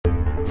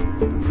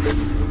Do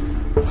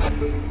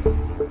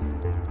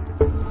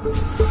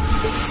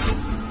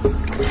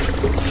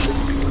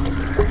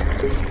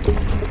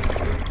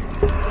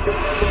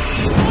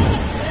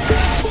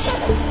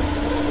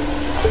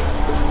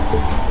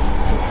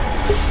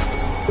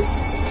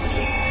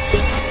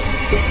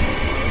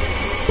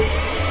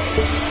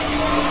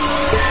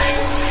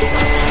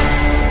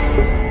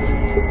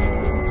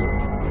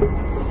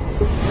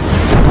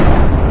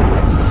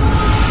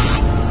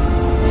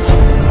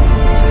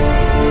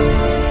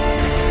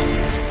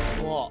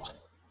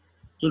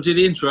you want to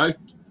do the intro?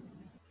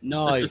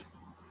 No.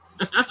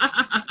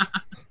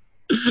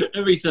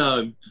 Every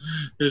time.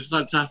 It's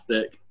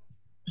fantastic.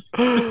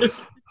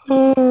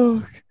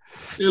 Oh.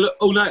 You'll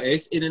all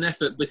notice, in an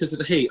effort, because of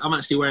the heat, I'm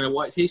actually wearing a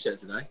white t-shirt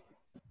today.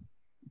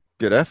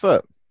 Good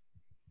effort.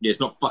 Yeah,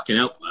 it's not fucking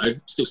help, though.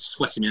 I'm still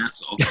sweating my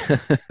ass off.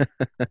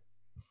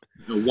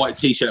 A white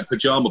t-shirt and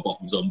pyjama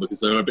bottoms on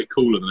because they're a bit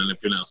cooler than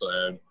anything else I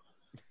own.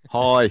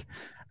 Hi.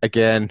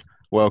 Again,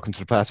 welcome to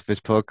the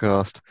Pacifist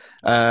podcast.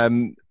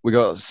 We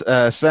got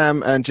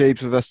Sam and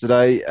Jeeves with us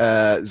today.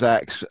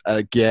 Zach's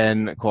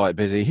again quite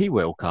busy. He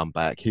will come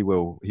back. He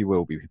will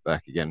be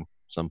back again at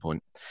some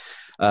point.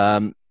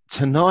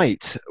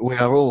 Tonight we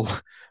are all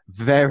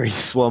very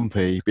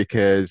swampy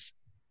because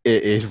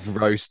it is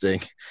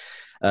roasting.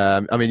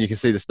 I mean, you can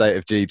see the state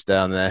of Jeeves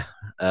down there.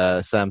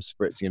 Sam's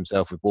spritzing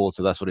himself with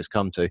water. That's what it's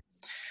come to.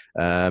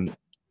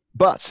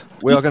 But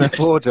we are going to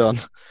forge on.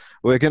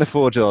 We're going to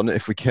forge on,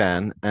 if we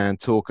can, and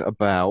talk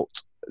about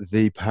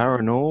the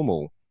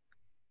paranormal.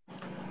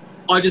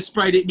 I just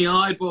sprayed it in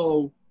my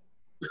eyeball.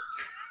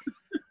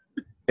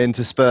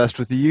 Interspersed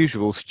with the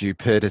usual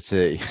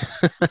stupidity.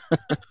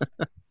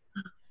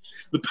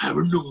 The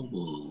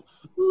paranormal.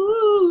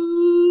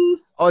 Ooh.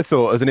 I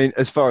thought,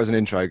 as far as an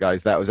intro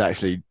goes, that was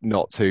actually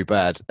not too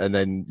bad. And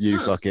then you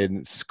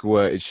fucking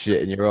squirted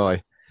shit in your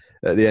eye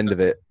at the end of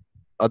it.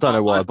 I don't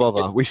know why I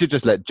bother. We should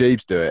just let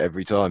Jeeves do it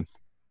every time.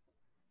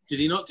 Did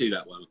he not do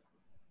that one?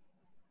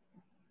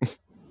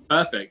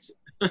 Perfect.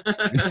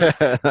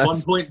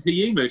 1 point to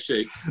you,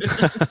 Mushy.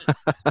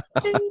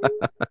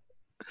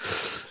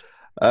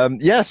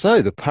 Yeah,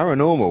 so the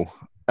paranormal.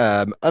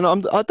 And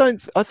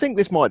I think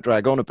this might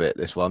drag on a bit,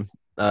 this one.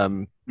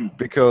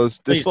 Because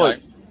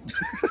despite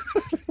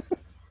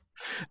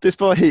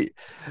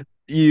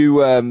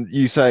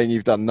you saying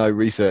you've done no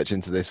research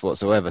into this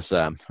whatsoever,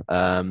 Sam,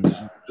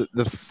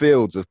 the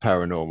fields of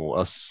paranormal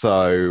are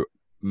so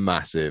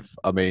massive.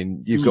 I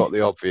mean, you've got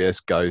the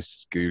obvious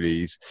ghosts,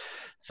 ghoulies,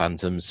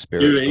 phantoms,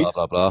 spirits, ghoulies.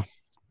 Blah blah blah.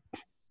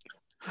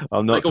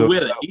 I'm not talking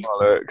about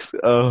bollocks.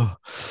 Oh.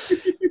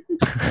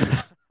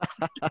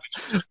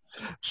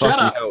 Shut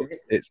up.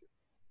 It's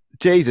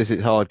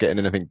hard getting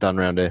anything done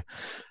around here.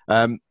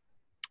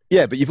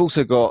 Yeah, but you've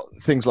also got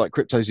things like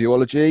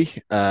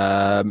cryptozoology,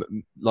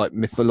 like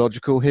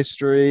mythological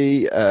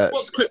history.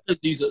 What's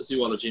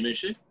cryptozoology,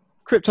 Mushu?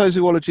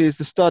 Cryptozoology is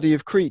the study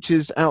of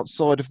creatures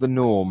outside of the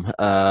norm,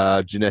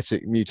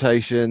 genetic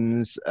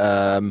mutations,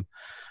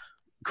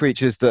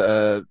 creatures that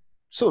are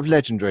sort of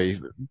legendary,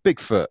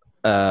 Bigfoot,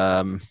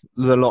 the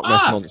Loch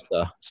Ness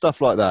Monster, stuff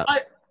like that.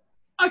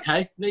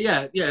 Okay,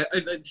 yeah.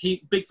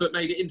 Bigfoot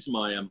made it into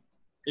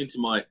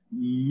my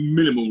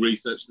minimal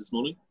research this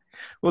morning.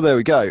 Well, there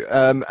we go.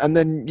 And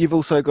then you've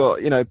also got,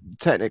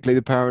 technically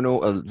the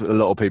paranormal. A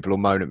lot of people will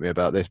moan at me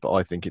about this, but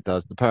I think it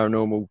does. The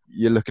paranormal,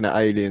 you're looking at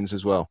aliens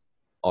as well,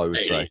 I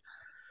would say.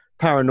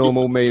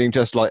 Paranormal meaning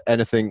just like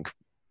anything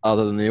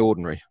other than the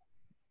ordinary.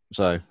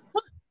 So,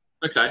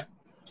 okay,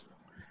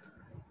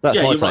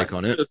 that's my take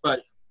on it.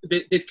 Like,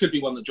 this could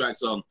be one that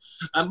drags on.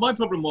 My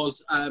problem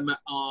was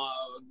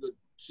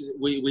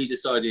we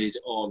decided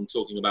on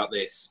talking about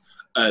this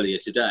earlier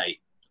today,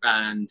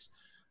 and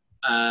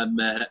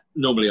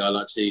normally I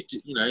like to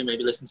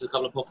maybe listen to a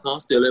couple of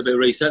podcasts, do a little bit of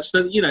research,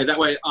 so that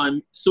way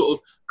I'm sort of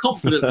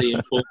confidently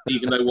informed,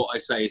 even though what I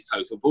say is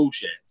total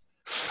bullshit.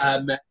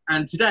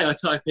 And today I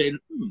type in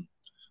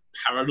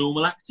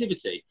paranormal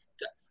activity,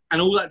 and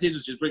all that did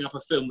was just bring up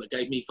a film that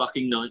gave me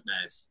fucking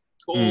nightmares.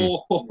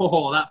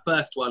 That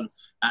first one,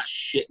 that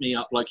shit me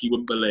up like you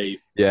wouldn't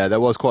believe. Yeah, that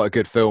was quite a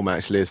good film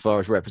actually, as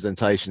far as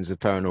representations of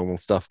paranormal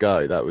stuff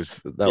go. That was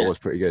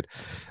pretty good.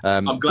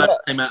 I'm glad it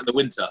came out in the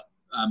winter.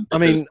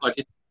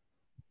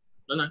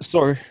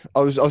 Sorry, I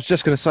was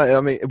just going to say.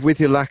 I mean, with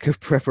your lack of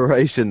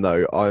preparation,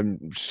 though,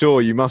 I'm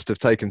sure you must have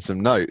taken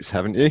some notes,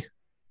 haven't you?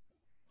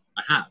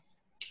 I have,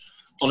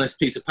 on this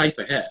piece of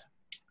paper here.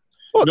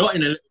 What? Not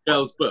in a little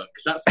girl's book,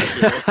 that's for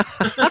sure.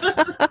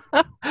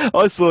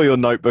 I saw your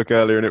notebook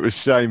earlier and it was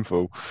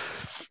shameful.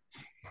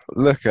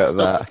 Look at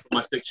that.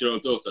 My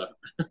 6-year-old daughter.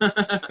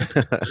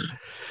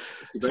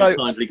 She very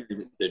kindly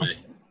gave it to me.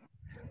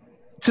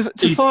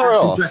 To fire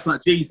off. Dressed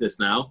like Jesus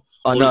now.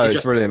 I know,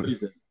 it's brilliant.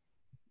 He's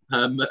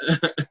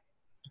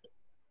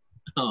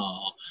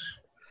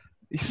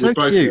so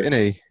cute, isn't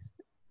he?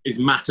 He's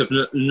Matt of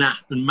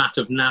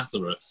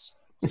Nazareth.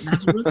 Is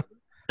it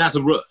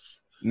Nazareth?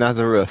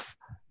 Nazareth,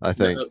 I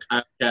think.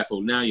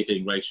 Careful, now you're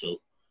being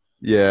racial.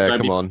 Yeah,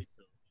 come on.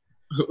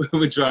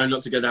 We're trying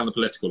not to go down the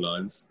political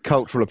lines.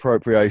 Cultural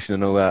appropriation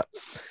and all that.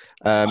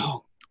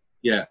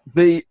 Yeah.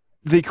 The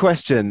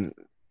question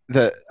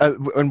that,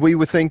 and we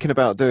were thinking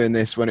about doing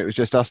this when it was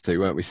just us two,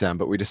 weren't we, Sam?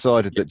 But we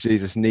decided that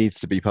Jesus needs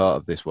to be part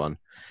of this one.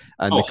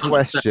 And the 100%.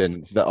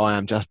 question that I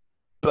am just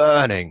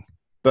burning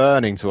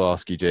to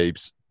ask you,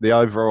 Jeeves, the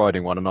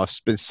overriding one, and I've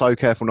been so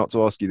careful not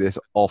to ask you this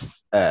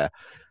off air.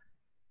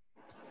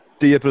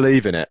 Do you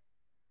believe in it?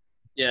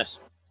 Yes.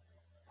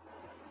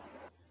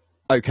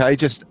 Okay,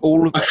 just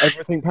all of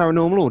everything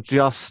paranormal, or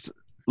just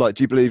like,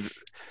 do you believe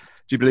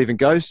in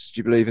ghosts? Do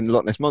you believe in the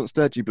Loch Ness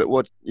monster? Do you believe,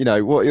 what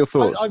are your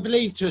thoughts? I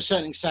believe to a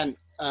certain extent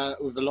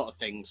with a lot of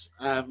things,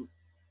 but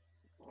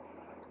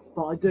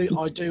I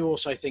do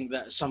also think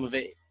that some of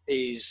it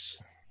is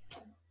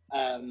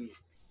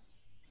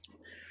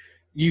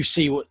you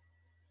see what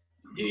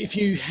if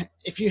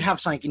you have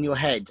something in your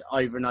head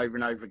over and over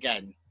and over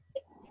again,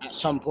 at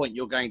some point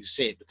you're going to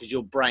see it because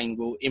your brain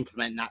will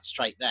implement that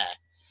straight there.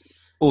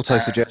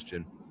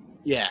 Auto-suggestion.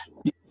 Yeah.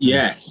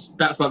 Yes,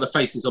 that's like the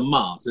faces on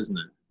Mars, isn't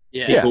it?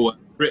 Yeah. People are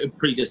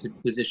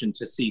predispositioned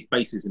to see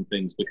faces and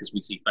things because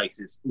we see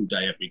faces all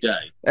day, every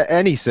day.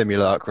 Any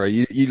simulacra,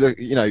 you look,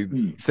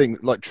 things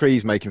like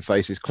trees making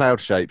faces,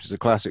 cloud shapes is a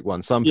classic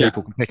one. Some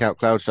people can pick out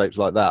cloud shapes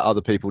like that.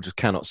 Other people just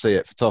cannot see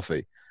it for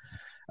toffee.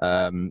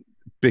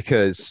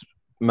 Because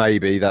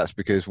maybe that's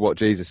because what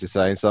Jesus is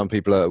saying, some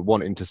people are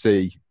wanting to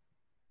see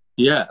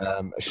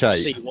a shape.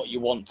 See what you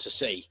want to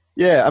see.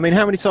 Yeah, I mean,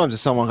 how many times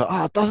has someone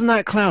go, doesn't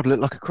that cloud look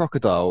like a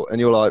crocodile? And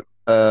you're like,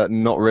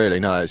 not really,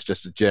 no, it's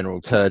just a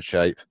general turd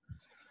shape.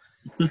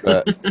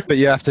 But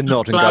you have to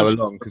nod and go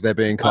along because they're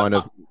being kind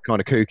of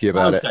kooky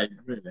about it. Shape,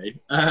 really.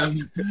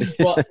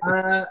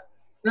 No,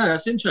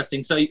 that's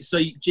interesting. So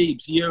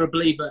Jeeves, you're a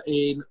believer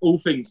in all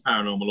things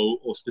paranormal,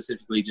 or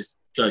specifically just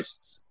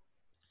ghosts?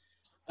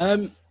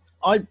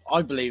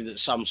 I believe that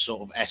some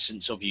sort of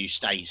essence of you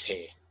stays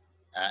here,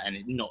 and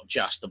it's not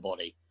just the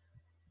body.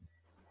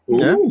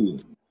 Yeah. Ooh.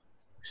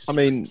 I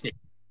mean,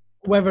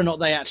 whether or not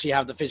they actually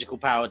have the physical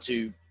power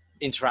to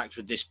interact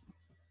with this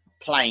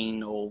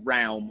plane or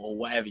realm or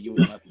whatever you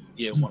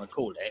want to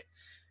call it,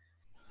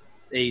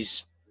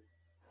 is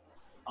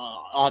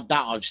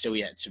that I've still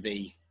yet to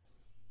be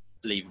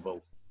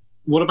believable.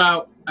 What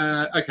about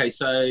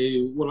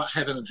what about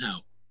heaven and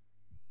hell?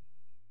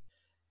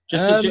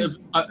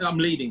 I'm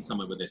leading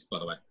somewhere with this, by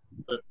the way.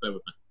 Bear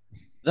with me.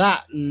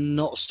 That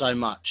not so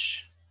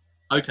much.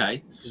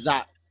 Okay. Because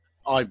that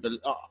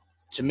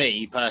to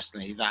me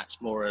personally, that's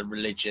more a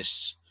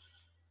religious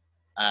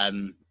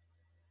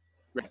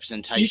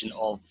representation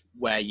of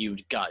where you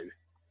would go.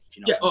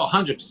 You know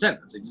 100%.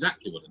 That's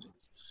exactly what it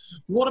is.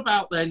 What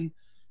about then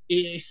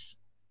if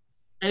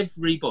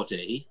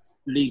everybody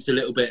leaves a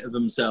little bit of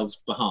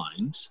themselves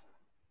behind?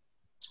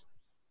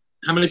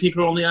 How many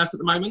people are on the earth at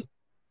the moment?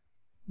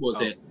 Was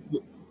it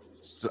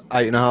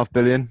 8.5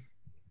 billion?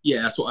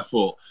 Yeah, that's what I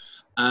thought.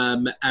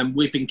 And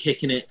we've been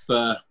kicking it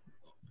for,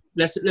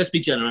 let's be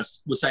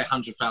generous, we'll say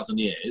 100,000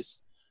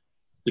 years.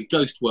 The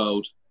ghost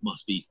world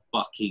must be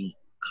fucking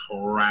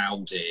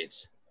crowded,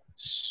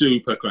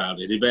 super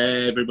crowded. If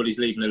everybody's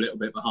leaving a little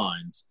bit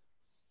behind,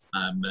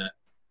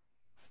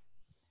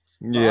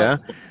 no.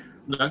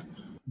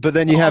 But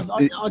then you have.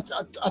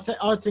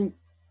 I think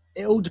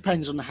it all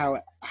depends on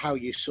how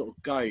you sort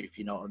of go. If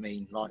you know what I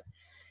mean. Like,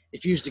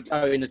 if you used to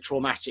go in a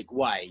traumatic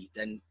way,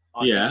 then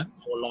I think you're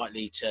more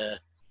likely to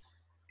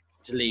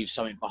leave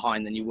something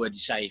behind than you would,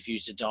 say, if you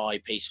used to die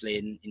peacefully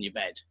in your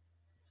bed.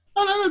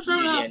 Oh no, fair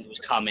enough. The end was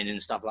coming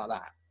and stuff like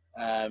that.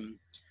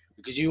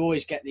 Because you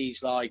always get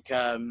these like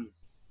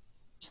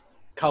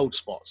cold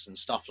spots and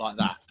stuff like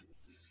that.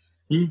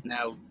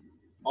 Now,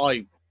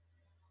 I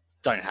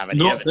don't have any.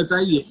 Not the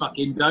day you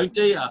fucking don't,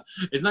 do you?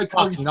 There's no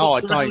cold spots. No,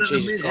 I don't.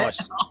 Jesus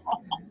Christ.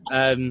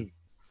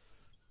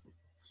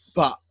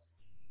 But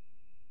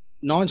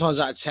 9 times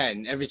out of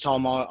 10, every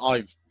time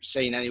I've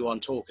seen anyone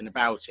talking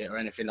about it or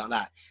anything like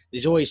that,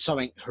 there's always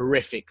something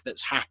horrific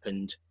that's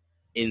happened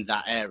in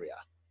that area.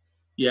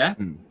 Yeah.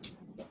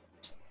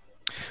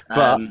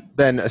 But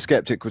then a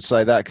skeptic would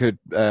say that could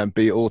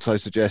be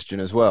auto-suggestion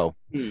as well.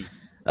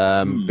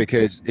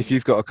 Because if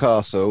you've got a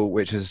castle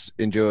which has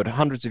endured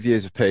hundreds of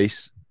years of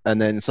peace, and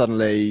then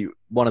suddenly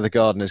one of the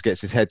gardeners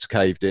gets his head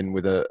caved in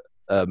with a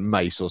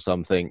mace or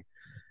something,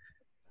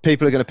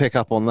 people are going to pick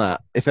up on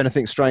that. If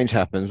anything strange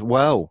happens,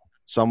 well,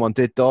 someone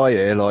did die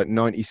here like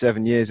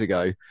 97 years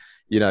ago,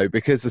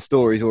 because the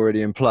story's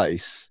already in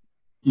place.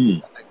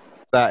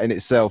 That in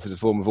itself is a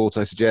form of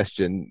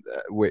auto-suggestion,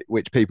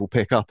 which people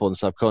pick up on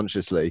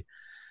subconsciously.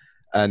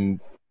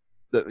 And,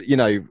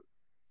 I'm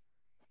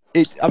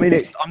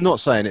not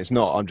saying it's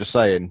not. I'm just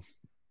saying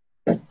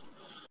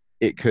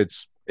it could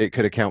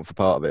account for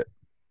part of it.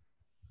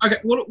 Okay,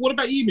 what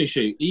about you,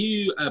 Mishu? Are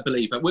you a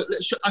believer? Well,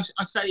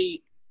 I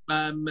say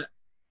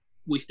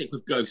we stick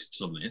with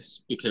ghosts on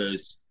this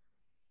because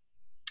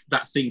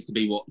that seems to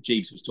be what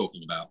Jeeves was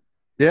talking about.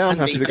 Yeah, I'm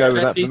happy to go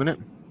with that for a minute.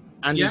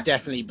 And he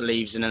definitely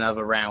believes in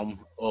another realm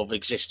of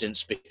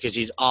existence because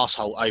his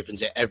arsehole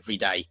opens it every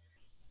day.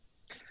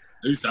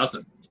 Who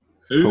doesn't?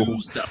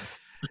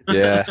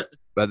 Yeah.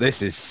 But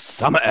this is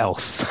something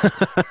else.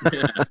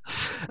 Yeah.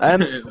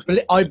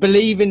 I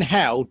believe in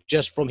hell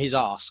just from his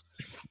arse.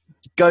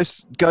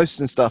 Ghosts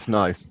and stuff,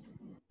 no.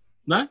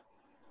 No?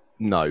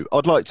 No.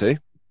 I'd like to.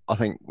 I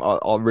think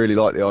I really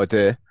like the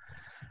idea.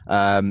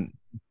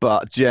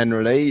 But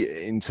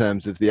generally, in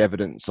terms of the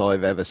evidence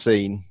I've ever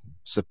seen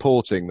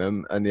supporting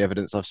them and the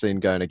evidence I've seen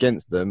going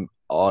against them,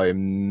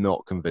 I'm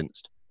not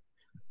convinced.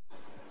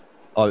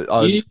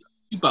 You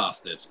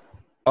bastard.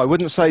 I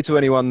wouldn't say to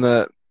anyone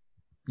that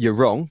you're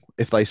wrong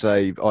if they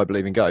say I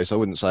believe in ghosts. I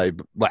wouldn't say,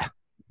 well,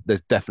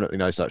 there's definitely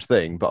no such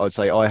thing, but I'd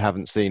say I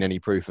haven't seen any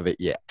proof of it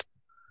yet.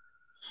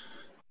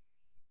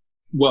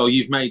 Well,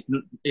 you've made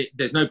it,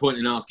 there's no point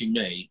in asking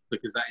me,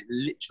 because that is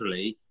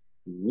literally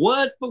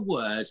word for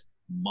word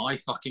my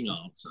fucking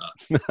answer.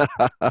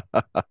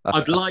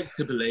 I'd like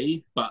to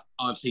believe, but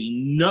I've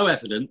seen no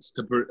evidence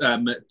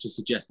to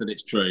suggest that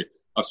it's true.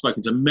 I've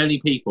spoken to many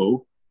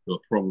people who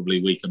are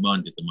probably weaker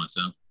minded than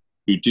myself,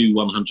 who do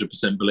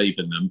 100% believe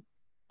in them,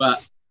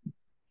 but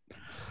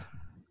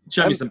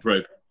show me some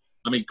proof.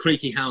 I mean,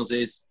 creaky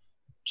houses,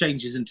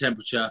 changes in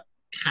temperature,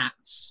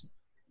 cats,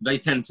 they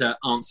tend to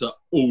answer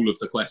all of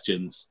the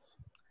questions.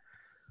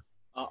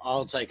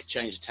 I'll take a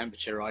change of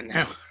temperature right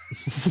now.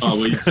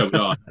 Oh, well, so would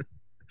I.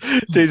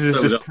 Jesus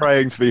is just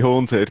praying to be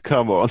haunted.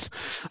 Come on.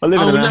 I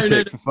live in an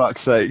attic, for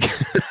fuck's sake.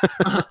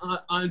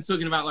 I'm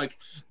talking about like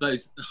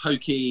those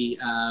hokey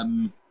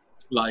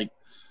like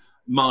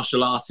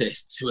martial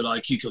artists who are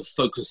like, you can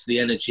focus the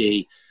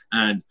energy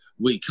and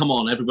we come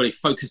on, everybody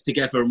focus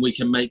together and we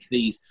can make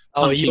these.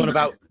 Oh, are you on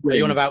about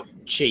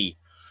chi?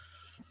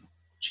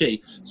 Chi,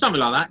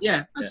 something like that.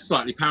 Yeah, that's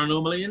slightly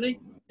paranormal,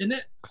 isn't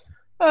it?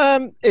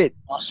 It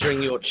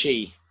mastering your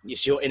chi.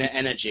 It's your inner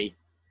energy.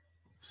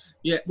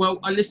 Yeah, well,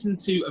 I listened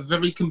to a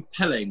very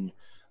compelling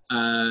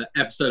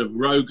episode of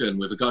Rogan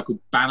with a guy called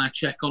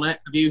Banachek on it.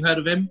 Have you heard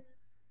of him?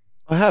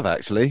 I have,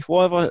 actually.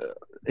 Why have I?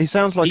 He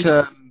sounds like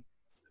an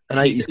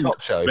 80s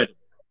cop show.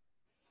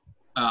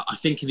 I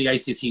think in the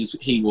 80s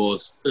he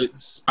was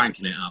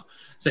spanking it up.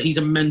 So he's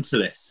a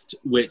mentalist,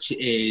 which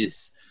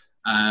is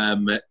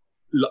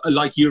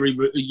like Uri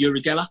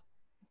Geller.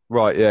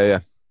 Right, yeah.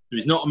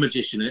 He's not a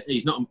magician.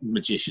 He's not a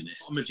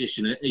magicianist.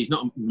 He's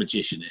not a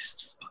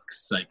magicianist.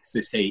 Fuck's sakes,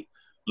 this heat.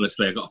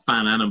 Honestly, I got a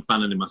fan and I'm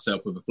fanning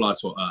myself with a fly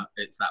swatter.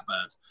 It's that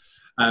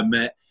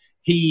bad.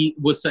 He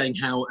was saying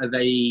how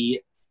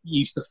they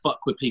used to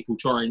fuck with people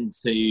trying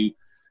to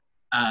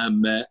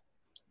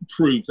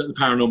prove that the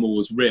paranormal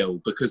was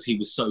real because he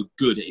was so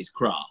good at his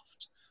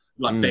craft,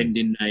 like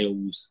bending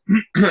nails,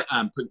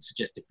 putting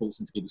suggestive thoughts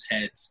into people's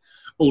heads,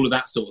 all of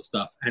that sort of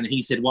stuff. And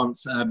he said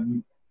once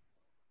him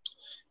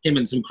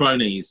and some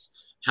cronies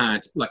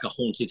had like a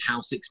haunted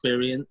house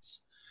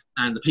experience.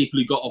 And the people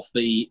who got off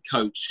the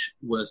coach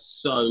were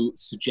so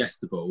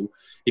suggestible.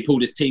 He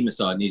pulled his team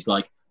aside and he's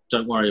like,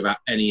 don't worry about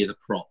any of the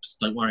props.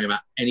 Don't worry about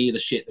any of the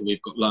shit that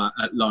we've got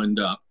lined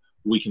up.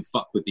 We can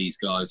fuck with these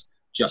guys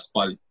just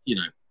by,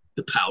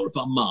 the power of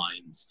our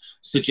minds,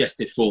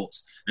 suggestive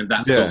thoughts and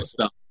that sort of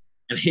stuff.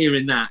 And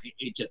hearing that,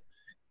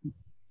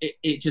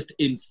 it just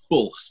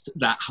enforced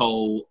that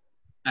whole,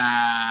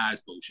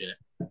 it's bullshit.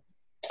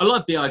 I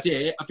love the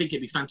idea. I think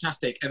it'd be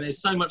fantastic. And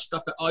there's so much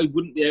stuff that I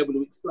wouldn't be able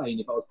to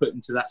explain if I was put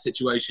into that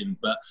situation.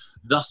 But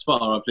thus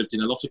far, I've lived in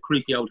a lot of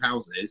creepy old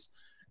houses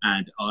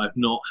and I've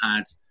not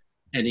had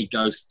any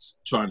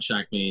ghosts try and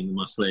shag me in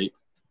my sleep.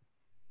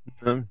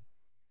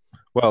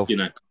 Well,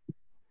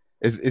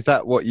 is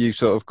that what you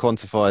sort of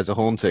quantify as a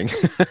haunting?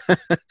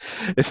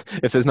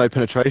 if there's no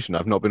penetration,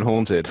 I've not been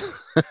haunted.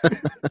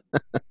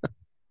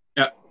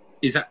 Yeah.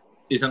 Is that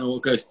not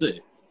what ghosts do?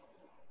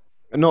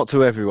 Not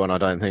to everyone, I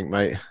don't think,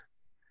 mate.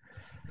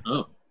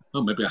 Oh,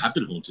 maybe I have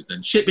been haunted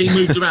then. Shit being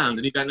moved around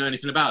and you don't know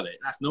anything about it.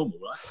 That's normal,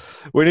 right?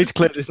 We need to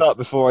clear this up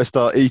before I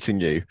start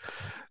eating you.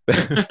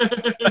 Because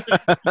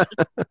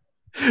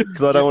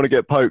I don't want to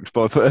get poked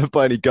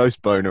by any ghost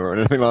boner or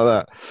anything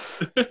like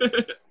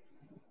that.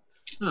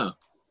 Oh,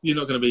 you're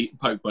not going to be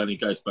poked by any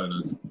ghost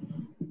boners?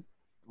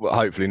 Well,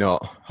 hopefully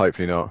not.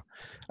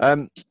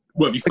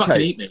 Well, if you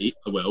fucking eat me,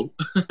 I will.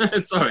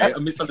 Sorry, I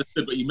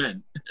misunderstood what you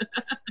meant.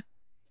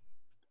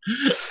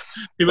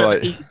 Whoever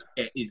eats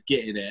it is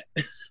getting it.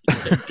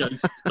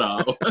 Ghost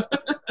style.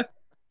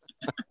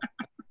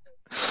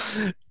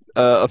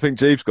 I think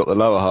Jeeves got the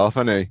lower half,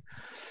 hasn't he?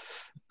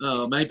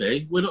 Oh,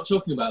 maybe. We're not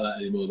talking about that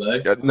anymore,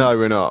 though. No,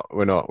 we're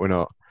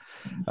not.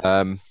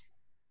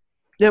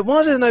 Yeah, why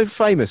are there no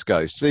famous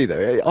ghosts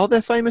either? Are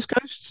there famous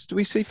ghosts? Do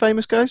we see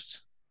famous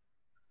ghosts?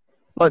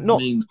 Like,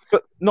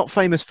 not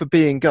famous for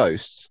being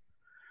ghosts,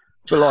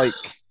 but like...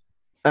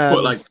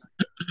 like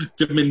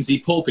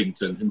Dominzi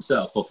Porpington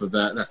himself off of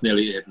that's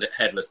nearly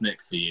Headless Nick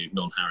for you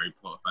non-Harry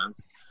Potter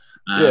fans.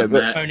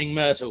 But owning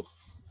Myrtle.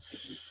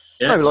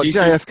 Yeah, like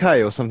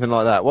JFK or something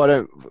like that.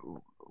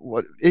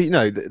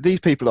 These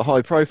people are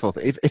high profile.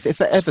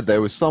 If ever there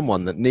was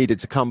someone that needed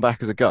to come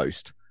back as a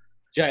ghost,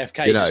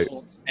 JFK just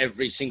wants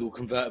every single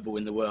convertible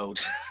in the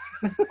world.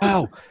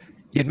 Well,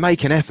 you'd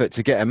make an effort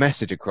to get a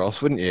message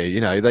across, wouldn't you?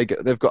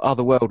 They've got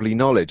otherworldly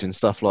knowledge and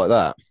stuff like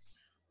that.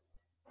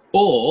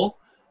 Or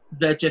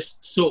they're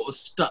just sort of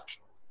stuck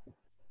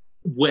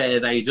where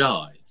they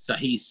died. So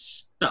he's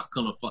stuck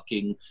on a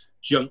fucking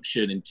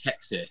junction in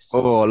Texas.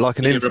 Or like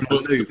an near a infinite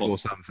book loop suppository. or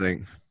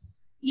something.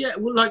 Yeah,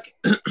 well, like,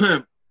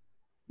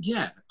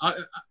 yeah,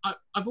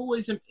 I've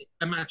always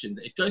imagined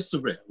that it goes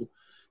surreal,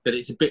 that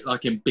it's a bit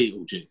like in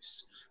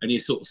Beetlejuice, and you're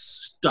sort of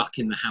stuck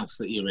in the house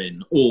that you're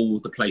in, or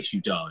the place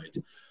you died.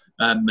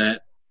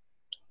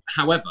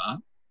 However,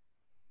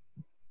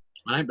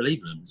 I don't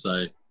believe them,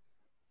 so.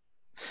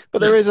 But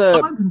there is a.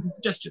 I'm open to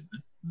suggestion.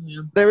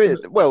 Yeah. There is.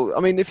 Well, I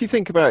mean, if you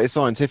think about it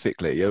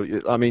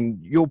scientifically, I mean,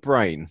 your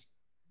brain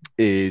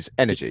is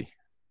energy,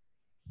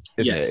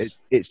 isn't it?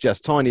 It's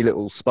just tiny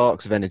little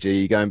sparks of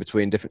energy going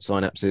between different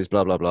synapses,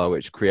 blah blah blah,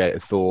 which create a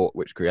thought,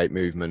 which create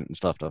movement and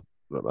stuff, blah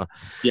blah.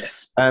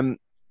 Yes.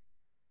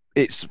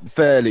 It's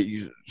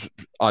fairly.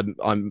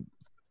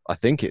 I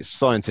think it's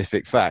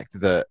scientific fact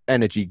that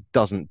energy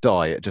doesn't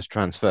die; it just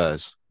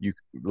transfers.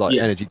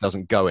 Energy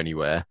doesn't go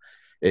anywhere;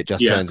 it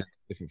just turns into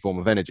a different form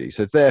of energy.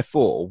 So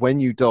therefore, when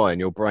you die and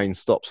your brain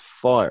stops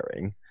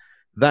firing,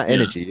 that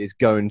energy is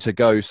going to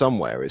go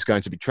somewhere. It's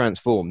going to be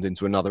transformed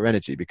into another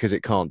energy because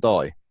it can't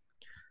die.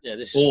 Yeah,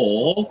 this is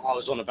what I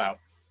was on about.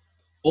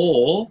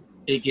 Or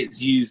it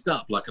gets used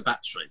up like a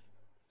battery.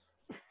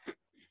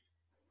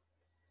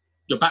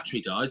 Your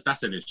battery dies,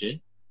 that's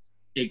energy.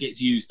 It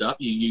gets used up,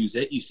 you use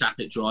it, you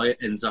sap it dry, it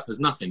ends up as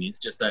nothing. It's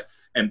just an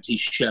empty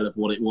shell of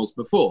what it was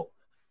before.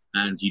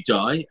 And you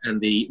die, and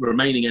the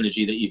remaining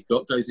energy that you've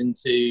got goes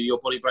into your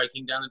body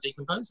breaking down and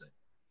decomposing.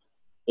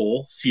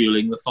 Or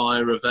fueling the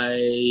fire of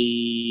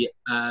a,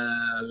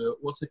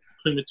 what's a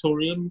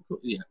crematorium?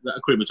 Yeah,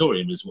 a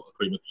crematorium is what a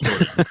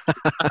crematorium is.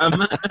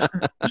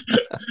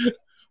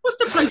 What's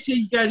the place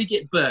you go to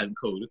get burned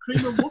called? A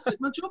crema, what's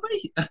it, my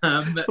jobby?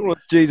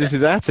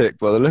 Jesus' attic,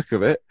 by the look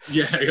of it.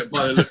 Yeah,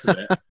 by the look of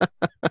it.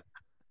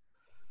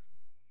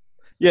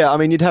 Yeah, I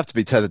mean, you'd have to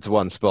be tethered to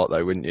one spot,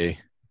 though, wouldn't you?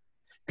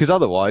 Because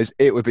otherwise,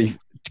 it would be...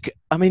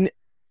 I mean,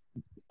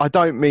 I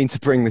don't mean to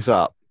bring this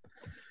up,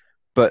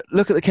 but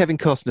look at the Kevin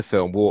Costner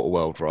film,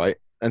 Waterworld, right?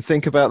 And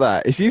think about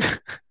that. If you...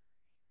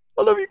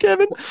 I love you,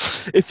 Kevin.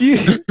 If you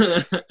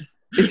died...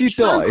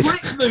 So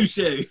quick,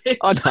 Lucy.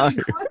 I know.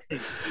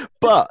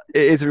 But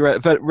it is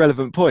a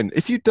relevant point.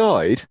 If you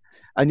died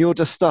and you're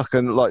just stuck,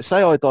 and like,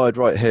 say I died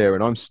right here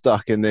and I'm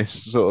stuck in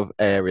this sort of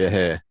area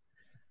here.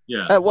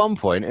 Yeah. At one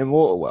point in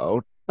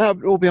Waterworld, that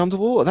would all be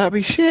underwater. That would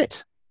be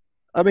shit.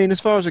 I mean, as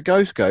far as a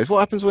ghost goes, what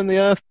happens when the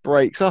Earth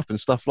breaks up and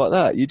stuff like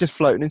that? You're just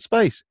floating in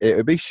space. It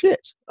would be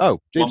shit.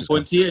 Oh, Jesus. 1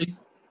 point to you.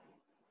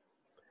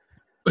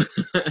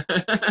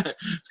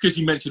 It's because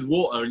you mentioned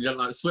water and you don't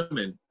like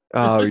swimming.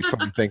 Oh, he's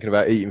probably thinking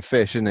about eating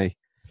fish, isn't he?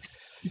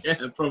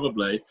 Yeah,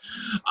 probably.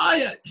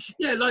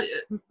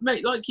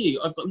 Mate, like you,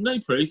 I've got no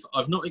proof.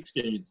 I've not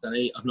experienced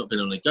any. I've not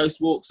been on any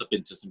ghost walks. I've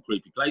been to some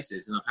creepy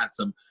places, and I've had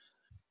some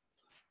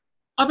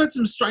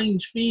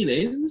strange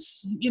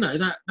feelings. You know,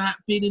 that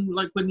feeling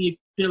like when you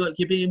feel like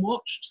you're being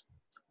watched.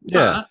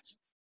 Yeah. But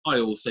I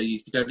also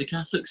used to go to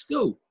Catholic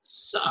school,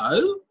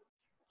 so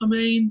I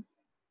mean,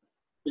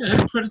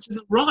 yeah, predators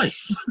are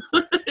rife.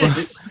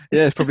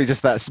 Yeah, it's probably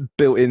just that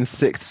built-in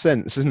sixth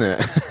sense, isn't it?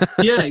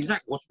 Yeah,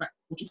 exactly. Watch back.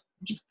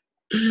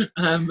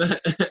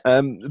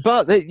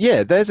 But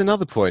there's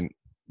another point.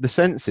 The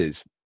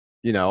senses.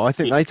 You know, I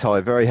think they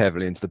tie very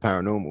heavily into the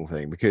paranormal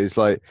thing because,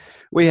 like,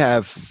 we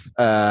have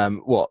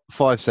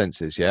 5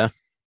 senses, yeah.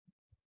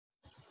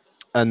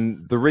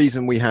 And the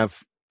reason we have,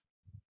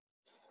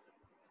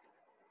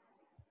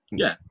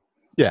 yeah,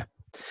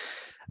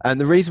 and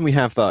the reason we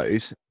have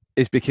those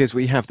is because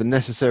we have the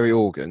necessary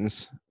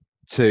organs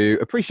to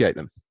appreciate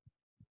them.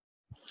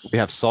 We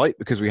have sight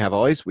because we have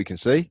eyes, we can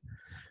see.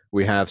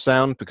 We have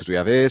sound because we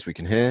have ears, we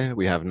can hear.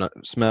 We have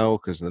smell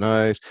because of the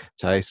nose,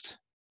 taste.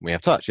 We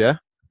have touch, yeah.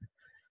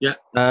 Yeah.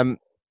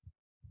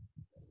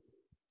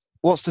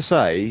 What's to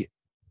say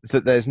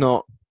that there's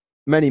not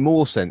many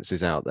more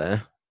senses out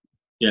there?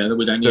 Yeah, that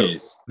we don't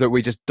use. That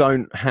we just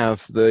don't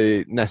have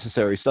the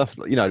necessary stuff.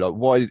 You know,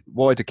 like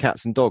why do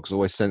cats and dogs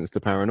always sense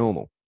the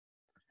paranormal?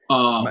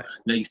 Oh,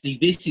 now you see,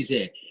 this is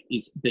it.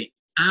 Is the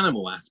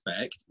animal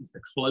aspect is the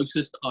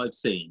closest I've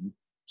seen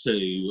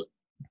to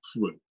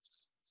truth.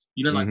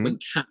 You know, like when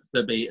cats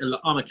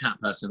I'm a cat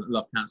person. I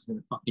love cats.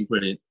 They're fucking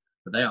brilliant.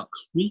 But they are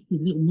creepy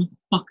little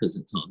motherfuckers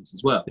at times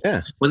as well.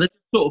 Yeah. When they're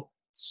sort of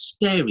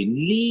staring,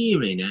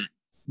 leering at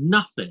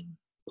nothing,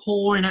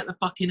 pouring at the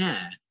fucking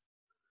air.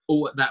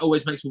 That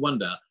always makes me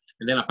wonder.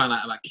 And then I found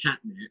out about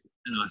catnip,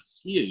 and I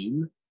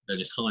assume they're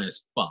just high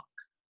as fuck.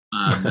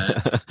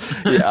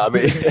 Yeah, I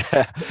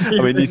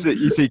mean,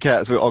 you see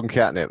cats on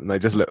catnip, and they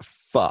just look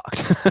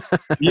fucked.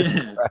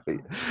 Yeah.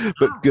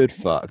 But good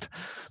fucked.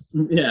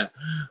 Yeah.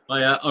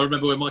 I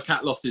remember when my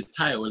cat lost his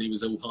tail, and he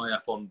was all high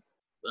up on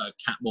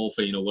cat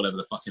morphine or whatever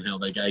the fucking hell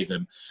they gave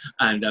him,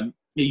 and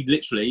he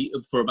literally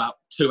for about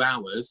 2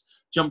 hours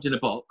jumped in a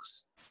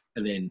box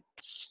and then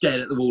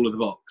stared at the wall of the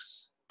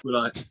box. We're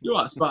like, "You all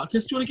right,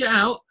 Spartacus? Do you want to get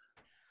out?"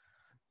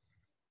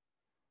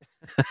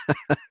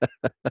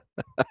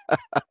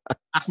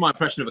 That's my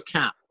impression of a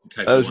cat.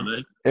 Okay,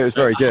 it was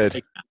very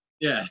good.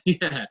 Yeah.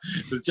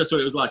 It was just what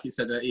it was like. It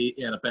said he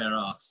had a bare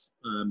ass.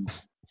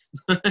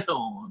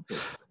 Oh,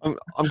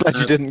 I'm glad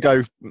you didn't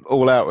go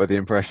all out with the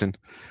impression.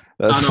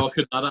 I know I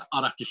couldn't. I'd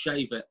have to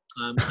shave it.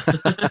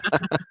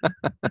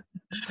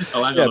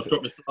 Oh, hang on, I've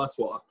dropped my fly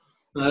swatter.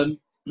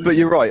 But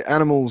you're right.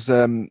 Animals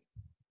are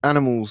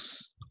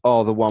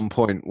the one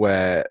point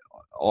where,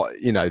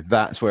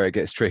 that's where it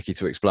gets tricky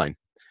to explain.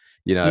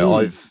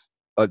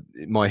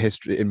 My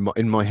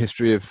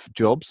history of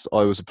jobs,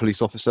 I was a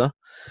police officer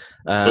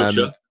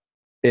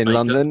in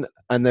London,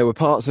 and there were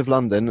parts of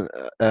London,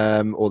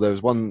 or there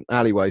was one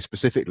alleyway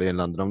specifically in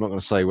London. I'm not going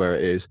to say where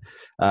it is.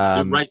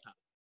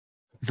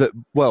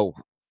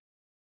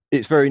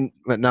 It's very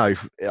no.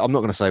 I'm not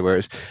going to say where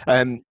it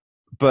is.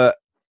 But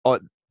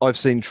I've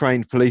seen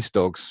trained police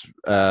dogs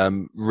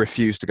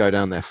refuse to go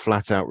down there.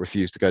 Flat out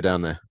refuse to go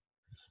down there.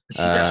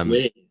 That's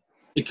weird.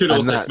 It could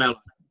also smell like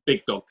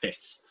big dog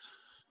piss.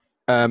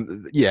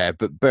 Yeah,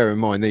 but bear in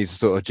mind these are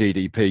sort of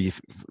GDP,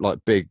 like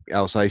big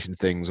Alsatian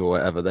things or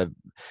whatever. They're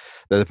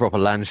the proper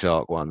land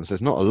shark ones.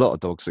 There's not a lot of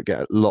dogs that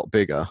get a lot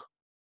bigger.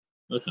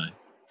 Okay.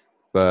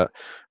 But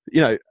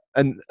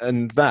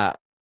and that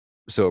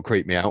sort of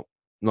creeped me out.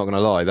 I'm not going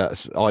to lie. I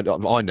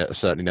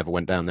certainly never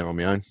went down there on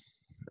my own.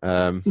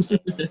 But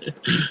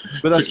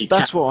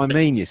that's what I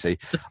mean. You see,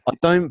 I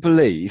don't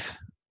believe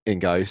in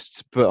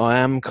ghosts, but I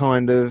am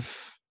kind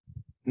of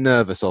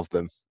nervous of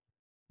them.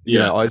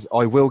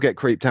 I will get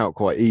creeped out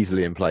quite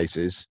easily in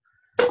places.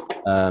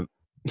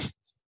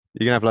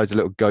 You're gonna have loads of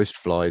little ghost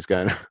flies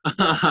going.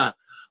 I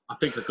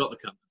think I got the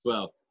cup as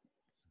well.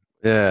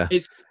 Yeah.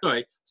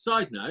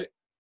 Side note,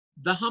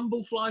 the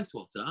humble fly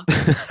swatter.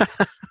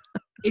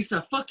 It's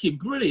a fucking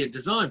brilliant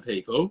design,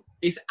 people.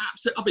 It's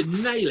I've been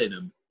nailing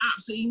them,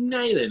 absolutely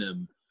nailing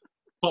them.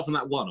 Apart from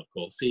that one, of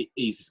course,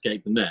 he's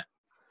escaped the net.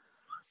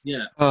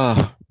 Yeah.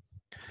 Oh,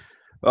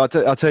 I'll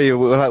tell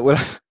you. I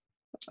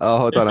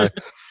don't know.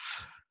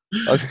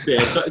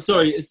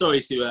 Sorry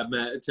to. I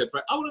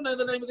want to know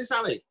the name of this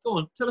alley. Go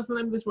on, tell us the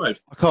name of this road.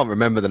 I can't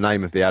remember the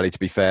name of the alley. To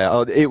be fair,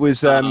 it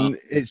was.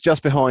 It's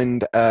just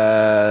behind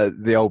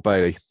the Old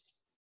Bailey.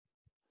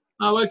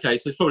 Oh, okay.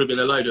 So it's probably been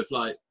a load of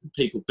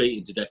people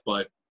beaten to death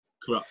by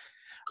corrupt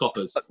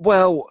coppers.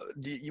 Well,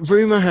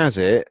 rumour has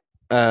it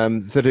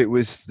that it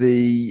was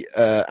the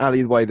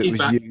alleyway that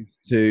was used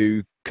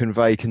to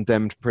convey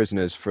condemned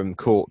prisoners from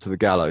court to the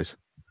gallows.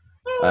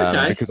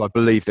 Okay. Because I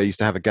believe they used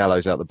to have a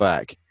gallows out the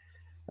back.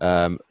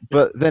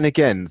 But then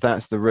again,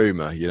 that's the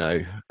rumour,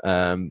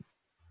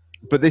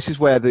 But this is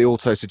where the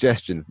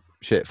auto-suggestion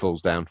shit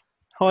falls down.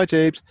 Hi,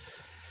 Jeeves.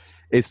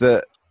 Is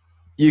that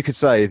you could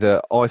say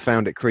that I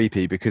found it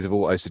creepy because of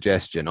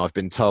auto-suggestion. I've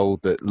been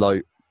told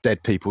that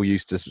dead people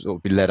used to sort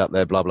of be led up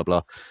there, blah, blah,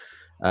 blah.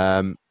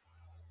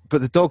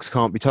 But the dogs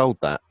can't be told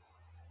that.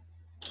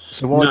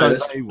 So why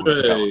don't they want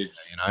to go up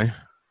there,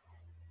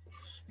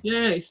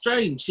 Yeah, it's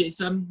strange.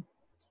 It's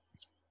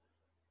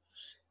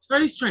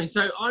very strange.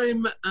 So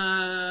I'm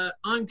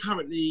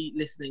currently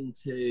listening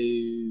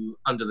to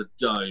Under the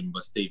Dome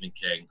by Stephen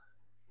King.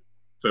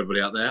 For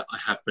everybody out there, I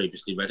have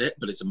previously read it,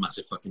 but it's a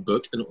massive fucking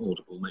book, and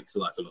Audible makes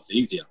life a lot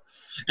easier.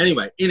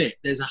 Anyway, in it,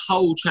 there's a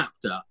whole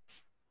chapter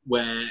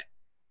where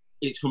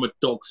it's from a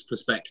dog's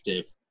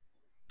perspective.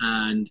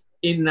 And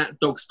in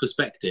that dog's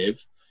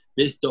perspective,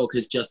 this dog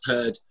has just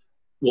heard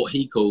what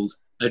he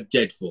calls a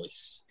dead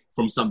voice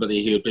from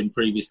somebody who had been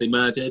previously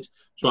murdered,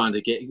 trying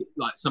to get,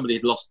 somebody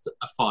had lost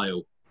a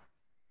file.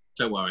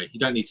 Don't worry, you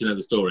don't need to know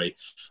the story.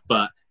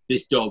 But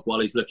this dog,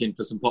 while he's looking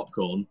for some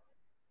popcorn,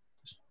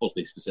 it's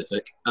oddly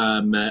specific,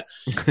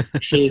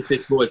 hears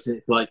this voice and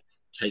it's like,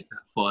 take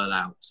that file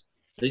out.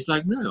 And he's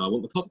like, no, I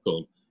want the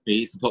popcorn. And he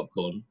eats the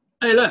popcorn.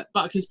 Hey, look,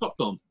 Butterkey's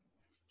popcorn.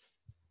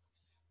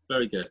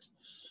 Very good.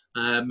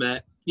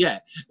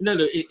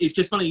 It's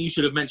just funny you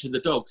should have mentioned the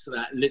dogs.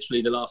 That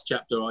literally the last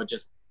chapter I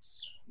just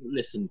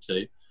listened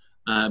to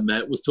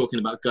was talking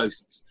about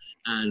ghosts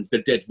and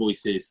the dead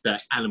voices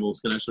that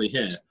animals can actually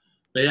hear.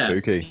 But yeah,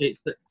 spooky.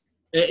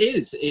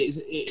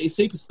 It's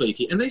super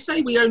spooky. And they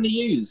say we only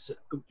use,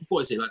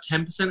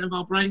 10% of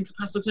our brain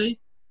capacity?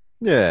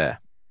 Yeah,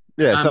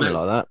 something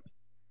like that.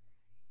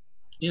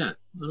 Yeah,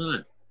 I don't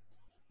know.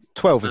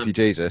 12 if you're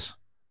Jesus.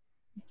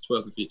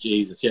 12 if you're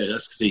Jesus. Yeah,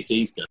 that's because he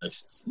sees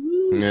ghosts.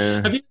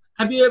 Yeah.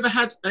 Have you ever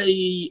had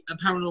a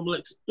paranormal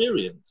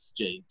experience,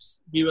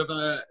 James? Have you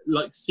ever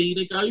seen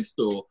a ghost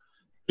or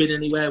been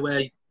anywhere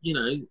where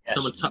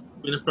someone touched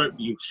inappropriate?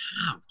 You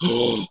have.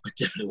 Oh, I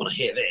definitely want to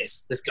hear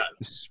this. Let's go.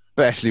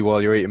 Especially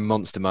while you're eating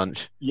Monster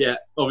Munch. Yeah,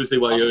 obviously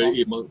while you're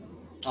eating.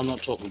 I'm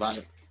not talking about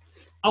it.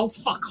 Oh,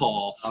 fuck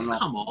off!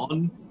 Come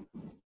on.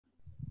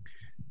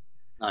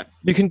 No.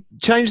 You can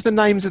change the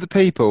names of the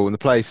people and the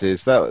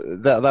places.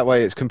 That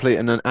way, it's complete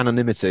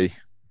anonymity.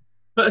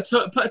 Put a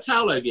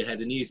towel over your head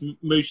and use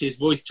Moosh's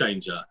voice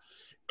changer.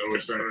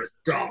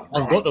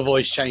 I've got the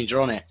voice changer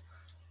on it.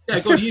 Yeah,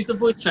 go on, use the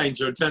voice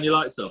changer and turn your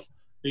lights off.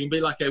 You can be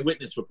like a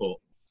witness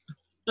report.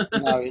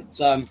 No, it's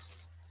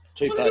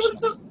too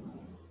personal.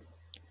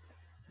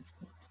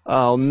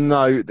 Oh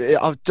no!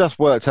 I've just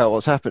worked out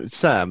what's happened.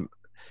 Sam,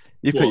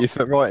 you put your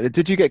foot right.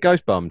 Did you get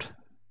ghost bummed?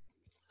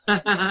 See,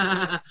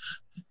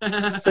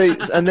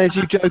 and there's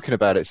you joking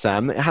about it,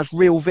 Sam. It has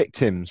real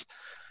victims.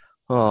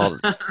 Oh,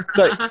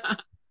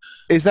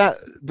 Is that,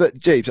 but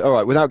Jeeves, all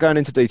right, without going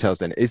into details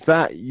then, is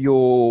that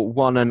your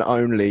one and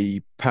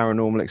only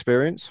paranormal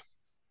experience?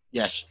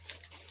 Yes.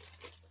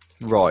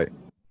 Right.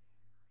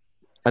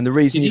 And the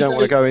reason Did you you don't go-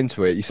 want to go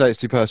into it, you say it's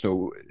too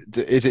personal.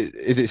 Is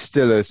it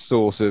still a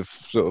source of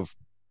sort of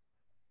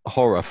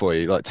horror for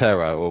you, like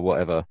terror or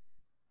whatever?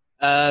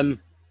 No.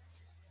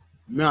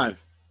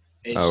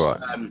 It's, Oh,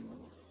 right.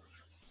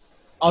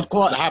 I'd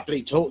quite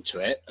happily talk to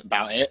it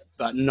about it,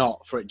 but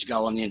not for it to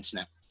go on the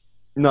internet.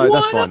 No,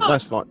 that's Why fine. not?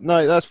 That's fine.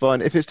 No, that's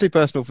fine. If it's too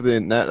personal for the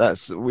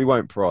internet, we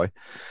won't pry.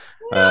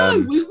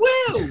 No, we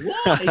will.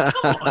 Why?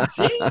 Come on,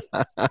 jeez.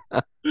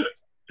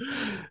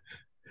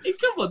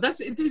 Come on, this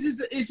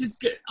is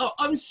good. Oh,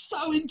 I'm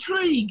so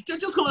intrigued. I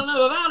just want to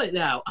know about it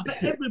now. I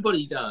bet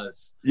everybody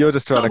does. You're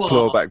just trying to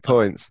claw back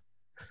points.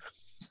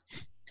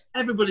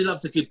 Everybody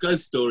loves a good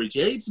ghost story,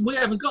 Jeeves, and we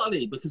haven't got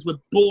any because we're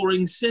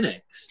boring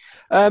cynics.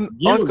 I've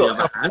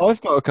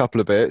got a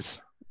couple of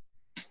bits.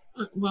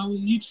 Well,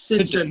 you just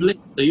said you don't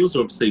listen, so yours are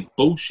obviously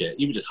bullshit.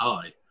 You were just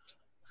high.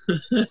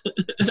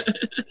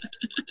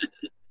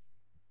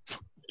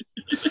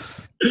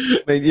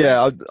 I mean,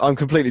 yeah, I'm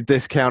completely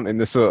discounting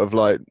the sort of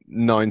like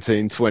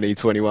 19, 20,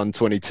 21,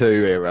 22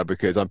 era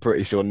because I'm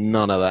pretty sure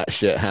none of that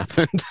shit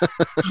happened.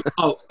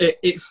 Oh,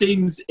 it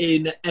seems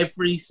in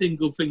every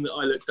single thing that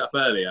I looked up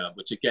earlier,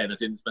 which again, I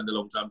didn't spend a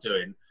long time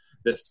doing,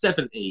 the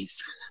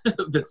 70s.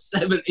 The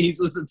 70s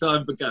was the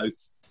time for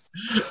ghosts.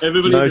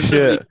 Everybody No in the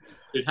shit.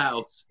 70s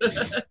house.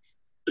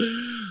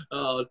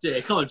 Oh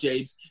dear. Come on,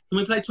 James. Can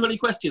we play 20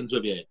 questions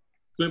with you?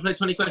 Can we play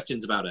 20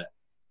 questions about it?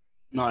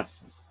 No.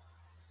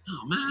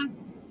 Oh, man.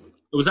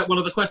 Was that one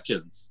of the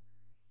questions?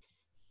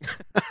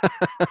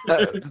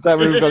 Does that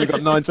mean we've only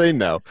got 19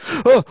 now?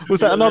 Oh,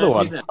 was that another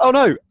one? Now. Oh,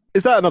 no.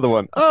 Is that another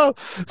one? Oh.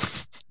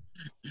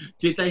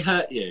 Did they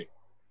hurt you?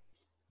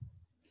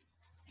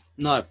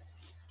 No.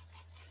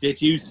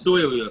 Did you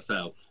soil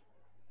yourself?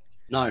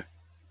 No.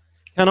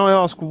 Can I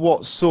ask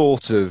what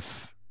sort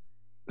of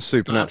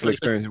supernatural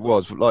experience it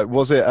was? Like,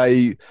 was it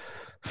a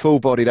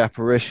full-bodied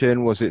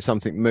apparition? Was it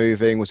something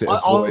moving? Was it a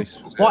voice?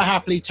 I'll quite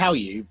happily tell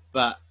you,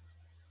 but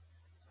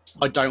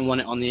I don't want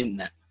it on the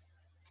internet.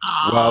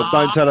 Well,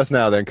 don't tell us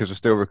now then, because we're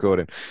still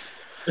recording.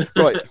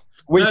 Right,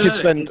 we could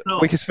spend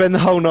the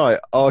whole night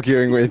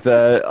arguing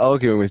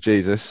with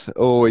Jesus,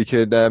 or we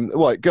could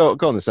what? Go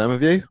on, then, Sam.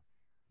 Have you?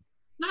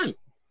 No, of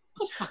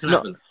course I fucking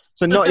haven't.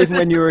 So not even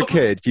when you were a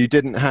kid, you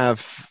didn't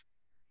have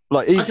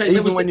like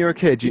even when you're a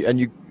kid, you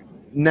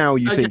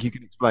think you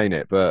can explain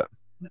it, but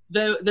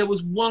there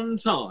was one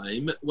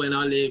time when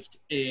I lived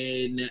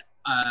in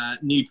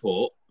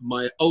Newport.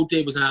 My old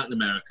dear was out in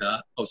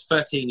America. I was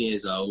 13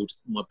 years old.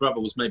 My brother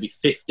was maybe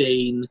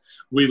 15.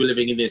 We were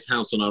living in this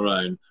house on our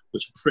own,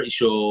 which I'm pretty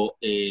sure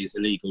is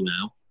illegal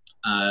now.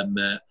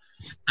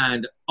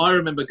 And I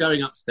remember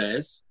going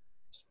upstairs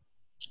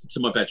to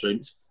my bedroom.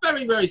 It's a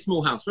very, very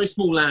small house, very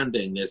small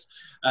landing. There's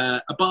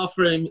a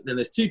bathroom, then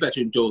there's 2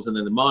 bedroom doors, and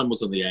then mine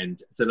was on the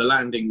end. So the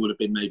landing would have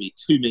been maybe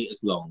 2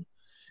 meters long.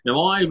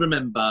 Now, I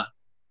remember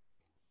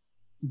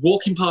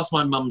walking past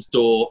my mum's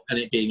door and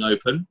it being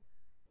open,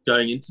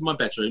 going into my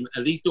bedroom,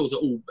 and these doors are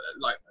all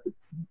like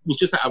was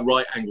just at a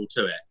right angle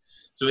to it.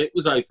 So it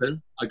was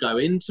open. I go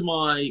into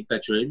my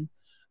bedroom.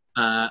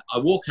 I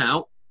walk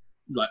out,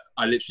 like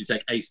I literally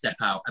take a step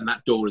out, and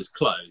that door is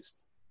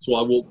closed. So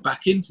I walk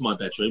back into my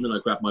bedroom and I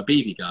grab my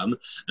BB gun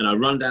and I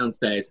run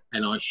downstairs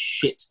and I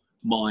shit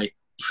my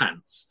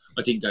pants.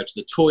 I didn't go to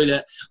the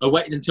toilet. I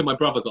waited until my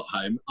brother got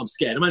home. I'm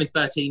scared. I'm only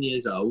 13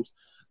 years old,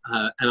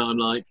 and I'm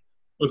like,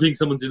 I think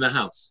someone's in the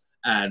house.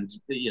 And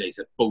he's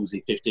a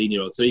ballsy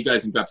 15-year-old, so he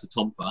goes and grabs a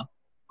Tonfa,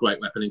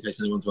 great weapon in case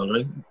anyone's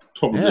wondering.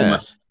 Probably my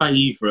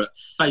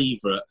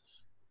favourite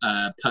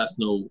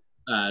personal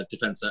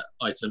defence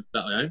item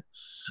that I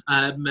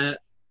own.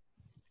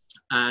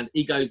 And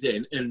he goes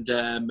in and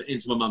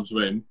into my mum's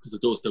room because the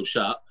door's still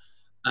shut,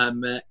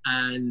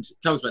 and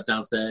comes back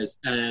downstairs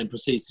and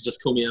proceeds to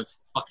just call me a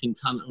fucking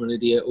cunt or an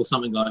idiot or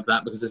something like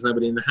that because there's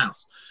nobody in the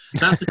house.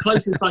 That's the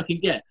closest I can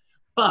get,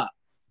 but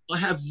I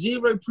have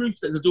zero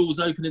proof that the door was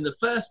open in the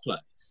first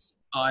place.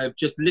 I've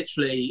just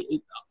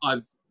literally,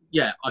 I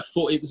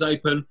thought it was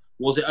open.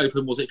 Was it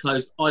open? Was it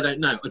closed? I don't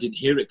know. I didn't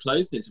hear it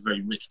closed. It's a very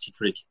rickety,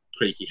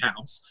 creaky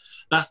house.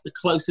 That's the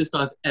closest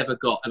I've ever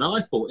got. And I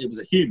thought it was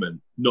a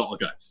human, not a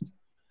ghost.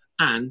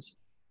 And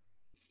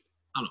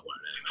I'm not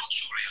worried anymore.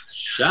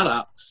 Shut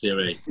up,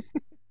 Siri.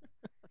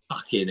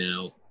 Fucking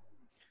hell.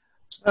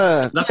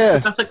 That's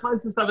the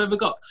closest I've ever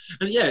got.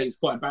 And yeah, it's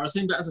quite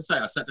embarrassing, but as I say,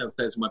 I sat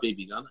downstairs with my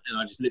BB gun and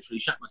I just literally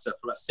shat myself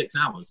for about 6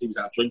 hours. He was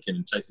out drinking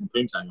and chasing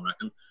poontang, I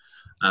reckon.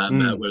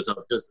 Whereas I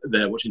was just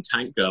there watching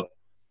Tank Girl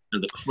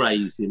and The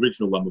Craze, the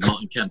original one with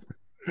Martin Kemp.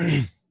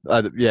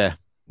 Yeah.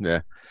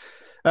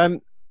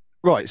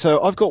 Right,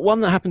 so I've got one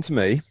that happened to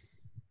me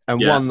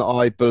and one that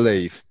I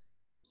believe.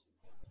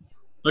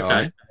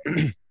 Okay.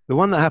 Right. The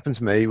one that happened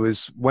to me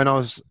was when I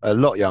was a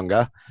lot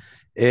younger.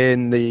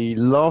 In the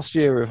last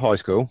year of high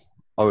school,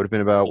 I would have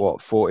been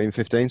about, 14,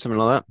 15, something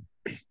like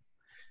that?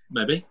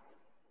 Maybe.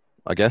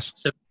 I guess.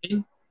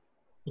 17?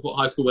 I thought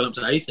high school went up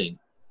to 18.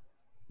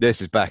 This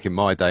is back in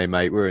my day,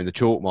 mate. We were in the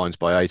chalk mines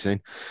by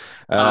 18.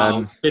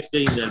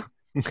 15 then.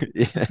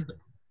 Yeah.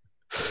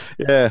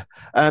 Yeah.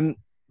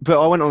 But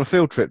I went on a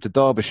field trip to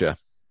Derbyshire,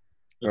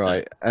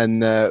 right?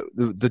 And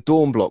the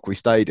dorm block we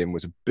stayed in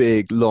was a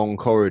big, long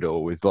corridor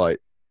with like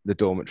the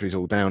dormitories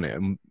all down it.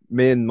 And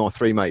me and my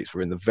 3 mates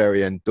were in the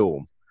very end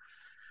dorm.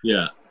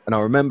 Yeah. And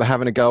I remember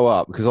having to go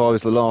up because I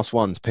was the last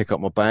one to pick up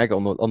my bag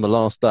on the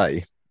last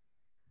day.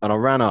 And I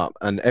ran up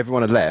and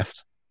everyone had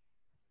left.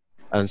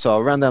 And so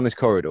I ran down this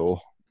corridor,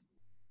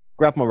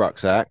 grabbed my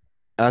rucksack.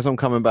 As I'm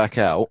coming back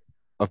out,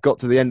 I've got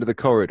to the end of the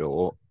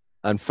corridor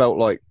and felt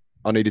like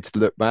I needed to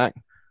look back,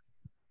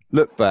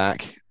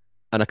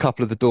 and a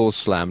couple of the doors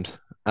slammed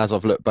as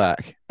I've looked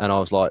back. And I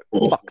was like,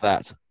 fuck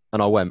that.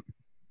 And I went.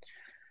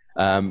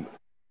 When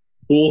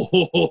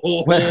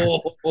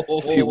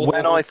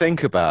I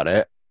think about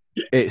it,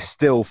 it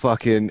still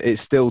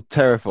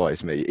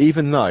terrifies me,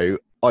 even though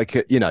I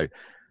could,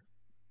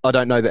 I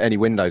don't know that any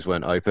windows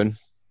weren't open.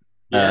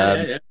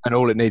 Yeah. And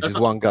all it needs is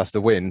one gust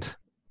of wind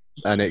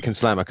and it can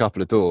slam a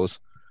couple of doors.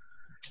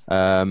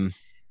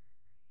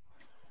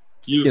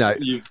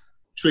 You've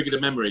triggered a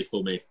memory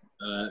for me.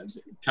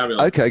 Carry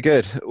on. Okay,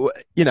 good.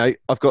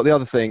 I've got the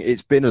other thing.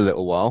 It's been a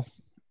little while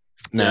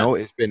now.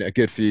 Yeah. It's been a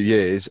good few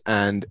years,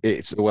 and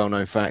it's a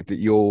well-known fact that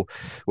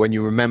when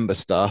you remember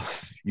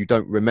stuff, you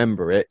don't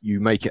remember it.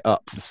 You make it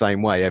up the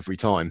same way every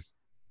time.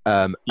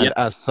 And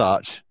as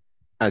such,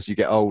 as you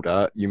get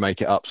older, you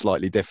make it up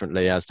slightly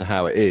differently as to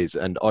how it is.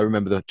 And I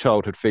remember the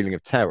childhood feeling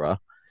of terror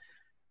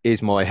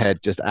is my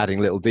head just adding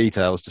little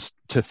details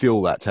to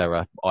fuel that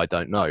terror. I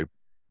don't know.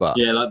 But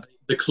yeah, like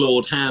the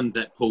clawed hand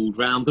that pulled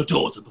round the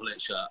door to pull it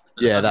shut.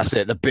 Yeah, that's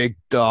it. The big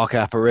dark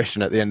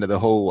apparition at the end of the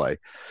hallway.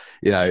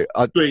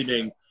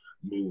 Screaming,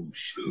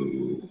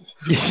 Mushu.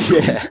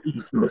 Yeah.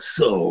 Your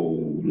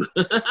soul.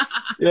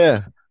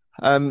 Yeah.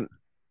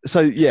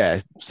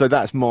 So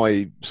that's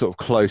my sort of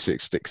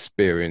closest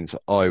experience,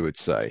 I would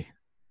say.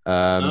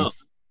 The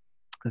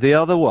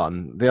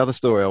other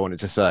story I wanted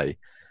to say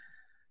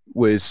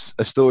was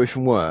a story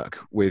from work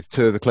with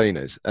 2 of the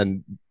cleaners,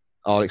 and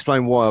I'll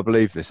explain why I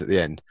believe this at the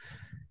end.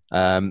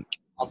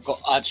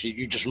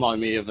 You just remind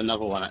me of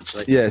another one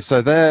actually. Yeah,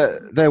 so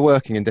they're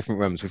working in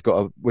different rooms. We've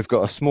got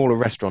a smaller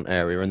restaurant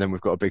area, and then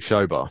we've got a big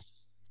show bar.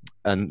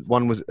 And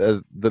one was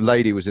the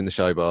lady was in the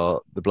show bar,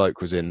 the bloke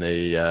was in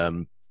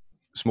the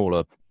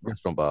smaller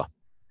restaurant bar.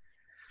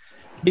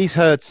 He's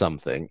heard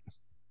something,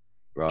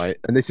 right?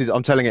 And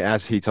I'm telling it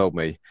as he told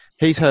me.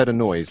 He's heard a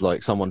noise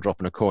like someone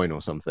dropping a coin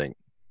or something.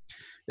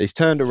 He's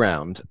turned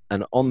around,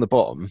 and on the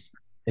bottom,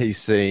 he's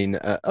seen.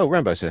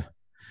 Rambo's here.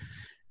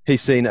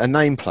 He's seen a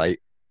nameplate.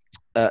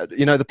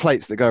 The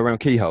plates that go around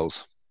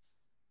keyholes.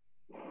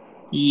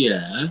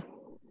 Yeah.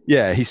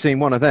 Yeah, he's seen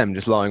one of them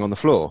just lying on the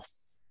floor.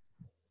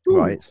 Ooh.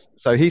 Right.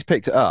 So he's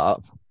picked it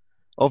up,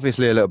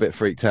 obviously a little bit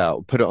freaked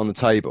out, put it on the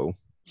table.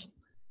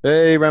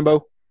 Hey,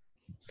 Rambo.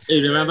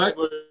 Evening, Rambo.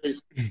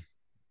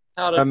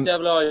 How the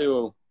devil are you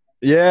all?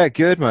 Yeah,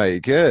 good,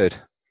 mate. Good.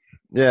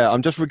 Yeah,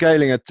 I'm just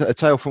regaling a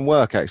tale from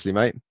work, actually,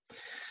 mate.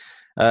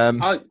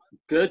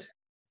 Good.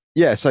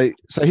 Yeah, so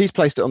he's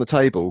placed it on the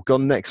table,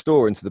 gone next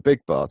door into the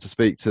big bar to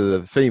speak to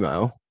the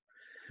female,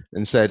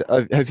 and said,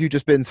 "Have you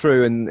just been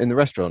through in the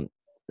restaurant?"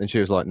 And she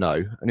was like, "No."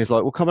 And he's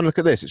like, "Well, come and look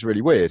at this. It's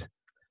really weird."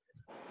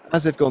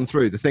 As they've gone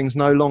through, the thing's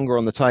no longer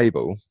on the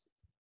table.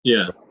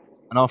 Yeah.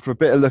 And after a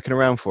bit of looking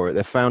around for it,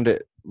 they found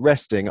it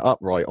resting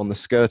upright on the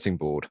skirting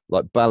board,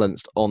 like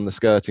balanced on the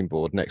skirting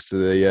board next to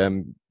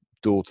the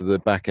door to the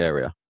back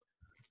area.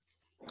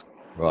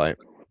 Right.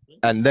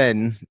 And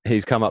then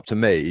he's come up to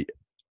me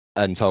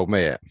and told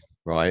me it,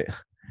 right?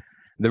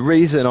 The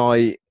reason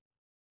I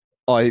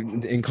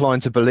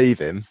inclined to believe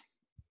him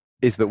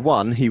is that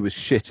 1, he was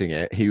shitting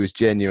it. He was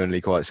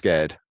genuinely quite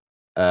scared.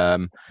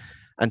 And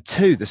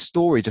 2, the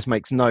story just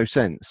makes no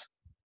sense.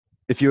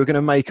 If you were going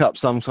to make up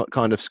some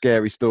kind of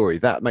scary story,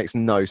 that makes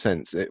no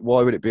sense.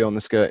 Why would it be on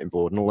the skirting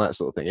board and all that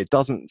sort of thing? It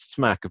doesn't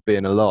smack of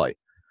being a lie.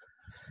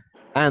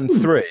 And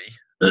 3,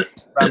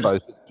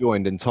 Rambo's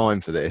joined in time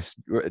for this.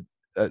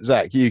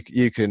 Zach, you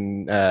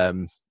can,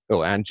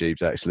 and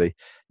Jeeves actually,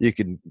 you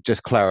can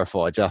just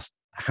clarify just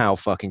how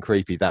fucking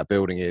creepy that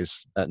building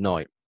is at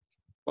night.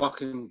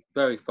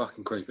 Very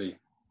fucking creepy.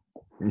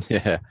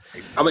 Yeah.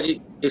 I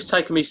mean, it's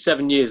taken me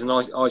 7 years, and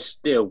I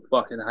still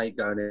fucking hate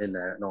going in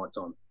there at night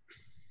time.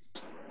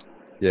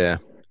 Yeah,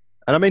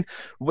 and I mean,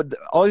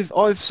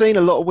 I've seen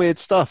a lot of weird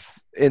stuff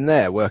in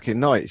there working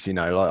nights.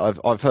 Like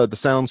I've heard the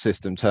sound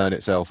system turn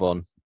itself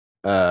on.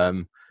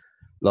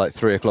 Like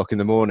 3 o'clock in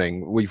the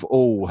morning, we've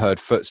all heard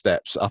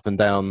footsteps up and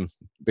down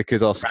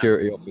because our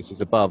security office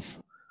is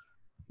above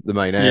the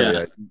main area.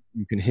 Yeah.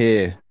 You can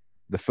hear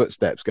the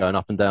footsteps going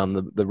up and down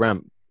the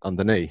ramp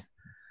underneath.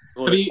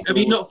 Have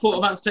you not thought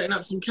about setting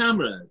up some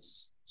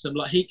cameras, some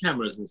like heat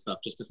cameras and stuff,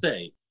 just to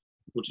see?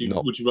 Would you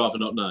rather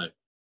not know?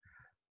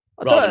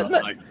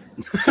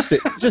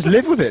 Just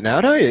live with it now,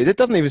 don't you? It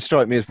doesn't even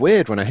strike me as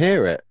weird when I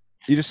hear it.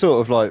 You just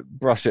sort of like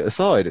brush it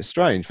aside. It's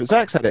strange, but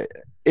Zach's had it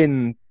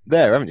in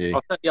there, haven't you?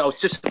 Yeah, I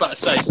was just about to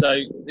say.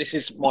 So this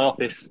is my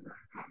office.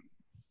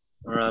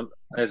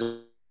 There's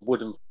a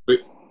wooden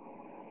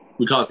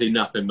We can't see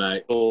nothing,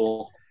 mate.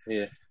 floor.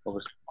 Yeah,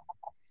 obviously.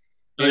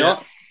 Oh, You know yeah.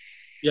 what?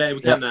 Yeah,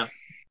 we can now.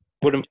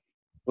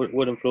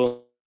 Wooden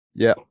floor.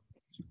 Yeah.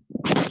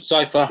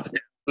 Sofa.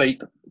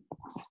 Sleep.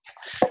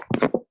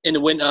 In the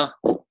winter,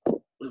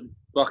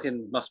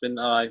 fucking must have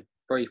been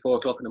 3, 4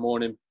 o'clock in the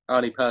morning.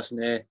 Only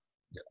person here,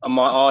 and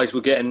my eyes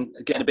were getting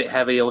a bit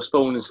heavy. I was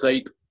falling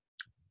asleep,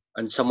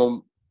 and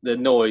the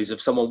noise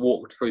of someone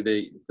walked through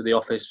the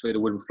office through the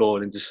wooden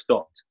floor and just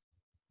stopped.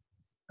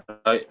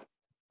 Right?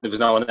 There was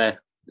no one there.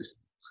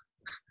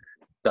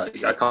 I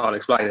can't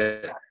explain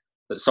it,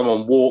 but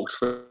someone walked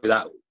through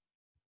that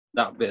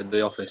bit of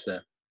the office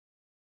there.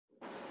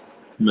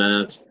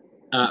 Mad,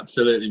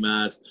 absolutely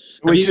mad.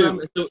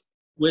 So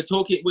we're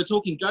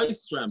talking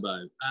ghosts,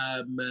 Rambo.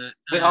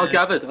 I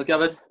gathered.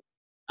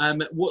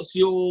 What's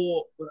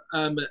your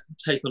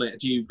take on it?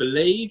 Do you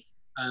believe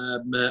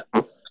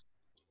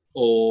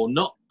or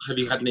not? Have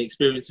you had any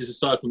experiences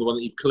aside from the one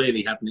that you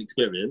clearly had an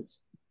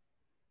experience?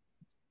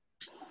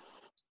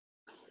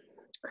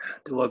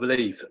 Do I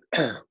believe?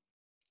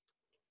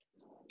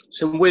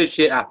 Some weird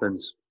shit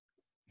happens.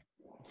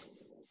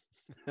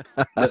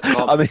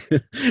 I mean,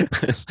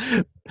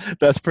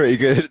 that's pretty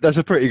good. That's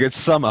a pretty good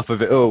sum up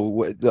of it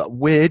all.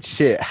 Weird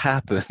shit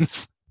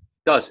happens.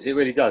 It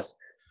really does.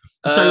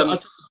 So I'll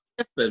take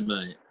yes then,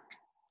 mate.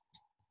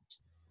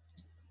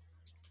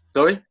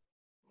 Sorry?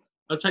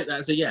 I'll take that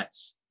as a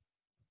yes.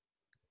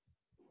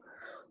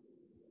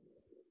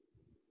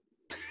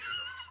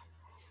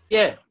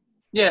 Yeah.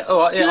 All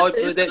right. Yeah.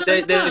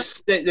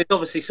 There's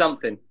obviously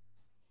something.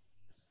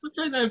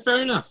 Okay, no,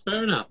 fair enough.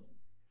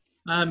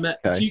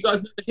 Okay. Do you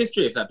guys know the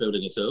history of that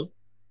building at all?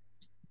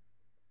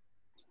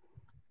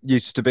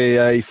 Used to be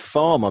a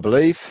farm, I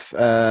believe.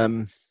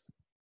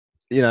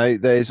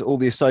 There's all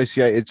the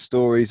associated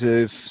stories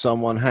of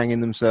someone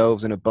hanging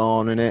themselves in a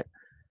barn in it.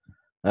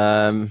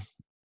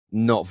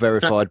 Not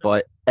verified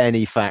by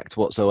any fact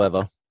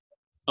whatsoever.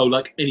 Oh,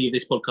 like any of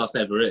this podcast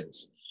ever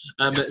is.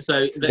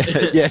 So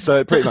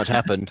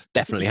It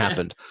definitely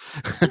happened.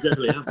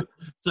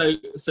 So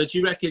do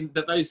you reckon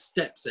that those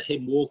steps are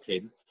him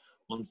walking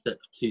 1 step,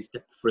 2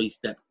 step, 3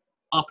 step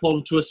up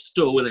onto a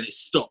stool, and then it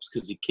stops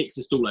because he kicks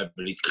the stool over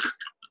and he...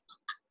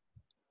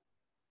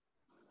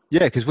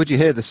 Yeah, because would you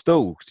hear the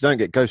stools? You don't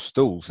get ghost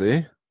stools, do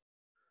you?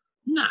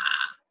 Nah.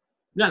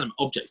 Random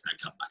objects don't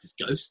come back as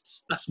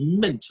ghosts. That's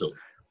mental.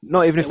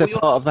 Not even if they're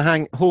part of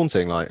the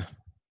haunting, like?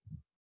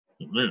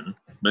 Yeah,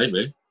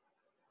 maybe.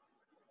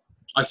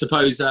 I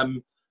suppose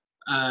the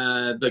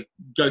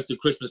Ghost of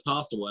Christmas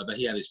Past or whatever,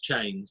 he had his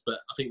chains, but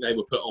I think they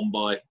were put on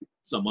by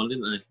someone,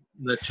 didn't they?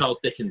 The Charles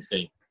Dickens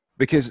thing.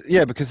 Because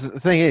the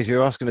thing is,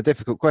 you're asking a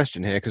difficult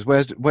question here. Because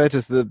where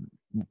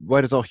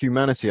does our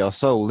humanity, our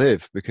soul,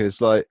 live? Because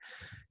like,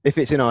 if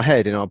it's in our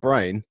head, in our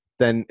brain,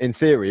 then in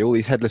theory, all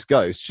these headless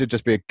ghosts should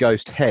just be a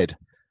ghost head,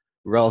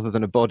 rather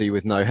than a body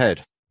with no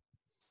head.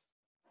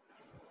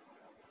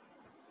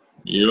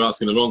 You're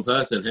asking the wrong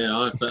person here.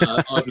 I've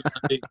had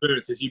the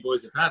experiences you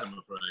boys have had, I'm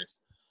afraid.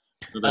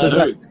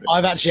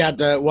 I've actually had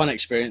one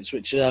experience,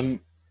 which You're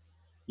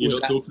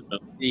not talking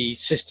about the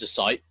sister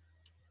site.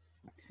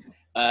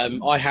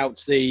 I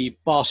helped the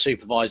bar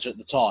supervisor at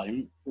the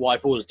time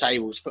wipe all the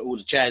tables, put all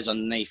the chairs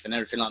underneath and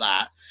everything like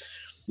that.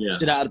 Yeah.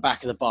 Stood out at the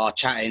back of the bar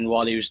chatting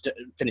while he was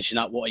finishing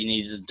up what he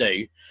needed to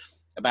do.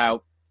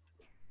 About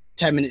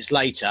 10 minutes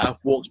later,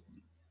 walked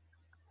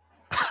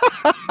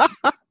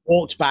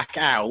back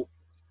out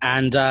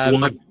and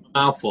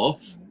mouth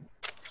off.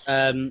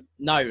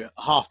 No,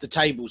 half the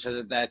tables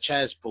had their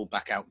chairs pulled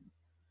back out.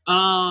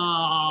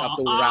 That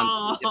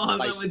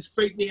would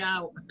freak me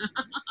out.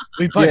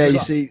 We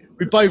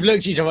both looked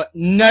at each other.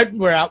 Nope,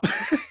 we're out.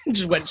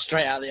 Just went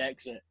straight out the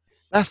exit.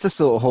 That's the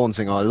sort of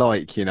haunting I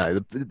like,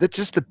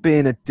 just the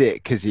being a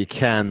dick because you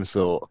can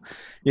sort.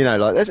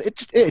 Like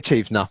it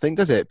achieves nothing,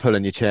 does it?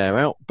 Pulling your chair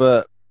out,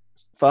 but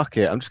fuck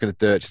it, I'm just going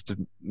to do it just to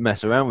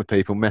mess around with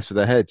people, mess with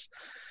their heads.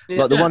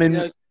 Like the one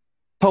in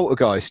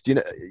Poltergeist,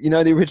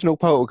 the original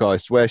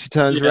Poltergeist where she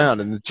turns around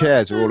and the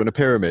chairs are all in a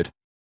pyramid.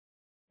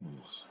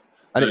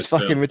 And it's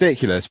fucking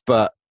ridiculous,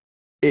 but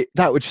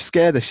that would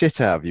scare the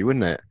shit out of you,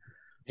 wouldn't it?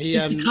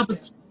 It's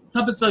the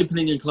cupboards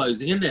opening and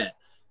closing, isn't it?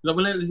 Like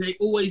when they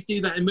always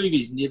do that in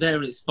movies, and you're there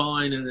and it's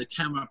fine, and the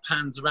camera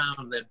pans around,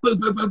 and they're boom,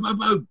 boom, boom, boom,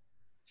 boom.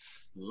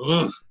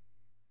 Ugh.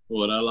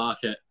 Oh, I don't like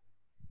it.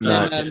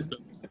 No.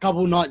 A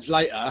couple of nights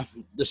later,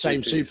 the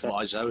same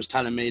supervisor was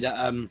telling me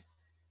that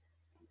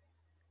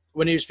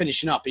when he was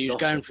finishing up, he was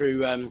going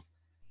through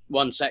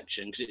one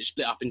section because it was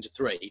split up into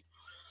 3,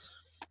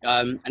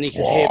 and he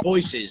could hear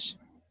voices.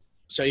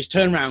 So he's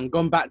turned around,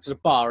 gone back to the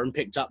bar, and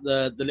picked up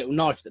the little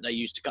knife that they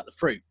used to cut the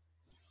fruit.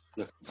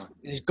 And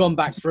he's gone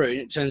back through, and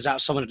it turns out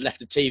someone had left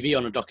the TV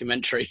on a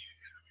documentary.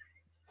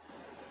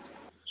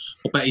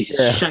 I bet he's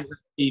shanked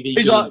the TV.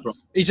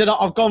 He said,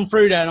 I've gone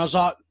through there, and I was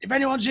like, if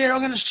anyone's here, I'm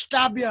going to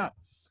stab you.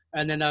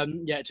 And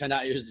then, it turned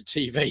out it was the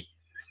TV.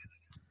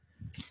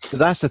 But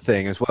that's the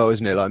thing as well,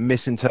 isn't it? Like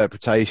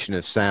misinterpretation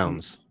of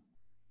sounds,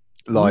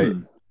 like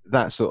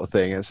that sort of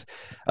thing. It's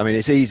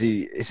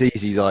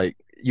easy. Like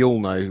you'll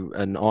know,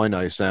 and I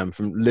know, Sam,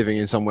 from living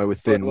in somewhere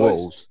with thin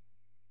walls.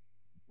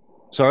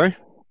 Sorry?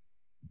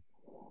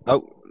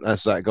 Oh,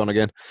 that's that gone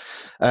again.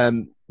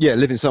 Yeah,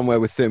 living somewhere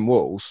with thin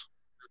walls,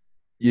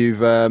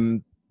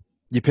 you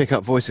pick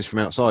up voices from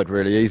outside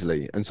really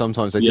easily, and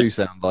sometimes they do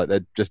sound like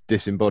they're just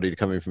disembodied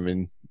coming from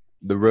in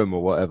the room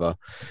or whatever.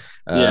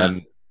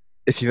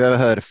 If you've ever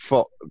heard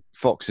of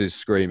foxes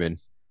screaming,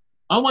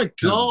 oh my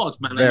God,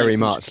 man! Very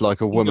much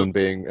like a woman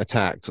being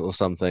attacked or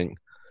something.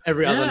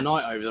 Every other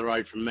night over the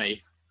road from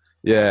me.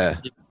 Yeah,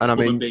 and I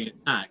mean, being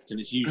attacked, and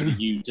it's usually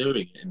you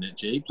doing it, isn't it,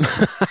 Jeeves?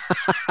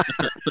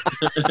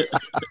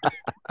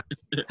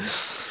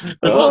 The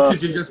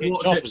foxes are just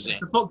watching.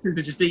 The foxes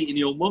are just eating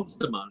your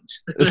Monster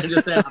Munch. They're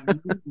just there.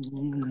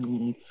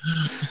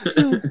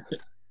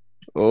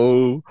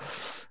 Oh,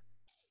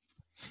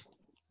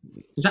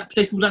 is that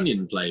pickled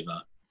onion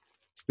flavour?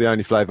 It's the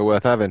only flavour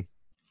worth having.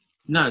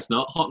 No, it's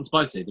not. Hot and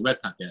spicy, the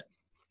red packet.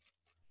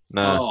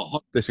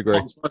 No, disagree.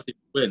 Hot and spicy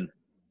win.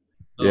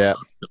 Yeah,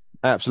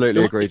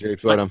 absolutely agree,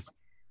 Jeeves. Well done.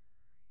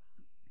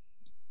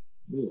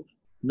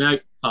 No,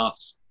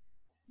 pass.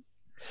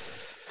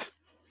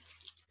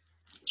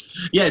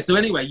 Yeah, so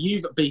anyway,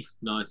 you've beef.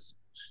 Nice.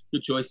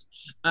 Good choice.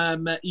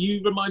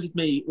 You reminded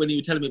me when you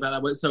were telling me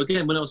about that. So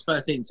again, when I was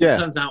 13, so it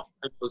turns out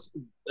I was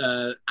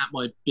at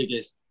my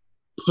biggest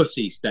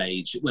pussy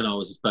stage when I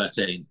was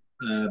 13.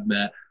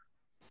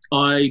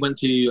 I went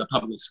to a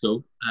public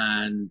school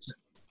and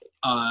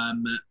I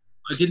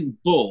didn't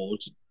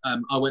board.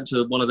 I went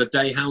to one of the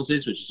day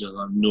houses, which is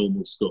a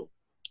normal school.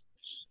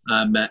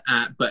 But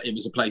it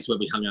was a place where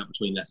we hung out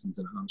between lessons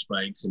and lunch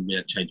breaks, and we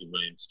had changing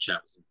rooms,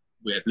 chats.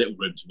 We had little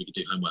rooms where we could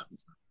do homework and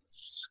stuff.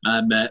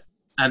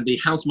 And the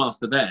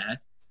housemaster there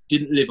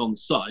didn't live on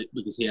site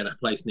because he had a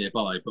place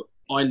nearby, but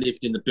I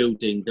lived in the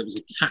building that was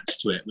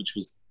attached to it, which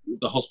was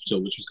the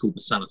hospital, which was called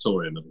the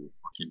sanatorium of all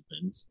fucking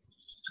things.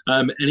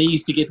 And he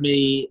used to give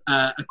me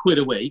 £1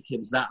 a week. It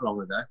was that long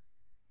ago.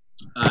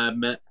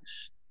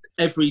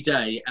 Every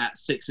day at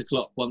 6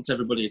 o'clock, once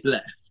everybody had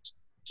left,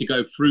 to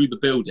go through the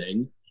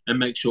building and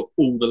make sure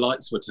all the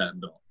lights were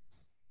turned off.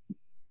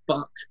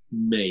 Fuck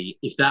me,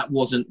 if that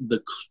wasn't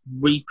the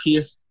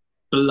creepiest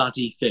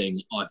bloody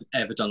thing I've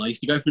ever done. I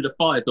used to go through the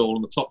fire door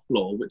on the top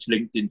floor, which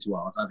linked into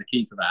ours. I had the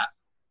key for that.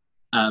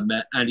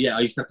 And yeah,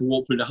 I used to have to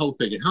walk through the whole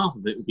thing, and half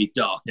of it would be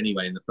dark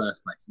anyway in the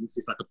first place. And this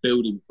is like a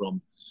building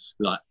from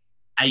like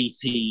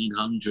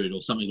 1800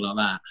 or something like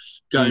that,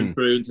 going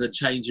through into the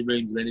changing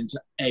rooms and then into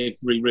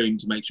every room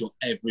to make sure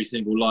every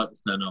single light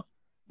was turned off.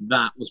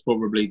 That was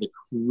probably the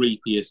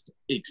creepiest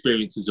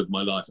experiences of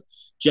my life.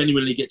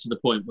 Genuinely get to the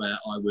point where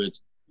I would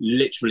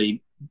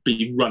literally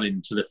be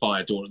running to the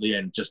fire door at the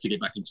end just to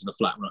get back into the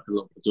flat where I could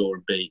lock the door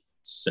and be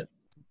safe.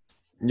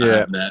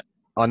 Yeah,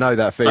 I know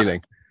that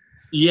feeling.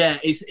 Yeah,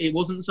 it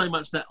wasn't so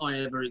much that I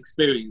ever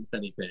experienced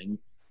anything,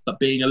 but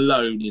being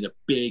alone in a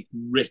big,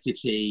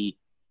 rickety,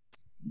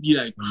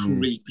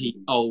 creepy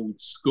old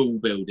school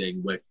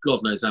building where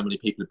God knows how many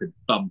people have been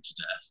bummed to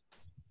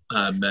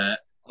death.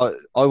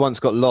 I once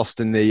got lost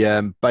in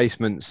the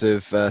basements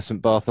of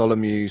St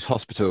Bartholomew's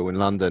Hospital in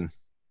London,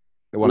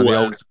 one of the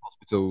oldest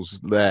hospitals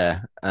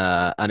there,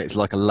 and it's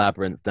like a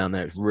labyrinth down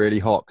there. It's really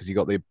hot because you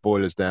got the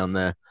boilers down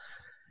there,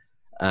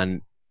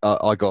 and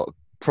I got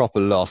proper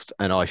lost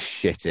and I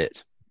shit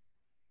it.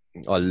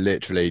 I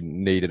literally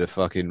needed a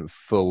fucking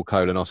full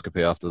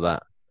colonoscopy after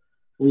that.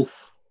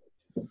 Oof.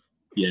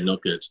 Yeah,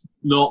 not good.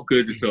 Not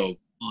good at all.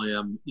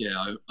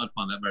 I'd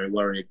find that very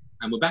worrying.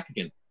 And we're back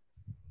again.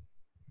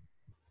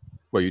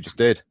 Well, you just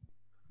did.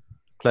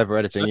 Clever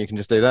editing, you can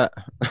just do that.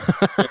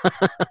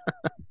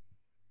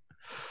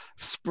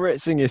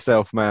 Spritzing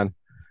yourself, man.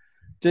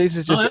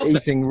 Jesus, just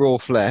eating raw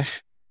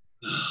flesh.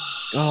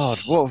 God,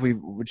 what have we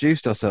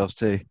reduced ourselves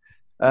to?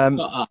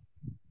 Brother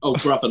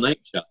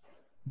Nature.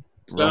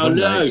 Brother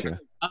Nature.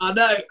 Oh,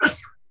 no.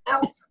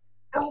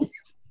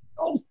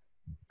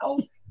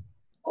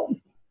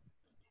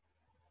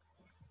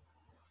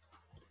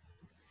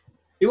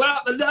 He went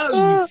up the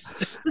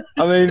nose.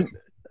 I mean,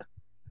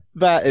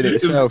 that in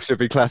itself should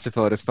be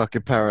classified as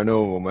fucking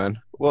paranormal,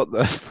 man. What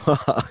the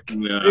fuck?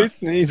 No. Who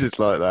sneezes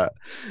like that?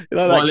 You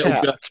know that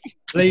cat? Girl.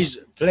 Please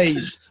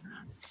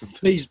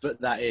put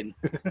that in.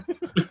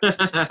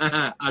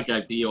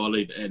 Okay, for you, I'll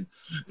leave it in.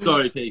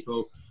 Sorry,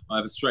 people. I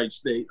have a strange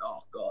sneeze. Oh,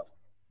 God.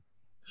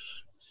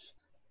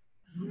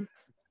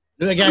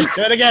 Do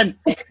it again.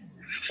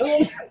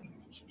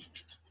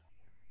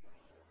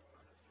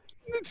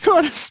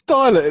 Trying to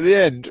style it at the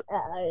end.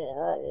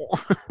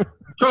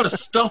 Trying to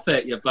stop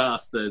it, you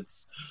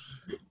bastards.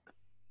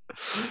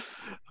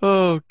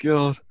 Oh,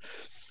 God.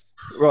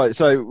 Right,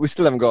 so we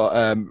still haven't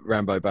got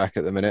Rambo back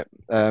at the minute.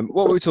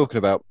 What were we talking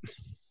about?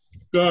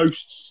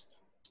 Ghosts.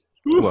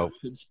 Well,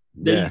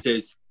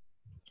 sneezes.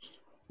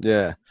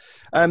 Yeah.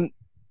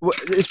 Well,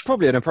 it's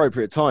probably an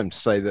appropriate time to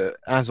say that,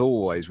 as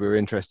always, we're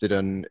interested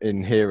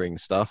in hearing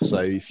stuff. So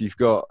if you've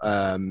got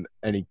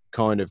any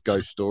kind of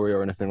ghost story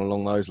or anything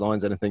along those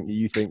lines, anything that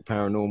you think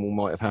paranormal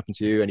might have happened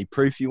to you, any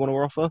proof you want to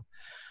offer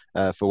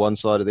for one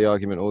side of the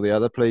argument or the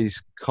other,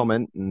 please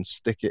comment and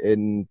stick it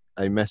in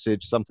a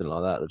message, something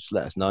like that. Just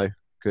let us know.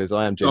 because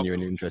I am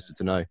genuinely interested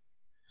to know.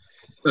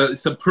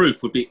 Some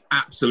proof would be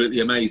absolutely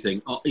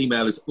amazing. Our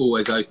email is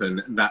always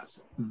open.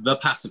 That's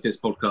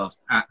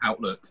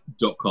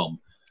thepacifistpodcast@outlook.com.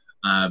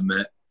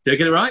 Did I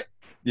get it right?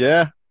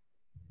 Yeah.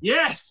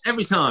 Yes,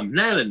 every time.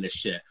 Nailing this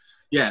shit.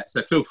 Yeah,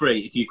 so feel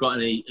free if you've got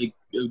any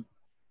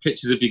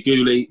pictures of your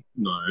ghoulie.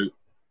 No,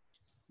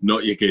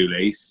 not your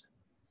ghoulies.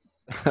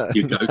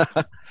 Your ghost.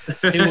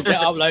 It will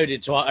get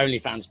uploaded to our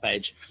OnlyFans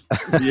page.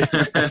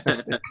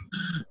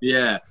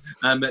 Yeah.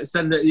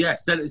 Send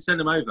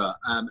them over,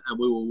 and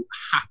we will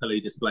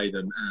happily display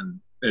them and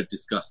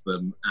discuss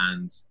them,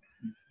 and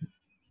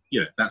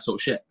that sort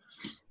of shit.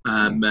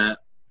 But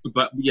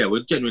yeah,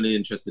 we're genuinely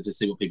interested to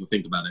see what people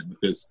think about it,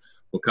 because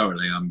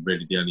currently I'm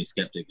really the only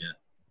skeptic here.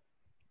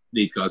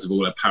 These guys have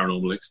all had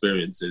paranormal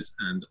experiences,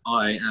 and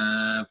I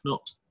have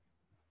not.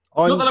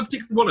 Not that I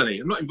particularly want any.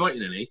 I'm not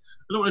inviting any.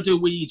 I don't want to do a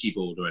Ouija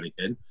board or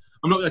anything.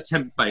 I'm not going to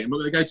tempt fate. I'm not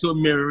going to go to a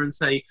mirror and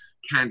say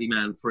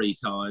Candyman 3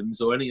 times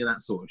or any of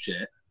that sort of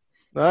shit.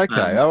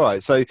 Okay, all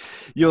right. So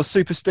you're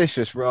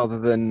superstitious rather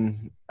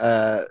than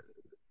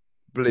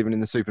believing in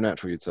the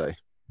supernatural, you'd say?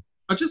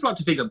 I just like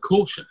to think I'm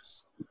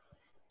cautious.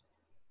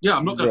 Yeah,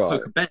 I'm not going to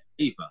poke a bear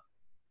either.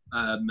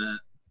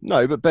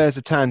 No, but bears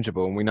are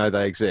tangible, and we know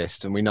they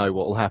exist, and we know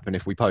what will happen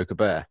if we poke a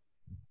bear.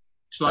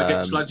 Shall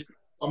I just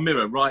a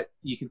mirror, right?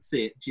 You can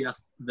see it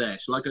just there.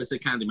 Shall I go say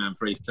Candyman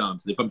 3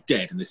 times? And if I'm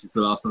dead and this is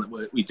the last time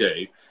that we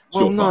do,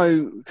 well,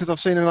 no, because I've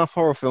seen enough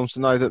horror films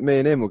to know that me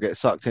and him will get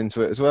sucked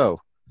into it as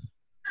well.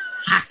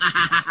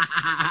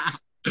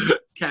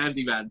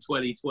 Candyman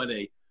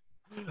 2020.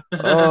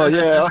 Oh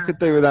yeah, I could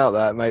do without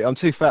that, mate. I'm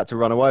too fat to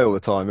run away all the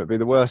time. It'd be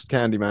the worst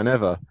Candyman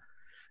ever.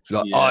 She's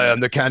like, I am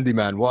the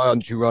Candyman. Why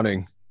aren't you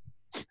running?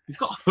 He's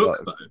got a hook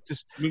though.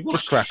 Just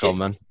crack on,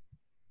 man.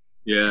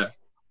 Yeah.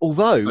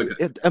 Although,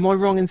 am I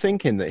wrong in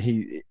thinking that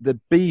the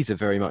bees are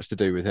very much to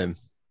do with him?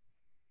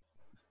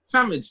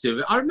 Something to do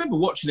with it. I remember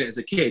watching it as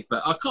a kid,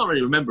 but I can't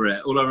really remember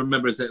it. All I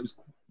remember is that it was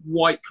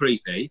quite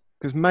creepy.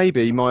 Because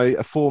maybe my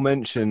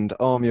aforementioned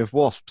army of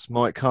wasps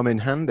might come in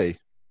handy.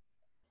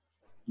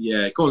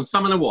 Yeah, go on,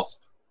 summon a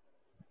wasp.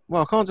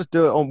 Well, I can't just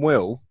do it on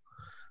will.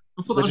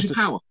 I thought that was your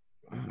power.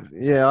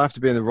 Yeah, I have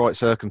to be in the right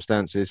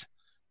circumstances.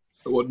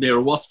 What, near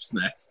a wasp's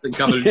nest and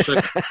covered in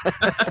sugar?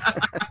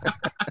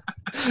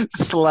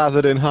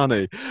 Slathered in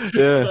honey.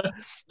 Yeah.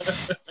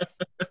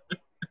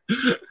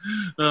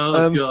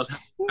 God,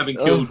 having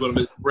killed one of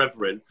his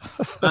brethren.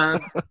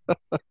 Right,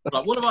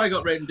 what have I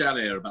got written down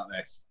here about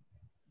this?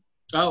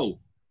 Oh,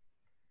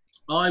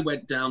 I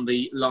went down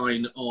the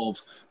line of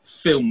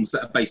films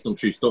that are based on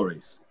true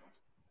stories.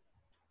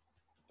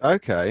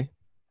 Okay.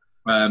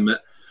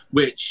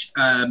 Which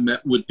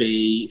would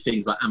be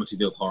things like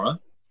Amityville Horror,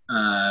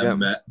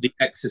 The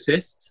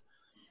Exorcist.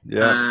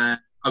 Yeah.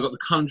 I've got The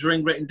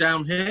Conjuring written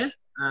down here.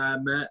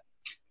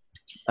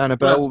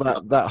 Annabelle,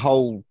 that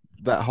whole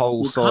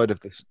side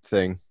of this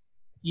thing.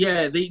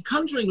 Yeah, The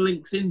Conjuring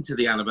links into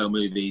the Annabelle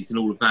movies and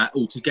all of that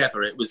all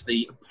together. It was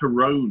the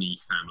Peroni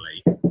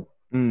family.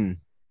 Mm.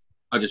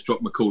 I just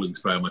dropped my cooling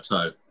spray on my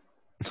toe.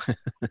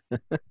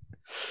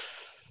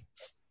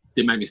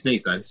 Didn't make me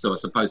sneeze though, so I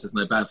suppose that's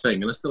no bad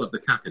thing. And I still have the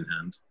cap in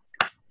hand.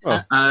 Oh.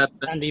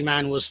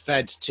 Candyman was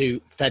fed to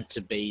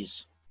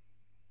bees.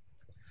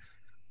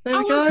 There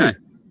we go. Okay.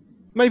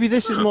 Maybe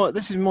this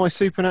is my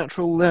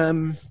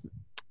supernatural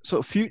sort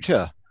of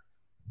future.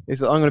 Is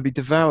that I'm going to be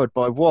devoured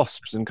by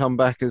wasps and come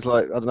back as,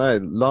 like, I don't know,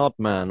 lard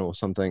man or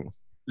something.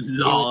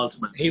 Lard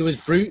man. He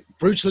was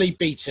brutally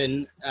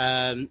beaten,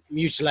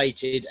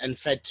 mutilated, and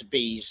fed to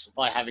bees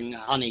by having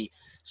honey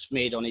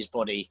smeared on his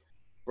body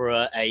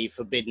for a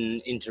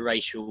forbidden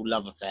interracial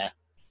love affair.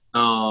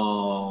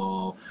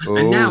 Oh.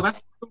 And now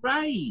that's the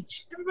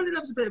rage. Everybody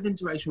loves a bit of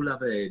interracial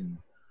loving.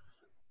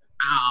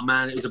 Ah,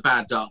 man, it was a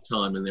bad, dark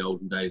time in the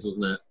olden days,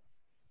 wasn't it?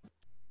 I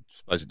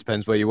suppose it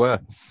depends where you were.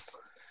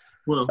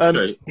 Well,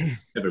 true.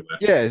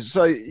 Everywhere.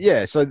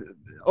 So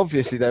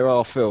obviously there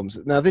are films.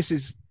 Now, this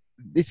is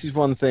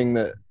one thing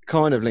that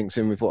kind of links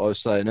in with what I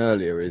was saying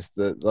earlier, is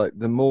that, like,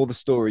 the more the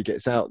story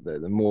gets out there,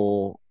 the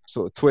more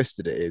sort of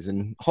twisted it is.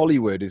 And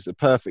Hollywood is a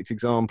perfect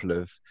example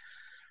of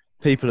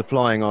people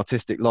applying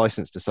artistic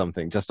license to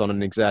something just on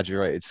an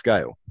exaggerated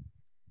scale.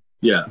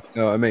 Yeah.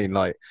 You know what I mean?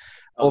 Like,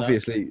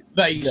 obviously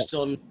based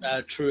on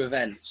true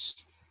events.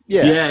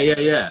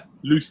 Yeah.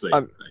 Loosely.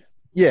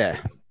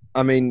 Yeah.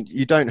 I mean,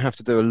 you don't have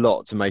to do a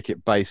lot to make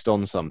it based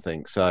on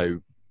something. So,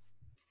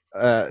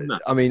 no.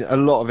 I mean, a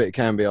lot of it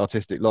can be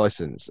artistic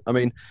license. I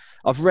mean,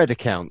 I've read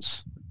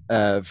accounts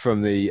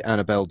from the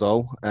Annabelle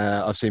doll.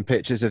 I've seen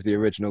pictures of the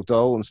original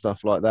doll and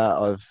stuff like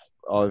that.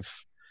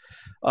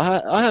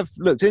 I have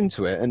looked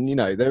into it, and, you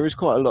know, there is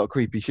quite a lot of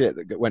creepy shit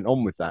that went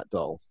on with that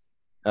doll.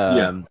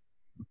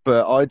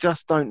 But I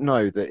just don't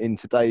know that in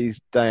today's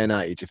day and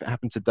age, if it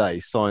happened today,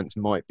 science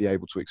might be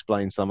able to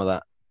explain some of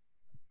that,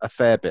 a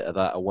fair bit of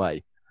that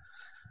away.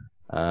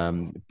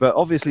 But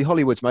obviously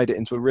Hollywood's made it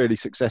into a really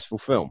successful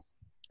film.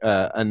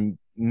 And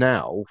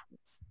now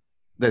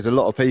there's a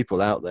lot of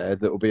people out there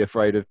that will be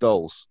afraid of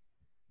dolls.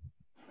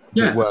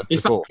 Yeah,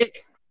 it's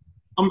like,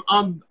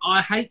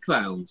 I hate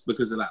clowns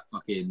because of that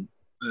fucking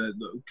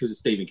because of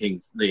Stephen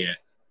King's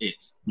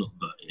It, not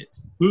the It.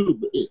 Ooh,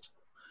 the It.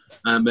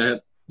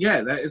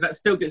 Yeah, that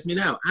still gets me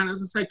now. And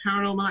as I say,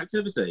 Paranormal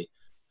Activity.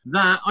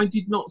 That I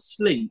did not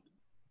sleep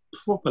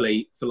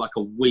properly for like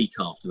a week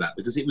after that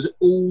because it was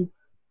all.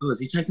 Oh, has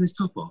he taken his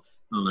top off?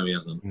 Oh no, he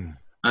hasn't.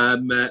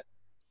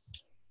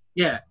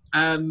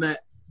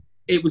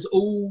 It was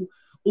all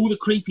the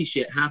creepy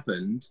shit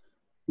happened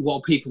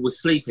while people were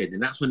sleeping,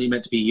 and that's when you're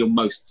meant to be your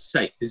most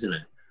safe, isn't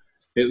it?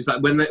 It was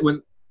like when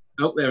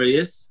oh, there he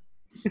is.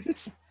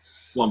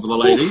 One for the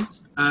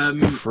ladies.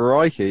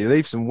 Crikey,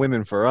 leave some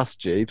women for us,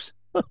 Jeeves.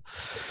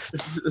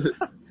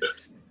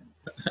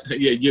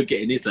 Yeah, you're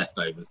getting his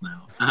leftovers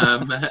now.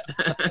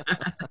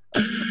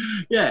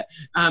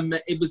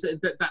 It was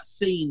that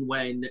scene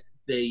when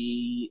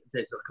there's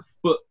like a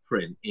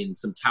footprint in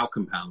some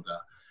talcum powder,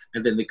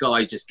 and then the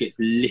guy just gets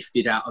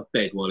lifted out of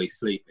bed while he's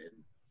sleeping.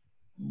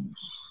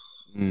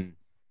 No.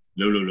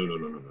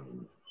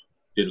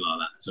 Didn't like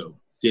that at all.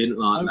 Didn't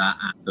like that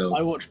at all.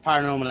 I watched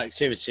Paranormal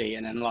Activity,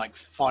 and then like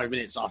 5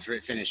 minutes after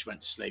it finished,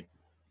 went to sleep.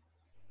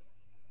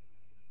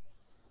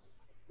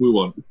 We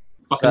won.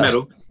 Fucking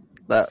medal.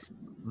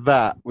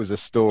 That was a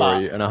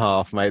story and a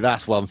half, mate.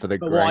 That's one for the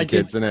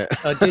grandkids, isn't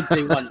it? I did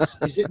do once.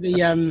 Is it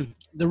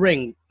the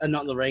Ring?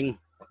 Not the Ring.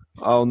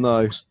 Oh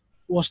no.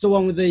 What's the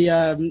one with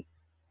the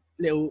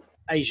little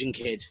Asian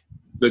kid?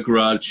 The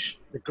Grudge.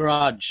 The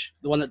Grudge.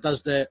 The one that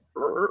does the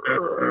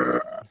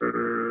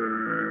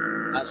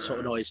that sort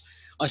of noise.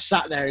 I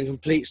sat there in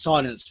complete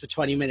silence for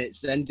 20 minutes,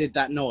 then did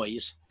that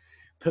noise,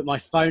 put my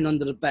phone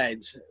under the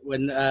bed.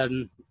 When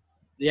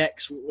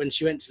when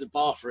she went to the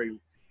bathroom,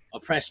 I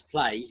pressed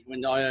play.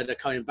 When I heard her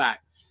coming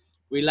back,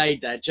 we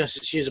laid there. Just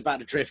as she was about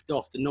to drift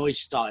off, the noise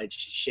started.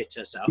 She shit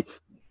herself.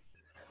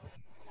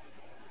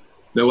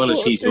 No wonder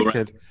she's all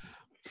right.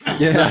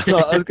 Yeah,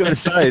 I was going to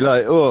say,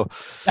 like, I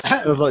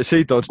was like,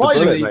 she dodged the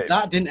bullet, mate.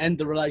 That didn't end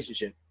the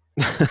relationship.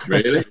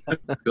 Really?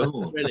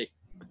 Cool. Really?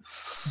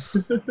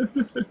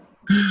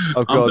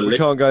 Oh God, we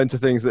can't go into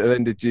things that have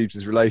ended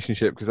Jeeves'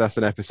 relationship because that's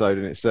an episode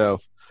in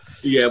itself.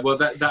 Yeah, well,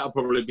 that'll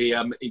probably be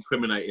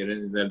incriminated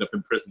and end up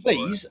in prison.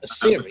 Please, a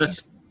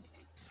series.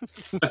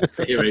 A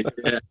series,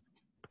 yeah.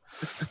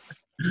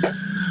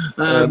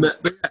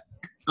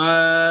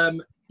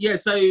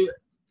 So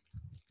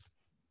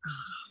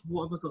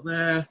what have I got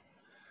there?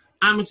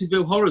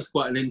 Amityville Horror is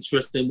quite an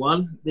interesting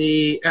one.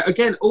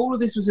 Again, all of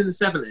this was in the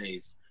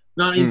 70s,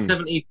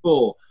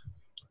 1974.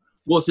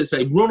 What's it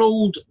say?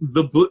 Ronald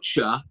the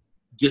Butcher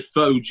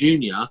Defoe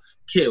Jr.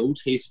 killed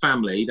his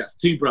family. That's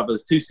 2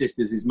 brothers, 2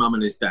 sisters, his mum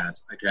and his dad.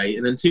 Okay,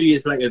 and then 2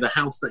 years later, the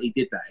house that he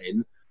did that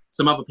in,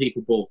 some other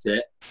people bought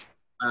it.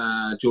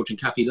 George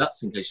and Kathy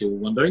Lutz, in case you were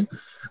wondering.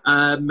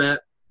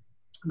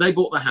 They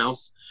bought the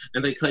house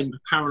and they claimed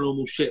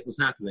paranormal shit was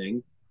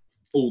happening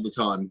all the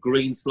time.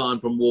 Green slime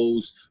from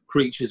walls,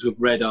 creatures with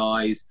red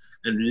eyes,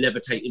 and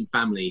levitating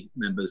family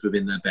members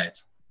within their bed.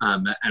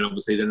 And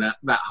obviously, then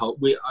that whole...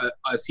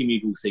 I assume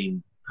you've all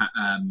seen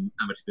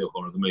Amityville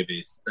Horror, the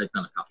movies. They've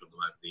done a couple of them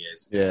over the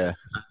years. Yeah.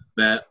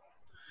 But,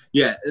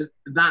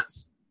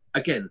 that's,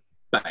 again,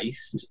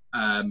 based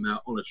on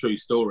a true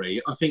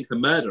story. I think the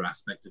murder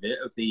aspect of it,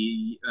 of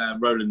the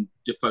Roland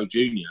Defoe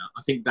Jr.,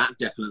 I think that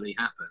definitely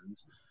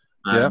happened.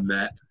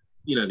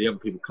 The other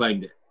people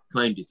claimed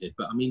it did.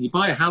 But, I mean, you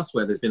buy a house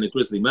where there's been a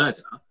grisly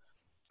murder,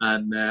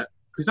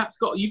 because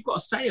you've got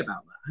a say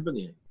about that, haven't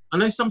you? I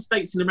know some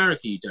states in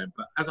America you don't,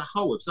 but as a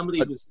whole, if somebody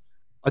was...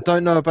 I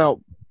don't know about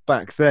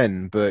back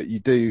then, but you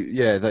do.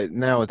 Yeah,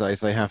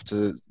 nowadays they have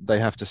to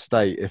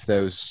state if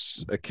there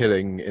was a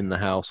killing in the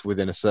house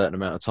within a certain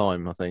amount of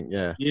time. I think.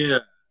 Yeah. Yeah.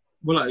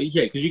 Well,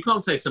 because you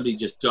can't say if somebody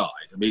just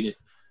died. I mean, if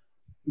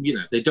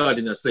they died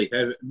in their sleep,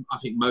 I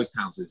think most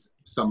houses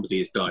somebody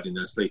has died in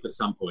their sleep at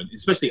some point,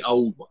 especially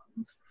old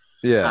ones.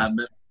 Yeah.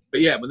 But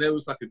yeah, when there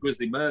was like a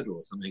grisly murder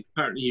or something,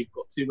 apparently you've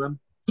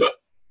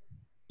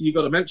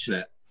got to mention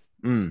it.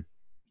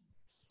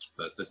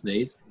 First I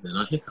sneeze, then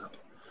I hiccup.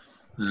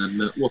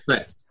 What's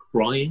next?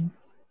 Crying?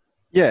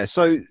 Yeah.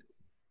 So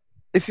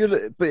if you're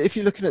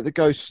looking at the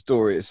ghost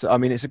story, it's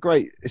a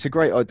great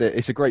idea.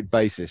 It's a great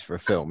basis for a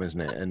film, isn't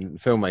it? And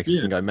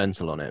filmmakers can go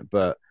mental on it.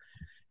 But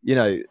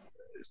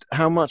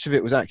how much of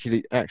it was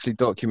actually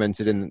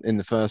documented in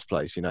the first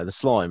place? The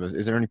slime.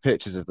 Is there any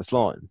pictures of the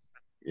slime?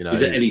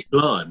 Is there any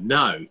slime?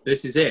 No.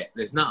 This is it.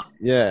 There's none.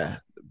 Yeah,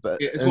 but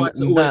it's why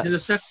it's always in a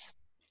set.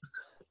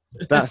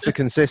 That's the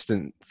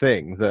consistent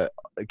thing that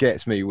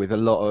gets me with a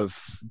lot of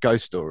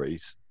ghost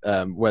stories,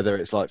 whether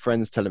it's like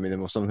friends telling me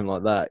them or something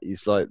like that.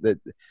 It's like that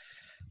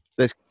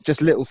there's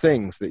just little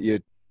things that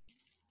you'd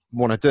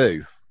want to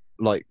do,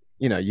 like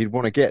you'd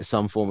want to get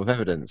some form of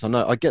evidence.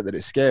 I get that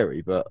it's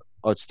scary, but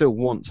I'd still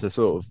want to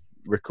sort of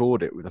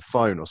record it with a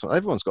phone or something.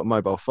 Everyone's got a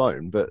mobile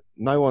phone, but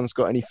no one's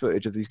got any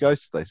footage of these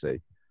ghosts they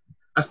see.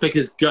 That's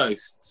because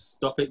ghosts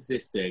stopped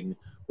existing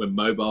when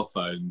mobile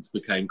phones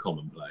became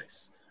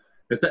commonplace.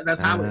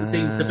 That's how it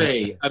seems to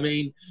be. I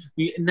mean,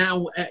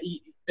 now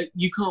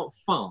you can't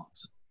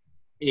fart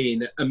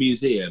in a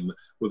museum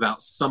without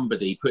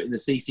somebody putting the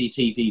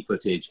CCTV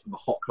footage of a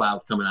hot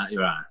cloud coming out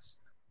your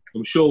ass.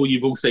 I'm sure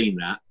you've all seen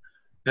that.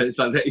 It's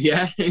like,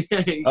 yeah.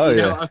 Oh, you know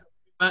yeah.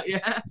 what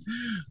yeah.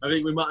 I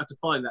think we might have to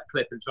find that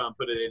clip and try and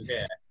put it in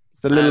here.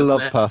 It's a little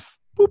love puff.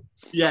 Boop.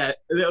 Yeah,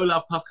 a little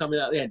love puff coming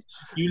out at the end.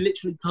 You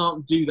literally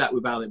can't do that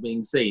without it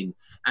being seen.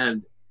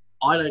 And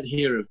I don't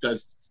hear of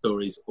ghost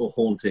stories or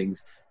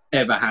hauntings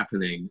ever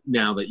happening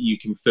now that you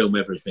can film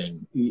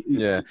everything.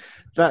 Yeah,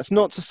 that's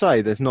not to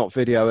say there's not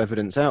video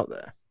evidence out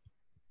there.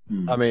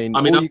 I mean,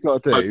 all you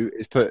got to do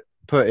is put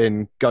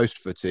in ghost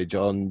footage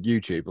on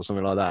YouTube or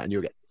something like that, and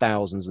you'll get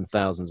thousands and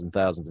thousands and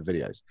thousands of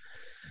videos.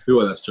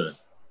 Well, that's true.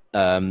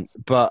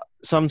 But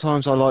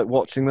sometimes I like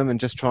watching them and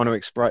just trying to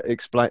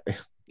explain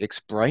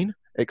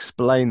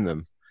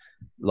them,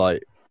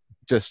 like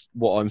just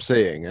what I'm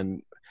seeing.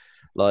 And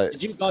like,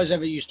 did you guys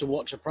ever used to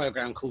watch a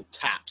program called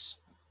Taps?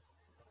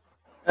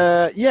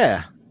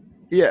 Yeah.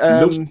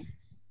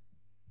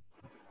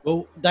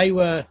 Well, they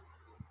were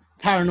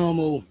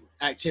paranormal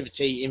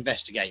activity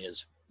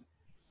investigators.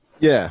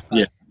 Yeah.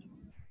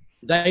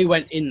 They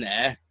went in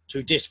there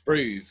to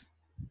disprove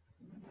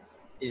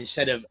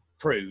instead of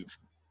prove.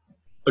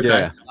 Okay.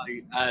 Yeah.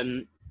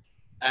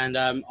 And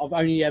I've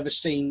only ever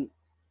seen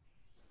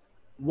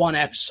one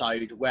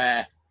episode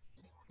where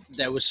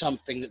there was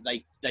something that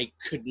they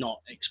could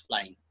not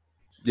explain.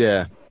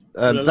 Yeah.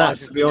 That,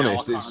 to be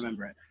honest, I can't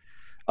remember it.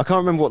 I can't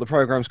remember what the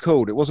program's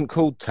called. It wasn't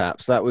called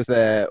Taps. That was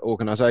their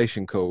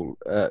organisation called.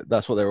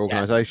 That's what their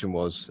organisation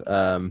was.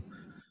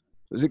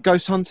 Was it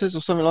Ghost Hunters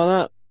or something like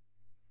that?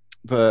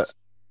 But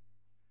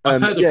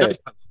I've heard of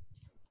Ghost Hunters.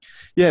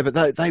 Yeah,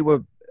 but they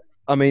were.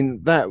 I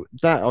mean, that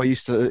I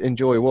used to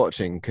enjoy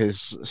watching,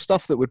 because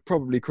stuff that would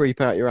probably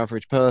creep out your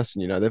average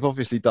person. You know, they've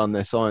obviously done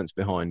their science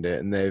behind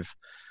it, and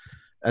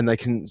they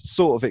can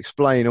sort of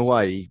explain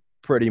away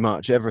pretty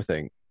much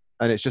everything,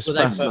 and it's just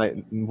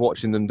fascinating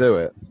watching them do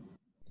it.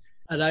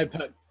 And they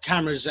put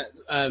cameras that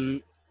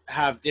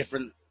have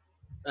different,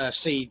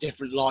 see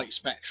different light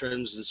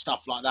spectrums and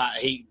stuff like that,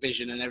 heat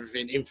vision and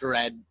everything,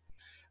 infrared,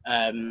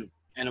 and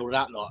all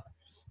that lot.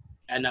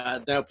 And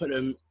they'll put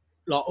them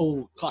like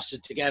all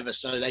clustered together,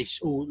 so they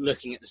all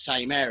looking at the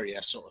same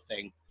area, sort of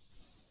thing.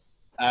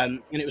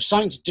 And it was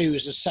something to do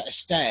with a set of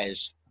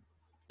stairs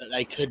that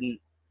they could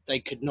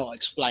not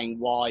explain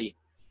why.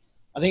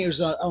 I think it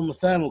was on the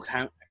thermal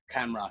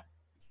camera.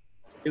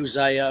 It was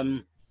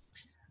a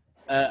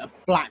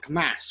black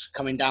mass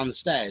coming down the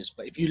stairs,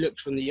 but if you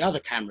looked from the other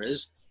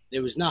cameras,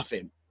 there was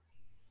nothing.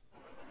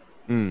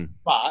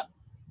 But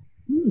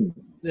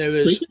there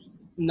was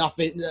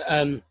nothing.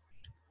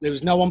 There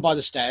was no one by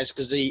the stairs,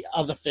 because the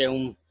other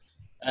film,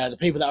 the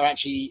people that were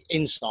actually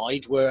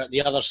inside were at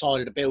the other side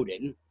of the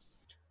building,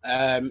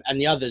 and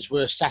the others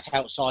were sat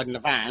outside in a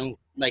van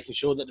making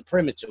sure that the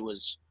perimeter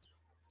was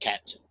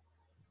kept.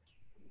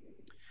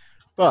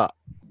 But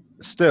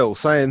still,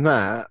 saying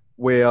that,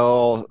 we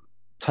are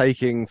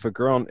taking for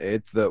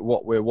granted that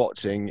what we're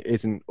watching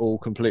isn't all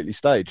completely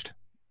staged.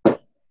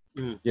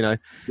 You know,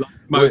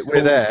 like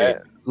we're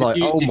there like,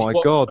 oh my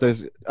god,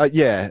 there's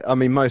yeah. I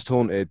mean, Most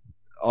Haunted,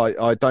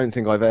 I don't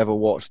think I've ever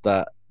watched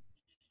that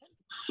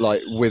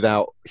like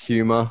without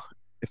humour,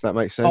 if that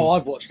makes sense. Oh,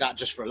 I've watched that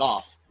just for a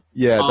laugh.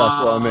 Yeah,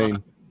 that's what I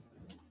mean.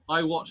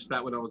 I watched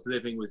that when I was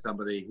living with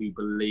somebody who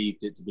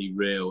believed it to be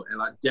real, and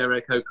like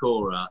Derek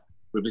Okora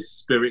with his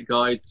spirit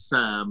guide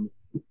Sam.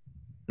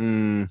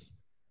 I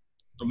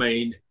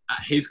mean,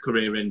 his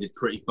career ended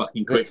pretty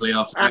fucking quickly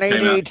after that came out.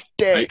 Fanny needs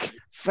dick.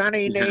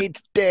 Fanny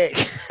needs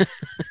dick.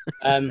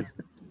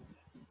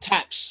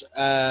 Taps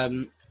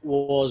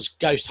was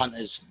Ghost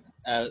Hunters.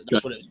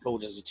 That's what it was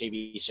called as a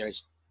TV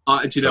series.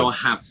 Do you know, I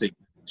have seen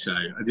the show.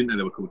 I didn't know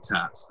they were called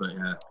Taps, but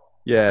yeah.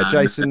 Yeah,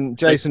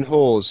 Jason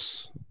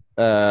Hawes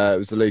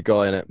was the lead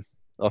guy in it.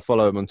 I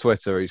follow him on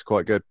Twitter. He's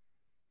quite good.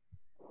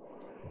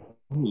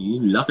 Ooh,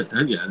 you love it,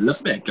 don't you? I love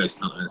a bit of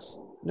Ghost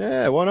Hunters.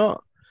 Yeah, why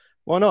not?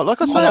 Why not?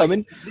 Like I say, I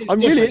mean, I'm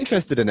really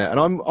interested in it, and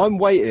I'm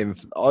waiting.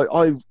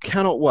 I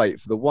cannot wait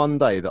for the one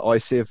day that I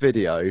see a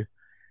video,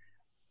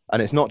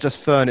 and it's not just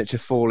furniture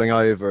falling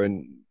over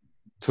and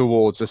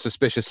towards a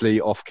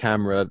suspiciously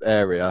off-camera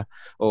area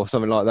or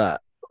something like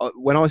that.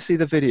 When I see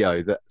the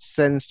video that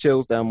sends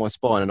chills down my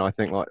spine, and I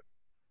think like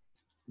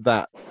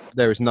that,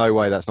 there is no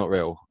way that's not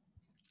real.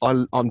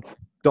 I'm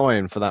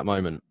dying for that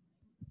moment,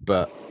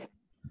 but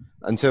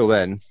until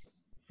then,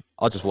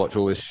 I just watch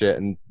all this shit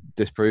and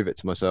disprove it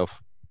to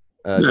myself.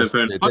 No,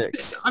 fair enough.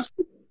 I've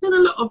seen a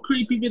lot of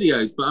creepy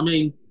videos, but I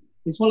mean,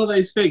 it's one of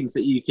those things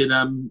that you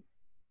can,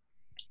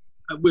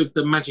 with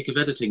the magic of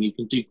editing, you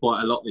can do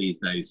quite a lot these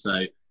days.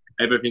 So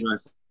everything I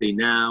see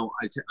now,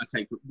 I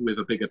take with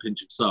a bigger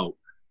pinch of salt.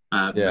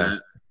 Yeah.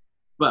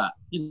 But,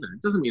 you know,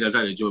 it doesn't mean I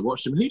don't enjoy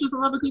watching them. Who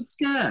doesn't love a good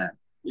scare,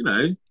 you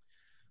know?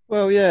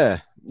 Well,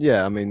 yeah.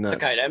 Yeah, I mean, that's...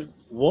 Okay, then.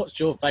 What's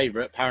your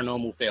favourite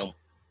paranormal film?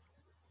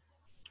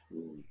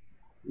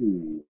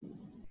 Ooh.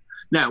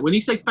 Now, when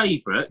you say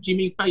favourite, do you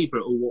mean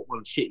favourite or what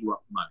one shit you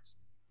up the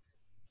most?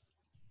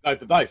 Go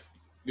for both.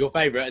 Your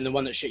favourite and the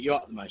one that shit you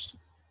up the most.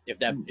 If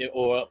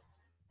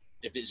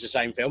it's the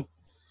same film.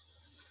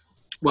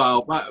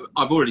 Well,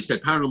 I've already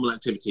said Paranormal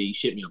Activity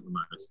shit me up the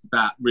most.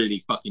 That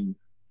really fucking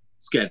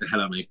scared the hell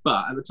out of me.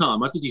 But at the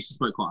time, I did used to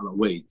smoke quite a lot of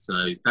weed,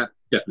 so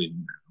definitely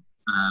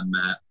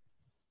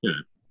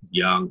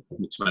young,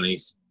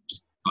 mid-20s,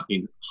 just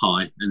fucking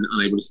high and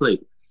unable to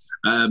sleep.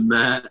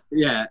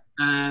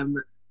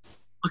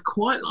 I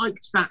quite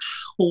liked that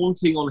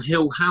Haunting on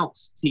Hill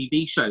House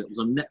TV show that was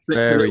on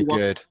Netflix. Very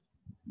good.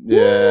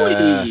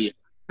 Yeah. Woo-wee!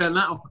 Turned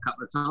that off a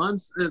couple of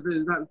times.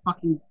 That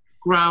fucking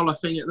growler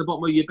thing at the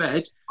bottom of your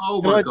bed.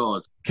 Oh my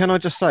God. Can I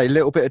just say a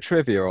little bit of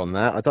trivia on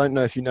that? I don't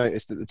know if you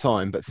noticed at the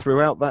time, but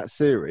throughout that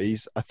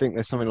series, I think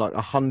there's something like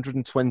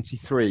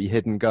 123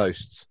 hidden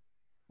ghosts.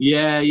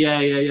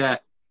 Yeah.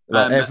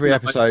 Like every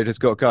episode has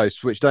got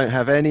ghosts which don't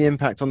have any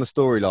impact on the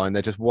storyline.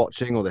 They're just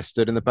watching, or they're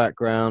stood in the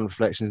background,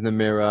 reflections in the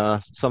mirror,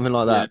 something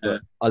like that. Yeah.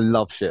 But I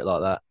love shit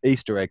like that.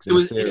 Easter eggs in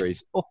a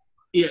series.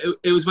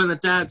 It was when the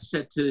dad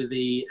said to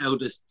the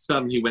eldest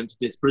son who went to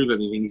disprove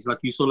everything, he's like,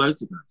 "You saw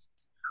loads of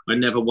ghosts. I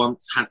never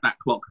once had that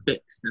clock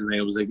fixed." And they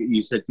was like,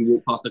 "You said you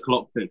walked past the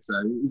clock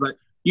fixer." He's like,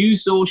 "You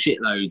saw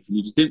shitloads and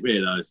you just didn't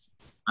realise."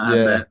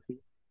 That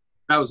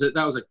was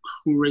a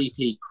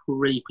creepy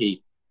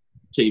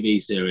TV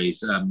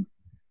series.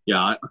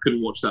 I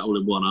couldn't watch that all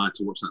in one. I had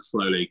to watch that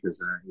slowly because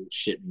it would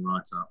shit me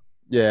right up.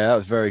 Yeah, that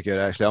was very good,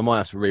 actually. I might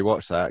have to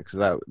rewatch that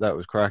because that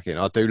was cracking.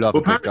 I do love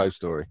a good ghost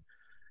story.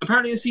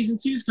 Apparently, a season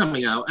 2's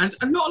coming out, and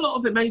not a lot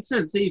of it made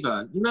sense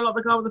either. You know, like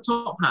the guy with the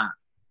top hat,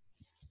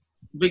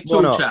 big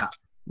tall chap.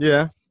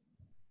 Yeah.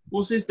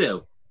 What's his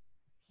deal?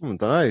 I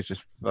don't know. He's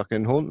just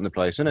fucking haunting the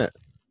place, isn't it?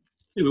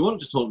 Yeah, we weren't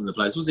just haunting the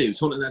place, was he? He was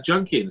haunting that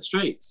junkie in the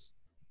streets.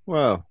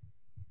 Well.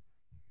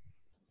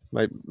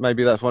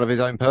 Maybe that's one of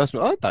his own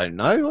personal. I don't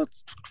know.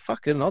 I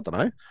don't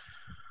know.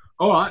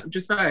 All right, I'm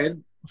just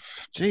saying.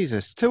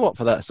 Jesus, too hot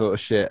for that sort of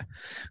shit.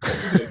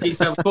 Keep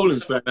yourself cooling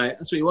spray, mate.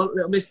 That's what you want.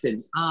 Little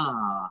mistings.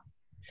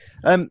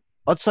 I'd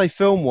say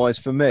film-wise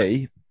for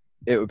me,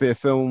 it would be a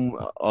film.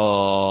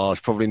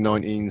 It's probably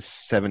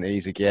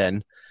 1970s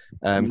again,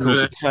 called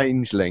The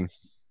Changeling.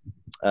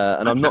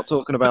 And I'm not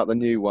talking about the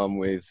new one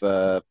with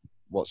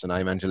what's her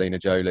name, Angelina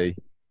Jolie.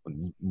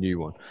 New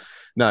one.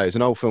 No, it's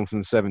an old film from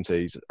the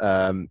 70s.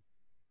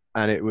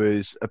 And it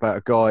was about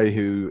a guy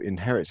who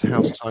inherits a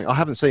house. I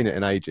haven't seen it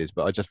in ages,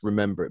 but I just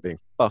remember it being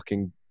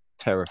fucking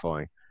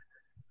terrifying.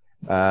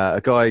 A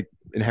guy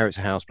inherits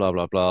a house, blah,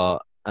 blah, blah.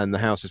 And the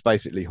house is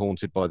basically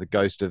haunted by the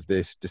ghost of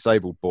this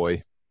disabled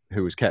boy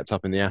who was kept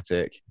up in the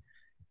attic.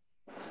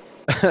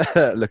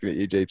 Looking at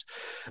you, Jeeves.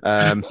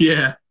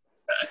 Yeah.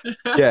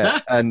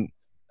 Yeah, and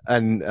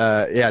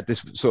he had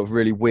this sort of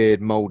really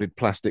weird moulded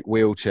plastic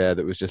wheelchair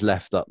that was just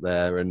left up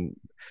there, and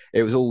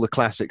it was all the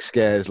classic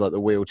scares like the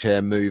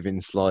wheelchair moving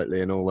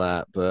slightly and all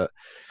that. But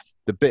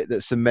the bit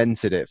that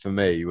cemented it for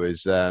me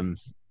was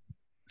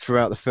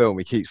throughout the film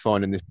he keeps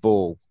finding this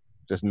ball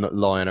just not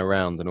lying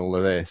around and all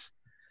of this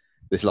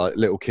like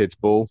little kid's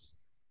ball.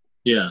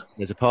 Yeah.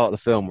 There's a part of the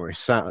film where he's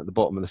sat at the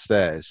bottom of the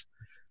stairs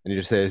and he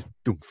just hears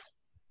doof,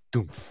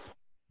 doof,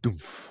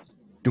 doof,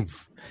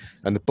 doof.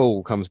 And the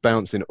ball comes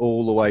bouncing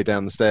all the way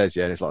down the stairs,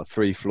 and it's like a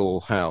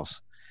 3-floor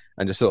house,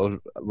 and just sort of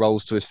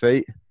rolls to his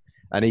feet,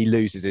 and he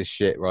loses his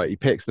shit, right? He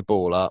picks the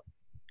ball up,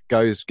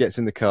 gets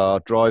in the car,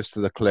 drives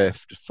to the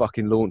cliff, just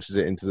fucking launches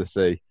it into the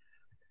sea,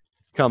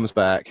 comes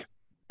back.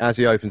 As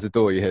he opens the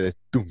door, you hear this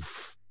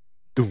doof,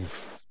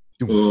 doof,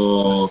 doof.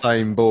 Oh. The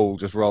same ball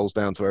just rolls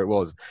down to where it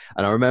was.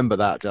 And I remember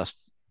that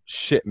just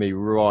shit me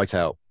right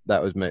out.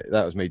 That was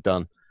me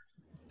done.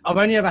 I've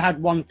only ever had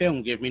one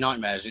film give me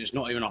nightmares, and it's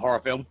not even a horror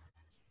film.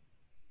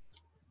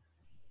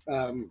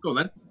 Go on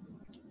then.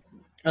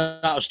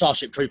 That was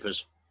Starship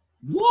Troopers.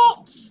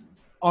 What?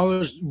 I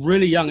was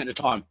really young at the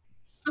time.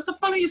 That's the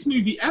funniest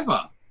movie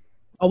ever.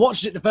 I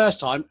watched it the first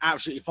time,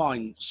 absolutely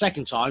fine.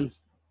 Second time,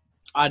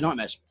 I had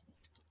nightmares.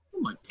 Oh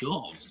my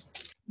God.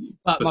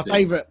 But my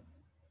favourite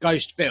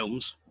ghost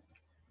films,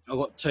 I've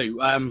got two.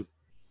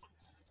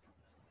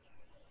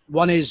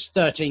 One is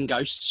 13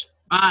 Ghosts.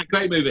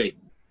 Great movie.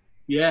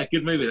 Yeah,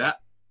 good movie,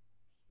 that.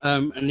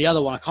 And the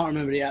other one, I can't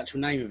remember the actual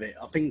name of it.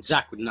 I think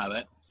Zach would know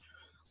it.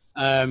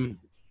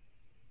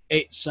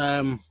 It's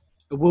a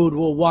World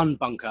War One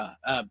bunker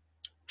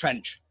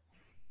trench.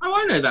 Oh,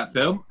 I know that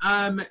film.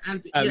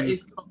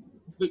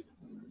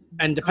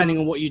 And depending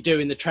on what you do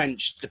in the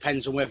trench,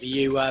 depends on whether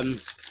you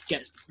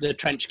get the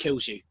trench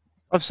kills you.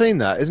 I've seen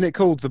that. Isn't it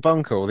called the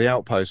bunker or the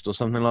outpost or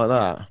something like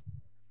that?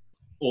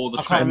 Or the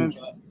trench.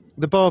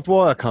 The barbed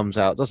wire comes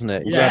out, doesn't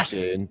it? Yeah.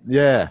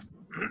 Yeah.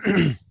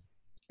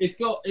 It's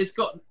got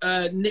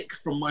Nick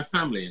from My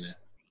Family in it.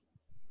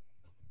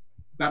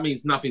 That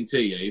means nothing to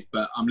you,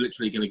 but I'm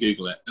literally going to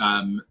Google it.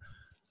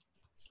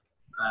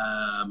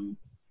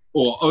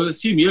 Or I'll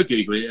assume you're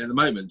Googling it at the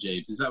moment,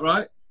 Jeeves. Is that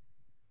right?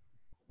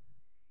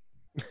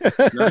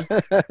 No?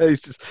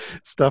 He's just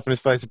stuffing his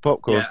face with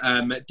popcorn.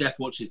 Yeah, Death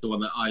Watch is the one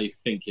that I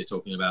think you're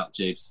talking about,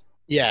 Jeeves.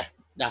 Yeah,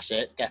 that's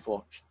it, Death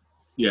Watch.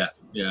 Yeah.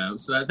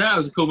 So that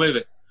was a cool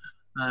movie.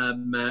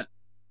 But,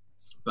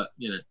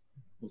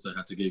 also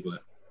had to Google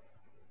it.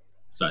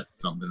 So,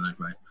 can't be that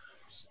great.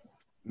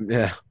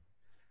 Yeah.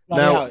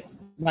 Now,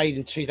 made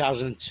in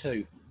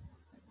 2002.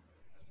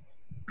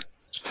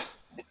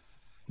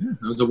 Yeah,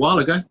 that was a while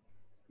ago.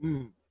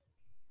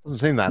 Doesn't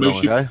seem that long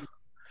ago.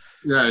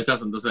 No, it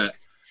doesn't, does it?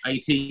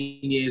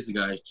 18 years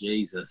ago.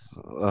 Jesus.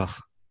 Ugh.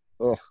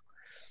 Ugh.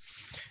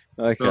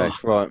 Okay, Oh.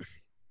 right.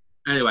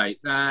 Anyway,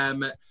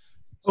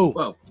 Oh,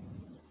 well,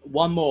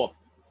 one more.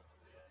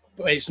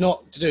 But it's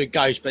not to do with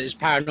ghosts, but it's a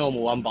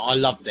paranormal one. But I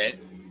loved it.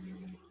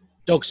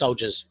 Dog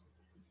soldiers.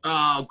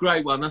 oh,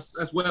 great one.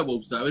 That's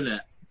werewolves, though, isn't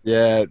it?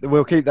 Yeah,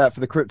 we'll keep that for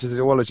the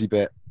cryptozoology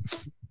bit.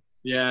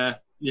 Yeah,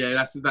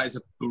 that is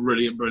a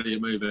brilliant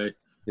movie.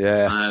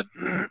 Yeah.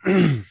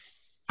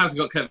 Hasn't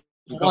got Kevin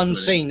Costner One in it.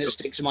 scene that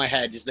sticks in my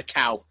head is the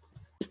cow.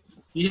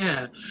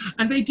 Yeah,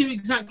 and they do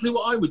exactly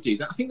what I would do.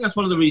 I think that's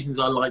one of the reasons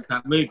I like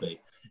that movie.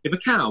 If a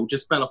cow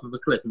just fell off of a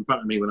cliff in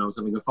front of me when I was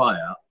having a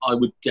fire, I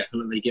would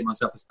definitely get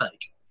myself a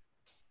steak.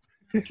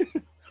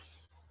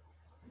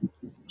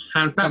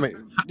 Hands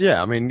down.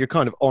 I mean, you're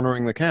kind of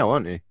honouring the cow,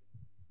 aren't you?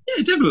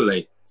 Yeah,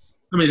 definitely.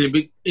 I mean, it'd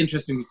be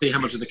interesting to see how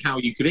much of the cow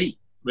you could eat,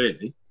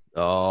 really.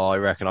 Oh, I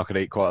reckon I could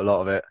eat quite a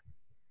lot of it.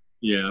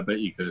 Yeah, I bet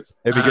you could.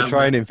 It'd be good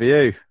training for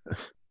you.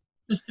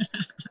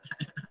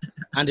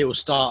 And it will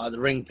start at the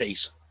ring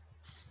piece.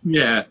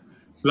 Yeah,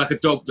 like a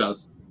dog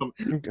does.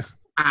 You've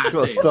got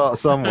to start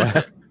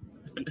somewhere.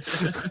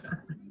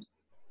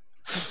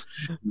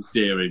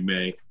 Dearie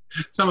me.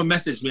 Someone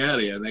messaged me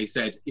earlier and they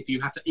said, if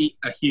you had to eat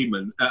a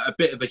human, a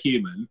bit of a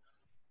human,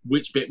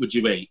 which bit would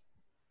you eat?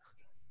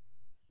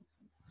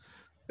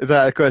 Is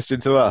that a question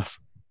to us?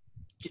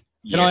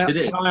 Yes, it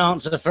is. Can I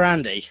answer for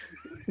Andy?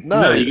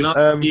 No, you can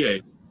answer for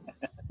you.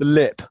 The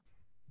lip.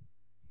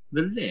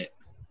 The lip?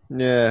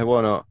 Yeah,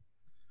 why not?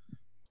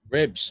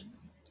 Ribs.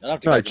 I'll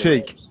have to No, go for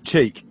cheek. ribs.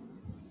 Cheek.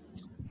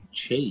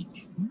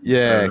 Cheek?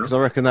 Yeah, because I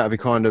reckon that'd be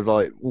kind of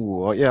like,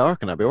 ooh, yeah, I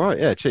reckon that'd be all right.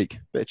 Yeah, cheek.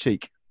 Bit of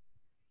cheek.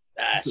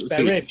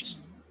 Spare ribs.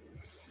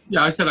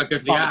 Yeah, I said I'd go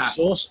for the Barbecue ass.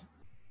 sauce.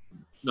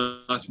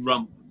 Nice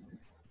rump.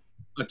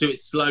 I'd do it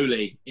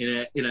slowly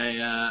in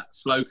a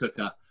slow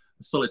cooker.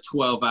 A solid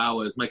 12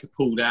 hours, make a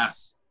pulled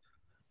ass,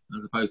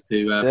 as opposed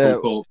to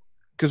pulled pork.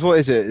 Because what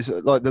is it? It's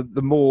like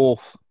the more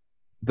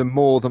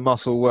the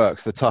muscle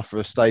works, the tougher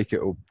a steak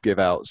it will give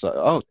out.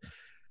 So,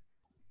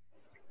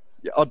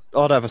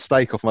 I'd have a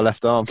steak off my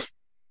left arm.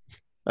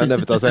 That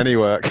never does any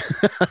work.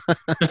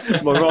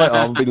 My right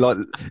arm would be like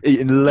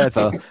eating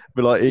leather,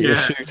 be like eating a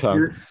shoe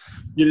tongue.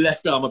 Your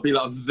left arm would be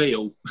like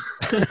veal.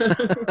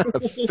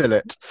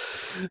 Fillet.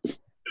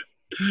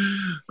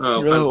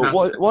 Oh,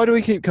 fantastic. Why do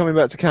we keep coming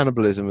back to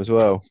cannibalism as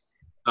well?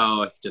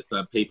 Oh, it's just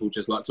that people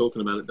just like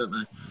talking about it, don't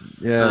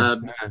they? Yeah.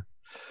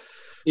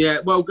 Yeah,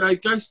 well,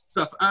 ghost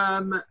stuff.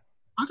 I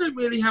don't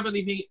really have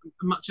anything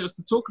much else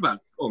to talk about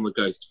on the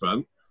ghost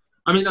front.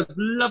 I mean, I'd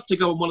love to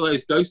go on one of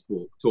those ghost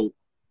walk talk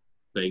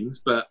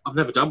things, but I've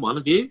never done one.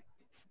 Have you?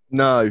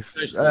 No.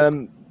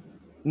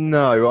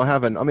 No, I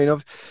haven't. I mean,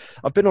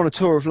 I've been on a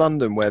tour of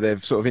London where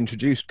they've sort of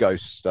introduced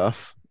ghost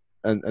stuff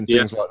and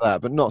things like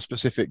that, but not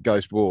specific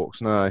ghost walks.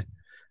 No.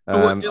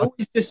 It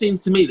always just seems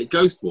to me that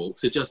ghost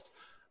walks are just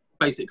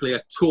basically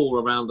a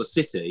tour around the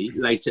city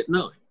late at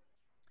night.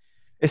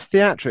 It's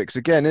theatrics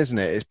again, isn't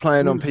it? It's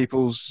playing on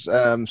people's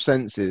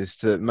senses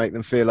to make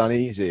them feel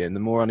uneasy, and the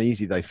more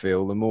uneasy they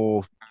feel, the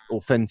more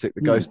authentic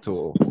the ghost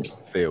tour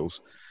feels.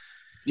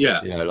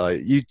 Yeah. You know,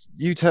 like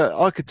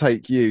I could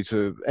take you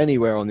to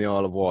anywhere on the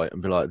Isle of Wight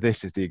and be like,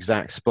 this is the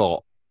exact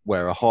spot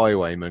where a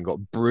highwayman got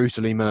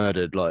brutally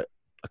murdered like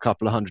a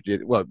couple of 100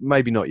 years. Well,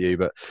 maybe not you,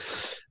 but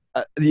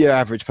the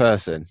average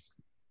person.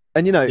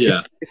 And you know,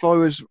 if I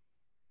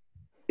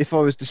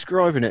was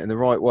describing it in the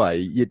right way,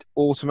 you'd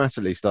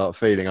automatically start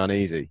feeling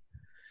uneasy.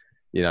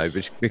 You know,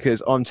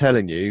 because I'm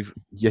telling you,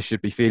 you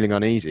should be feeling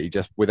uneasy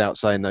just without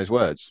saying those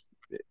words.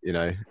 You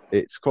know,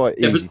 it's quite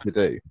easy to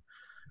do.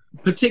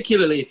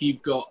 Particularly if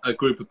you've got a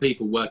group of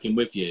people working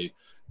with you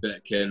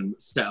that can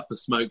set up a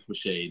smoke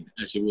machine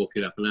as you're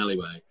walking up an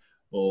alleyway,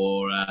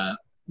 or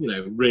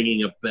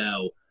ringing a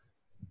bell.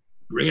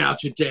 Bring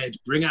out your dead.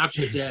 Bring out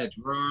your dead.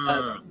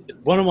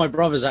 One of my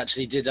brothers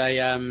actually did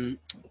a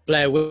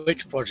Blair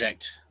Witch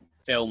Project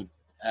film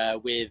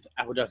with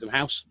Appledurkham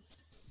House.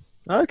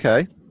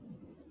 Okay.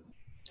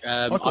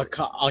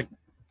 I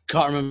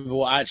can't remember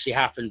what actually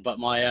happened, but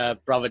my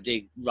brother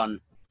did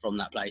run from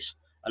that place.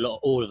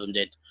 All of them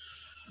did.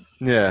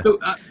 Yeah.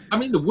 Look, I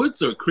mean, the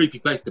woods are a creepy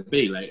place to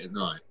be late at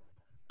night.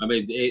 I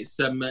mean, it's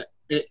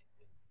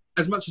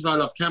as much as I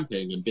love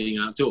camping and being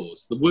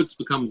outdoors, the woods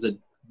becomes a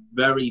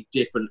very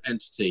different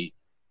entity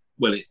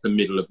when it's the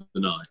middle of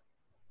the night.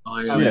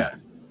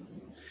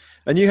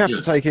 And you have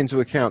to take into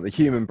account the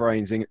human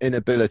brain's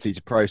inability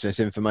to process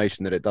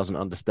information that it doesn't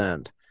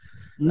understand.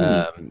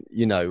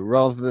 You know,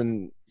 rather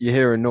than you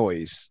hear a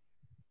noise,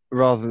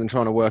 rather than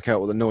trying to work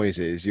out what the noise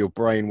is, your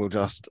brain will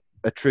just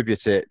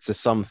attribute it to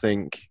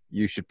something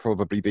you should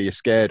probably be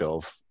scared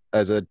of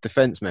as a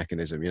defense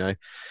mechanism, you know?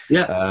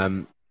 Yeah.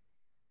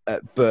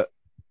 But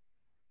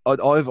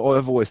I've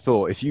always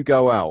thought, if you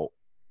go out,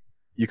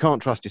 you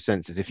can't trust your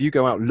senses. If you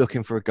go out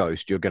looking for a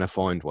ghost, you're going to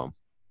find one.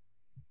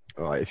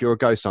 All right. If you're a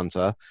ghost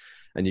hunter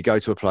and you go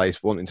to a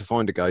place wanting to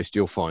find a ghost,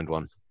 you'll find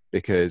one,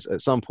 because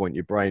at some point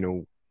your brain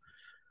will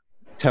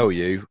tell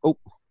you, oh,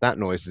 that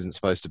noise isn't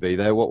supposed to be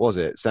there. What was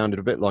it? It sounded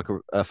a bit like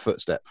a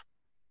footstep,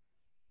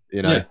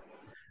 you know?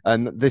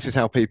 And this is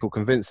how people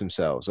convince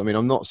themselves. I mean,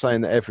 I'm not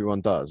saying that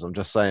everyone does. I'm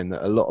just saying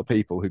that a lot of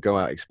people who go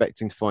out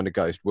expecting to find a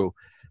ghost will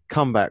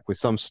come back with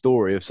some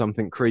story of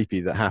something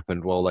creepy that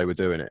happened while they were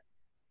doing it.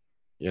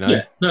 You know?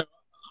 Yeah, no,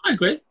 I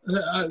agree.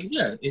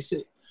 Yeah,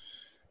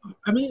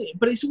 I mean,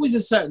 but it's always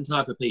a certain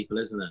type of people,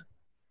 isn't it?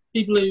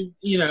 People who,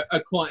 you know,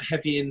 are quite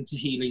heavy into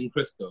healing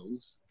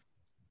crystals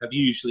have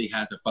usually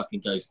had a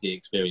fucking ghosty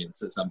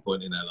experience at some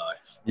point in their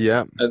life.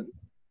 Yeah.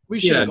 We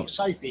should have got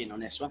Sophie in on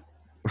this one.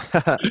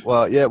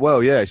 Well,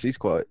 yeah, she's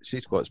quite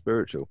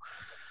spiritual.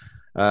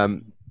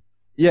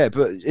 Yeah,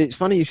 but it's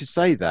funny you should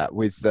say that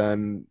with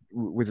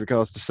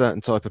regards to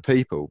certain type of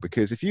people,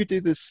 because if you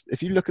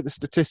look at the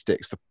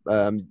statistics for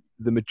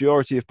the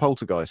majority of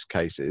poltergeist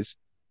cases,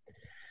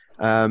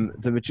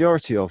 the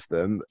majority of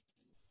them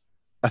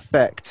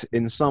affect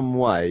in some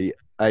way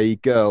a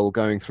girl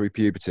going through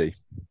puberty.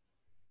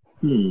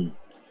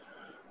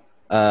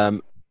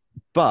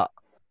 But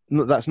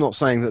that's not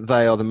saying that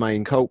they are the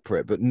main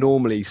culprit, but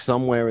normally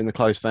somewhere in the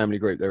close family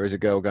group there is a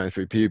girl going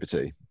through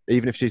puberty,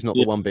 even if she's not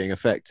the one being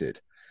affected,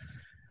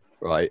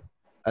 right?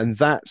 And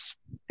that's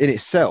in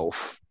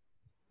itself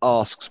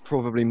asks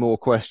probably more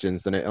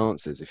questions than it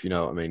answers, if you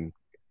know what I mean,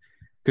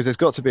 because there's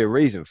got to be a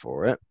reason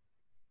for it.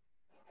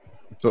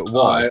 But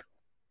why?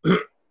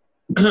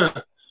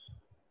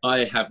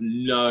 I have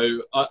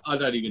no. I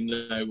don't even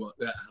know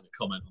how to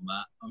comment on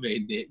that. I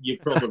mean, you're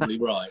probably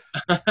right,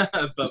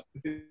 but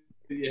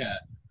yeah.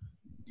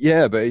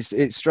 Yeah, but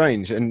it's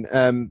strange.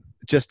 And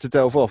just to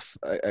delve off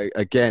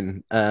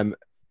again, I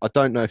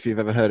don't know if you've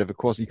ever heard of a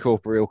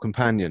quasi-corporeal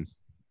companion.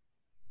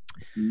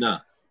 No.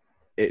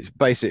 It's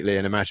basically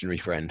an imaginary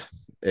friend.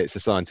 It's a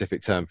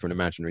scientific term for an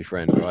imaginary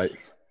friend, right?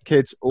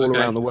 Kids all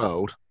around the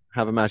world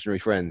have imaginary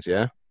friends,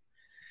 yeah?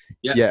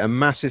 Yeah, a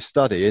massive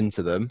study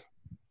into them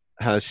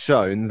has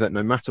shown that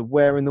no matter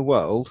where in the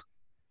world,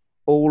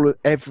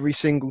 every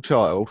single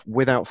child,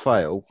 without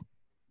fail,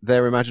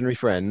 their imaginary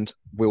friend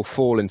will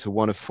fall into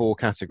one of 4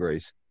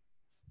 categories.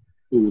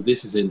 Oh,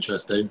 this is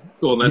interesting.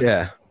 Go on then.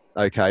 Yeah.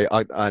 Okay.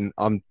 I'm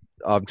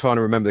trying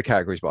to remember the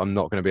categories, but I'm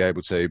not going to be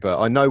able to.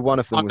 But I know one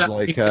of them was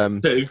like.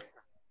 Two.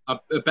 I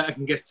bet I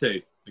can guess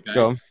 2. Okay.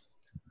 Go on.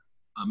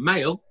 A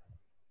male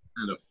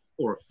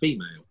or a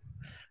female.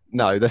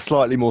 No, they're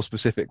slightly more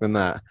specific than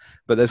that.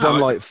 But there's one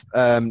like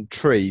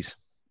trees.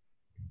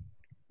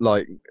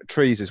 Like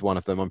trees is one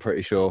of them. I'm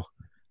pretty sure.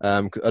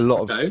 A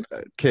lot of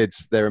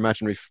kids, their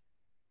imaginary.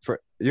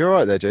 You're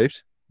right there,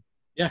 Jeeves?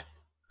 Yeah.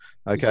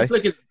 Okay.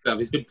 Look at stuff.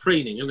 He's been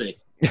preening, hasn't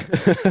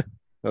he?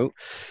 Oh,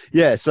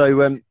 yeah. So,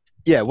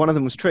 one of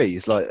them was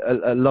trees. Like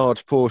a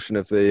large portion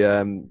of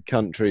the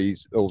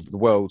countries or the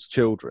world's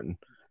children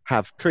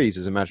have trees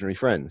as imaginary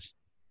friends.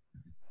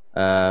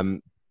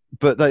 But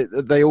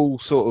they all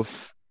sort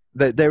of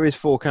there is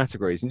 4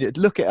 categories, and you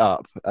look it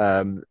up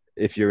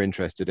if you're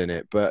interested in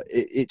it. But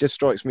it just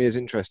strikes me as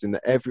interesting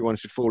that everyone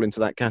should fall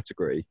into that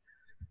category.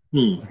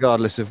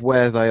 Regardless of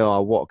where they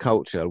are, what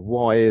culture.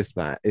 Why is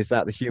that? Is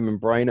that the human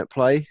brain at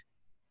play?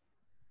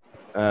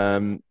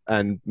 And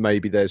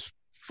maybe there's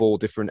 4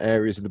 different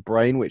areas of the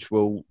brain which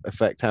will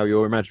affect how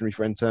your imaginary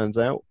friend turns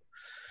out?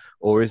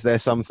 Or is there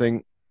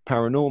something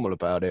paranormal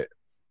about it?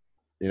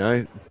 You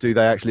know, do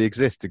they actually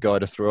exist to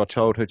guide us through our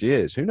childhood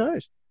years? Who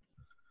knows?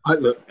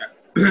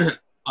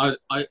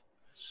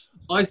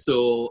 I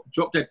saw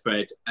Drop Dead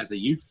Fred as a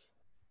youth,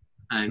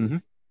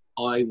 and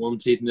I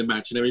wanted an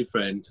imaginary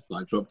friend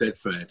like Drop Dead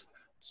Fred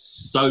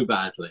so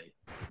badly.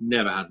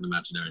 Never had an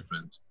imaginary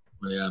friend.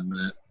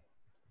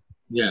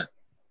 Yeah.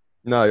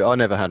 No, I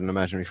never had an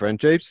imaginary friend.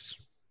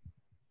 Jeeves?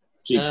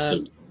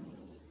 Jeeves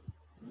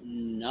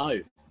No.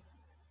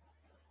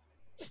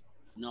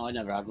 No, I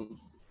never had one.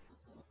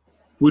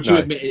 Would you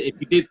admit it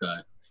if you did, though?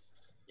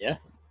 Yeah.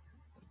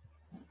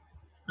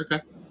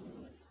 Okay.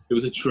 It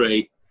was a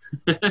tree.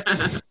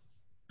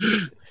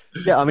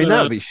 Yeah, I mean,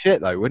 that would be shit,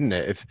 though, wouldn't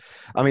it?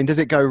 Does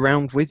it go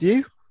round with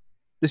you,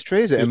 this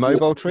tree? Is it a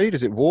mobile tree?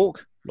 Does it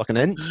walk like an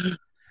ent?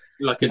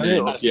 Like an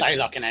ent, say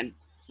like an ent.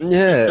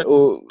 Yeah,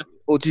 or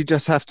do you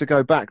just have to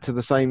go back to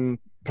the same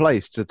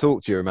place to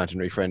talk to your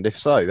imaginary friend? If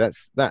so,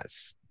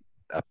 that's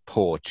a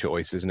poor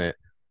choice, isn't it?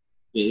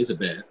 It is a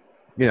bit.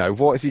 You know,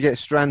 what if you get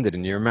stranded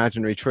and your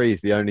imaginary tree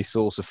is the only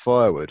source of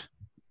firewood?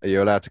 Are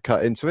you allowed to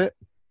cut into it?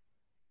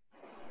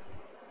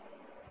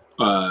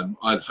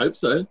 I'd hope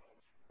so.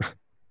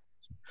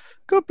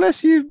 God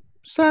bless you,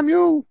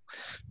 Samuel.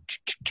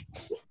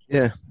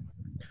 Yeah.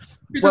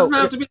 It doesn't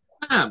have to be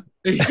Sam.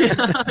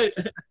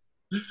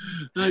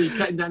 No, you're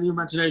cutting down your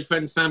imaginary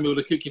friend Samuel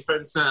to cook your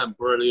friend Sam.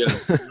 Brilliant.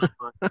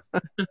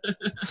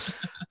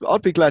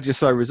 I'd be glad you're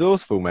so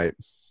resourceful, mate.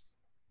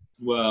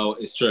 Well,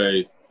 it's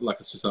true. Like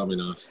a Swiss Army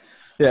knife.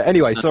 Yeah,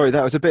 anyway, sorry,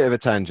 that was a bit of a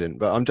tangent,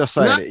 but I'm just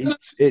saying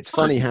it's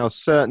funny how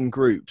certain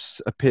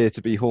groups appear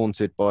to be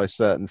haunted by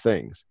certain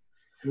things.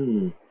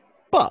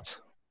 But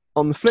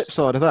on the flip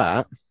side of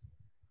that,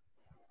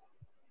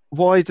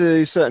 why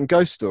do certain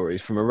ghost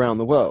stories from around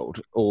the world,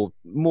 or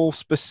more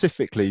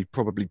specifically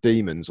probably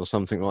demons or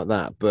something like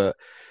that, but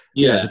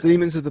the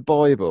demons of the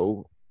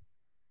Bible,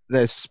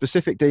 there's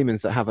specific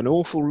demons that have an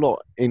awful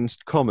lot in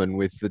common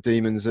with the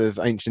demons of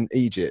ancient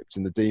Egypt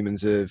and the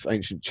demons of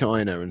ancient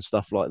China and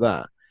stuff like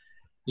that.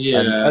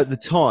 Yeah. And at the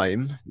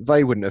time,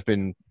 they wouldn't have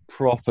been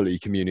properly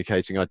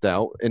communicating, I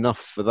doubt, enough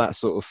for that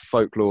sort of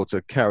folklore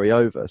to carry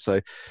over.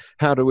 So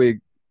how do we,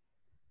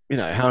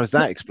 how is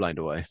that explained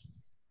away?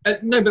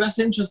 No, but that's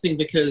interesting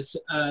because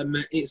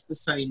it's the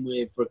same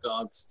with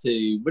regards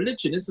to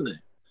religion, isn't it?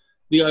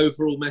 The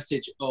overall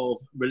message of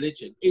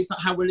religion. It's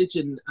not how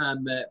religion,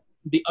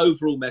 the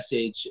overall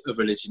message of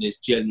religion is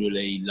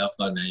generally love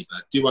thy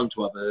neighbour, do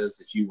unto others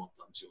as you want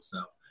unto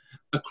yourself.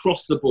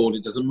 Across the board,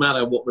 it doesn't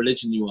matter what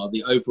religion you are,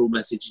 the overall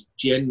message is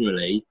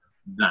generally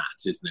that,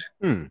 isn't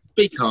it?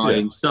 Be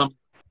kind. Yeah. Some,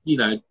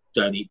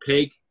 don't eat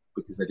pig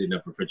because they didn't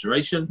have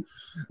refrigeration.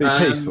 Be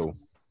peaceful.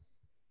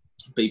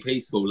 Be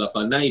peaceful, love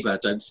thy neighbour,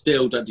 don't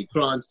steal, don't do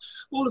crimes.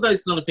 All of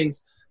those kind of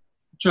things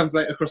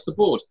translate across the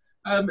board,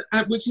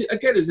 which,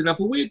 again, is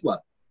another weird one.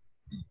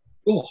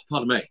 Oh,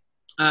 pardon me.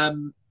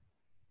 So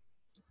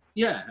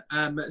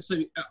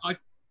I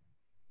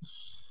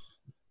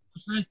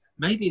don't know,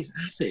 maybe it's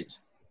acid.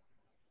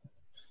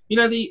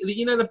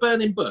 The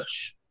burning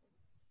bush?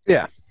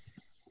 Yeah.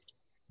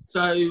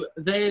 So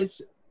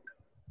there's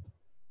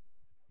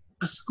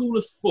a school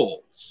of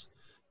thoughts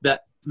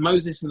that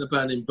Moses and the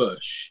burning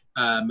bush,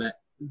 the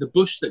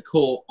bush that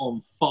caught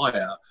on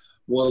fire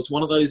was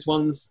one of those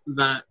ones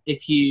that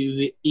if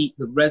you eat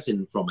the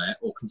resin from it,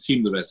 or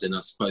consume the resin, I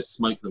suppose,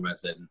 smoke the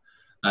resin,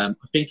 I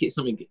think it's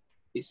something,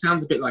 it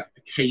sounds a bit like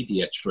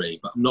acacia tree,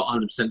 but I'm not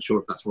 100% sure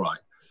if that's right.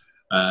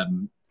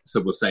 So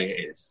we'll say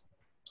it is.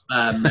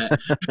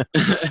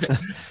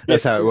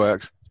 That's how it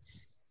works.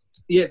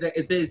 Yeah,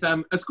 there's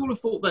a school of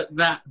thought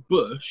that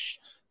bush,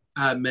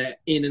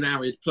 in an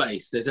arid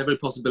place, there's every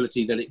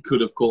possibility that it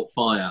could have caught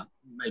fire,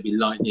 maybe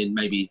lightning,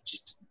 maybe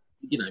just,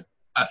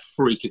 a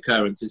freak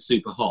occurrence. It's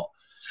super hot.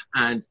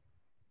 And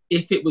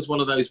if it was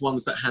one of those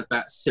ones that had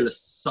that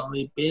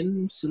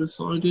psilocybin,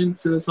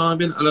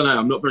 I don't know,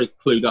 I'm not very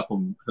clued up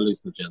on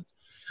hallucinogens.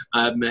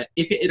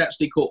 If it had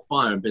actually caught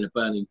fire and been a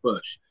burning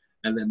bush,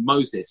 and then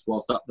Moses,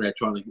 whilst up there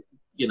trying to,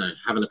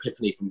 have an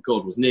epiphany from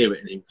God, was near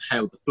it and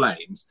inhaled the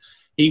flames,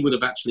 he would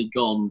have actually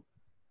gone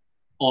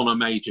on a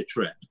major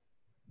trip.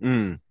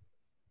 And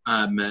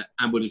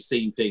would have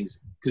seen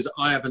things, because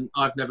I've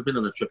never been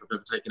on a trip. I've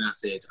never taken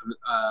acid.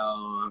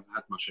 I've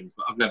had mushrooms,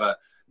 but I've never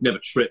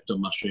tripped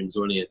on mushrooms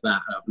or any of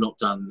that. I've not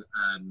done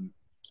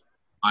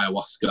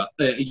ayahuasca.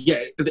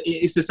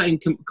 It's the same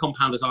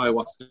compound as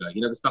ayahuasca.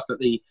 The stuff that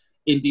the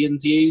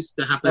Indians use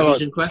to have their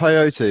vision quest.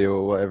 Peyote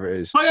or whatever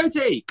it is.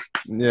 Peyote.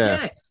 Yeah.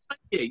 Yes.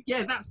 Thank you.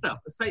 Yeah, that stuff.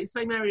 The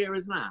same area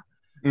as that.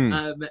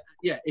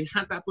 It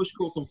had that bush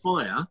caught on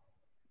fire.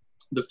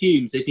 The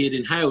fumes, if he had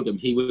inhaled them,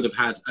 he would have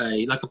had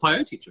a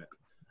peyote trip.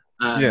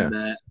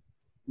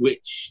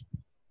 Which,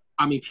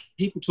 I mean,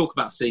 people talk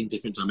about seeing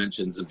different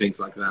dimensions and things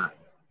like that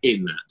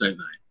in that, don't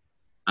they?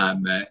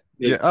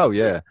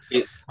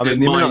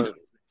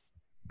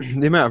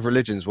 The amount of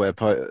religions where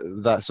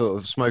that sort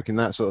of smoking,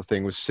 that sort of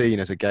thing, was seen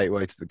as a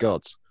gateway to the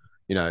gods.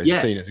 Seen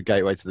as a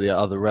gateway to the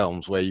other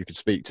realms where you could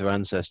speak to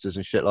ancestors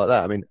and shit like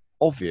that. I mean,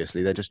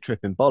 obviously they're just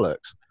tripping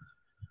bollocks.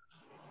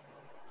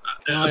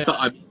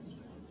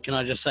 Can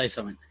I just say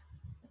something?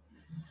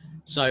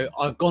 So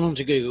I've gone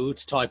onto Google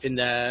to type in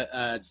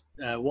there,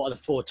 what are the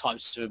 4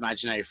 types of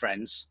imaginary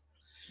friends?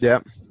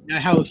 Yeah. You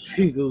know how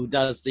Google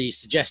does the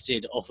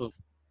suggested off of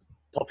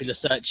popular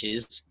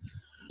searches?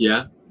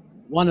 Yeah.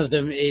 One of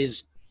them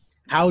is,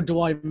 how do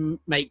I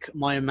make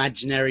my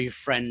imaginary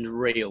friend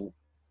real?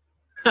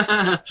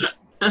 Wow.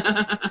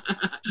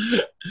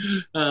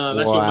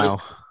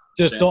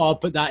 Just thought I'll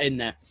put that in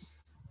there.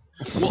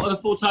 What are the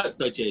 4 types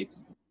though,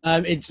 Jeeves?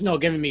 It's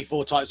not giving me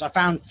 4 types. I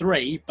found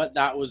 3, but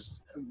that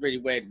was a really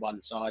weird one,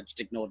 so I just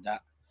ignored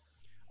that.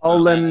 I'll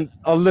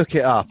look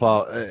it up.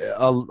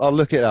 I'll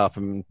look it up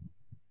and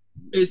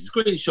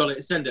screenshot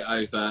it, send it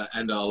over,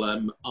 and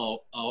I'll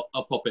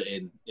pop it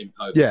in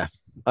post. Yeah.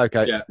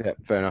 Okay. Yeah.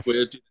 Fair enough.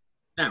 We'll do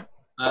now.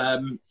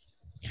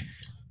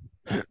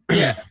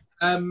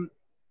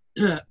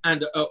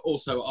 And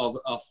also,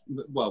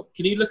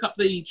 can you look up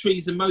the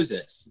trees and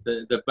Moses,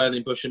 the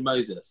burning bush and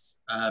Moses?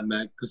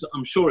 Because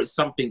I'm sure it's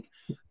something.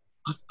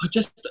 I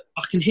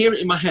can hear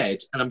it in my head,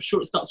 and I'm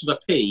sure it starts with a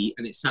P,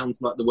 and it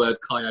sounds like the word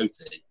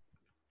coyote.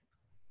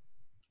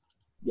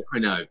 Yeah, I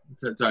know.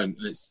 Don't.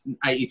 It's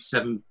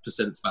 87%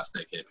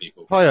 spastic here,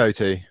 people.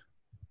 Coyote.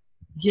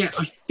 Yeah,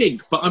 I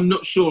think, but I'm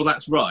not sure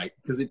that's right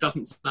because it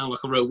doesn't sound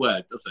like a real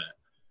word, does it?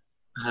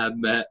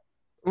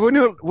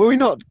 Were we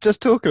not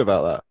just talking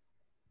about that?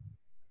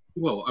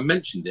 Well, I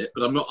mentioned it,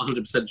 but I'm not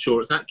 100%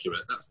 sure it's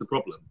accurate. That's the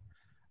problem.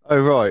 Oh,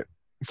 right.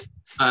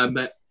 I'm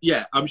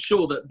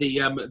sure that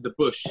the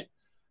bush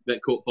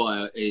that caught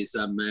fire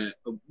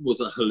was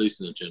a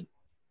hallucinogen.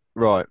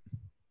 Right.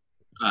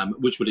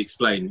 Which would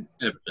explain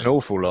everything. An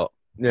awful lot.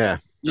 Yeah.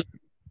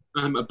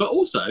 But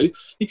also,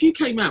 if you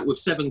came out with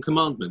 7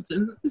 commandments,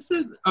 and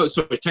 10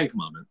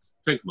 commandments.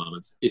 10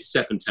 commandments is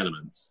 7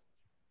 tenements.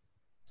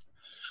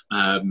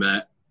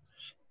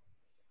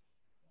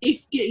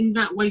 If getting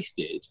that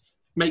wasted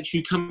makes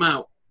you come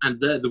out and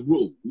they're the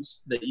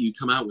rules that you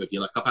come out with.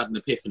 You're like, I've had an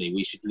epiphany.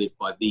 We should live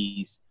by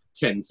these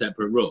 10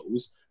 separate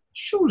rules.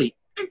 Surely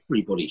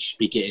everybody should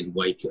be getting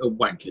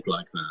wankered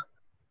like that.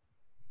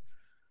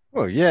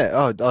 Well,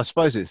 yeah, I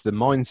suppose it's the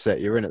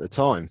mindset you're in at the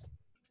time.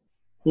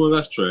 Well,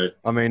 that's true.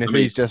 I mean, if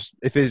he's just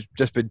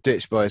been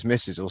ditched by his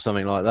missus or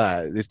something like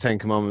that, his 10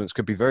 commandments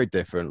could be very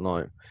different.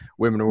 Like,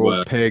 women are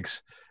all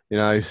pigs, you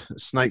know,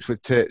 snakes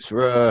with tits,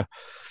 you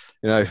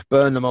know,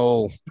 burn them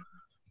all.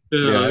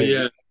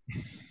 Yeah.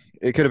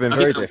 It could have been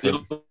very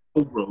different. The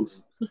old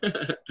rules.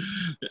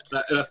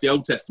 That's the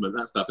Old Testament,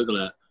 that stuff, isn't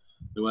it?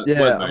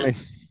 I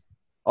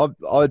mean,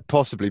 I'd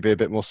possibly be a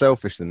bit more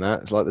selfish than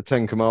that. It's like the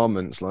 10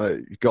 commandments, like,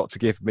 you've got to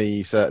give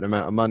me a certain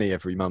amount of money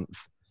every month.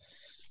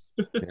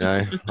 You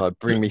know, like,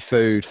 bring me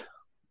food,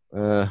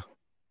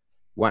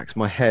 wax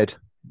my head,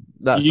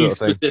 that you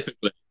sort of thing.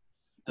 Specifically.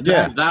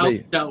 Yeah, thou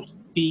shalt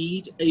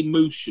feed a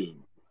mushu.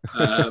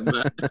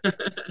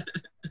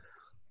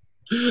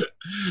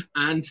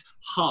 And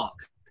hark,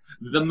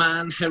 the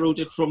man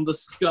heralded from the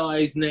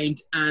skies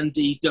named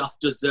Andy doth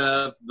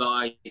deserve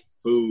thy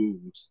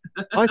food.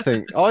 I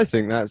think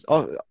that's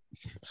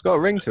it's got a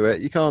ring to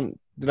it. You can't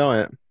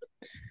deny it.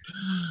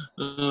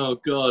 Oh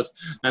God!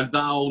 And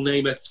thou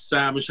nameth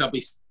Sam shall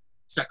be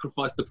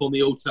sacrificed upon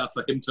the altar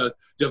for him to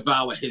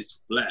devour his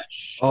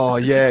flesh. Oh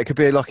yeah, it could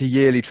be like a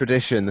yearly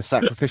tradition. The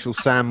sacrificial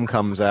Sam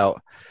comes out.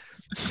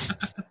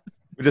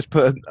 We just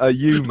put a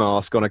U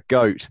mask on a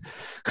goat.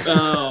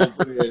 Oh,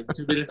 brilliant.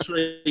 To be a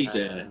tree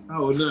deer.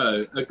 Oh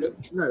no,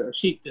 a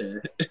sheep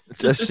deer.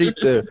 A sheep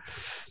deer.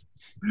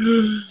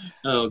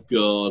 Oh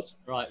God!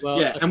 Right. Well,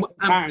 yeah,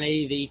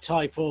 apparently the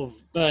type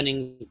of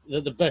burning,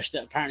 the bush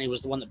that apparently was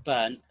the one that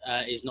burnt,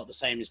 is not the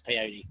same as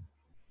peyote.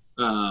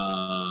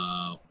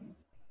 Oh.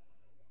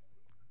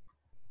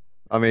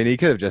 I mean, he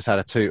could have just had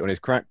a toot on his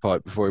crack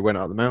pipe before he went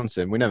up the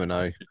mountain. We never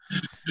know.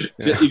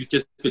 He's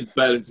just been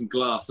burning some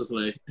glass,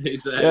 hasn't he?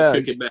 He's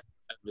cooking meth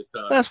this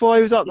time. That's why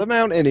he was up the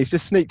mountain. He's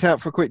just sneaked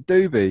out for a quick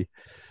doobie.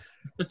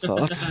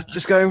 So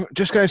just go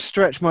and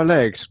stretch my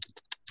legs.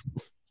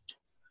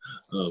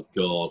 Oh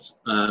God.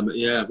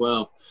 Yeah.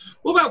 Well,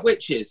 what about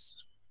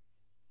witches?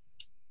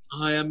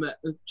 I am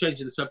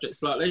changing the subject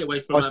slightly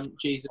away from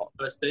Jesus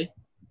and LSD.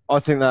 I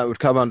think that would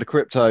come under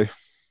crypto.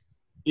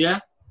 Yeah.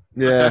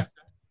 Yeah. Okay.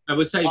 And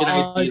we're saving.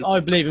 I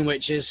believe in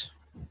witches.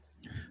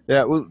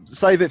 Yeah, we'll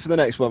save it for the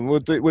next one. We'll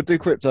do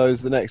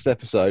cryptos the next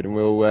episode, and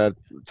we'll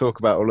talk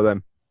about all of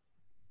them.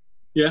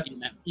 Yeah.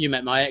 You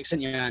met my ex,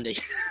 didn't you, Andy?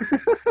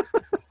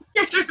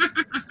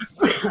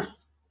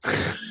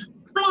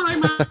 Fly,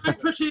 my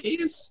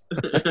pretties.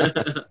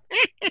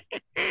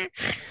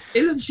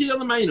 Isn't she on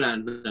the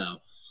mainland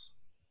now?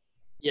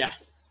 Yeah.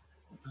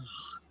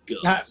 Oh,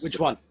 God. Which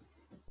one?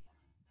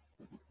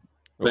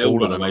 They all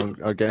run away.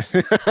 I guess.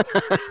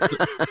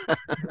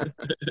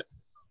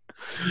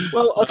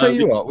 Well, I'll tell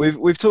you what.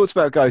 We've talked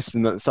about ghosts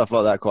and stuff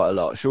like that quite a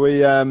lot. Shall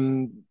we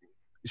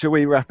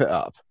wrap it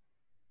up?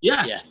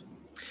 Yeah. Yeah.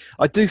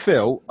 I do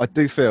feel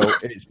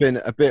it's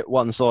been a bit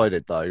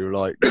one-sided though,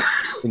 like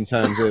in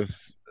terms of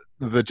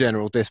the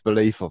general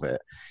disbelief of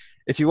it.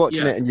 If you're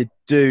watching it and you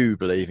do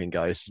believe in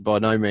ghosts, by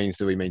no means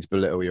do we mean to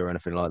belittle you or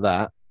anything like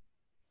that.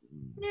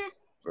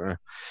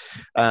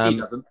 He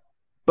doesn't.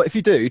 But if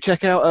you do,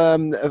 check out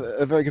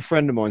a very good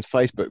friend of mine's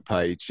Facebook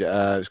page.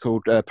 It's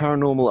called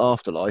Paranormal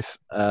Afterlife.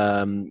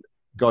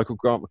 Guy called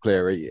Grant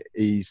McCleary.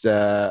 He's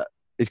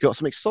got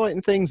some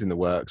exciting things in the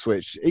works,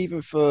 which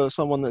even for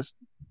someone that's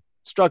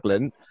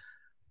struggling,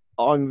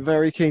 I'm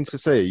very keen to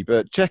see.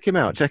 But check him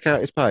out. Check out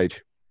his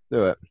page.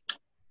 Do it.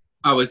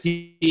 Oh, is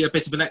he a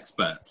bit of an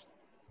expert?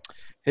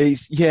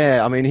 He's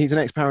an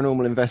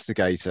ex-paranormal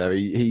investigator.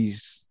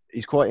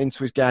 He's quite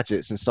into his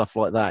gadgets and stuff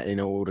like that in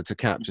order to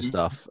capture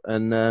stuff.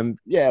 And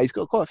he's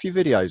got quite a few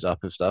videos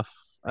up of stuff.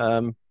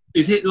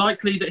 Is it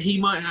likely that he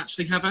might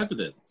actually have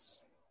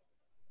evidence?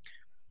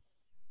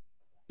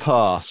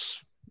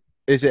 Pass.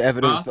 Is it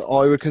evidence that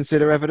I would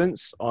consider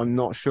evidence? I'm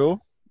not sure.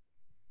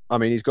 I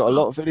mean, he's got a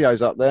lot of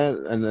videos up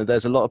there, and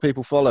there's a lot of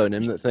people following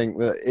him that think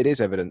that it is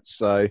evidence.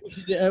 So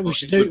we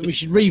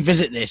should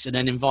revisit this and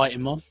then invite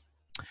him on.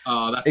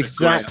 Oh, that's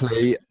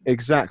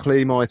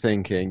exactly my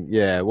thinking.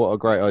 Yeah, what a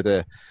great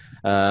idea.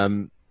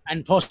 And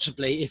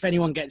possibly, if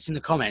anyone gets in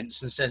the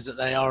comments and says that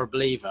they are a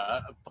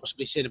believer,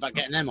 possibly seeing about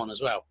getting them on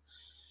as well.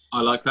 I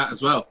like that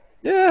as well.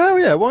 Yeah, hell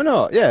yeah, why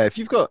not? Yeah, if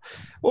you've got,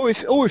 or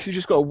if you've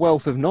just got a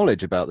wealth of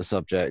knowledge about the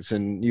subject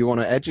and you want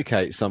to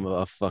educate some of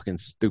our fucking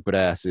stupid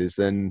asses,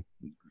 then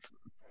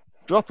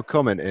drop a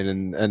comment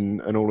in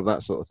and all of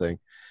that sort of thing.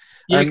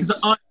 Yeah, because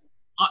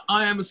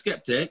I am a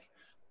skeptic,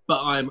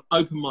 but I'm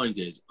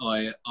open-minded.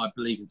 I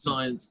believe in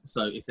science,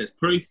 so if there's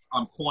proof,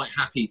 I'm quite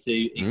happy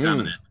to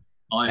examine it.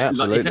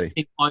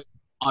 Absolutely.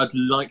 I'd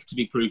like to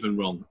be proven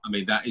wrong. I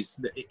mean,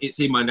 it's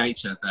in my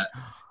nature that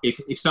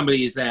if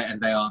somebody is there and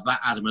they are that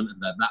adamant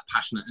and they're that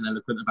passionate and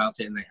eloquent about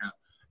it and they have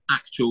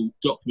actual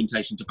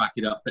documentation to back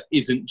it up that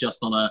isn't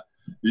just on a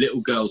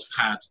little girl's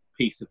pad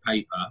piece of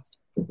paper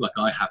like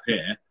I have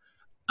here,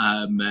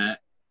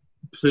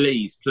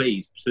 please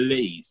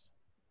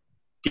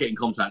get in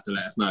contact to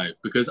let us know,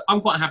 because I'm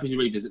quite happy to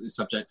revisit this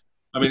subject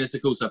I mean, it's a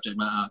cool subject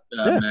matter.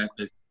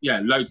 There's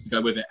loads to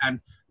go with it, and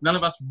none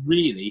of us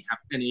really have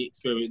any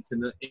experience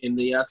in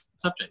the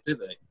subject, do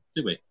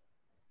we?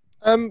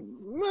 A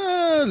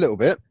little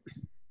bit.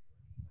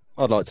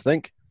 I'd like to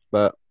think,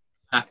 but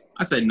I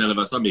say none of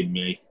us. I mean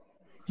me.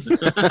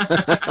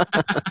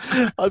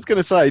 I was going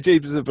to say,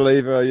 Jeeves is a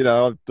believer. You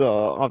know,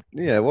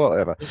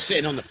 whatever. You're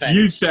sitting on the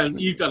fence.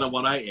 You've done a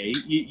 180.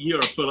 You're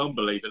a full-on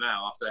believer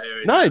now after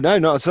hearing. No,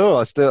 not at all.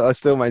 I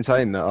still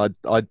maintain that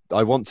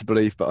I want to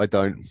believe, but I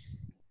don't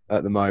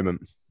at the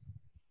moment.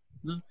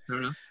 No, fair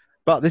enough.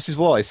 But this is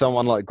why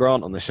someone like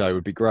Grant on the show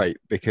would be great,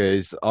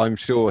 because I'm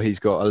sure he's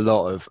got a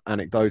lot of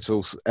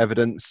anecdotal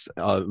evidence.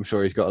 I'm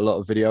sure he's got a lot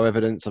of video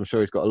evidence. I'm sure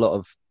he's got a lot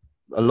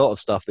of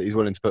stuff that he's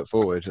willing to put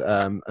forward.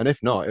 And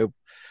if not, he's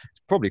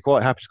probably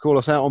quite happy to call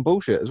us out on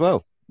bullshit as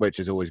well, which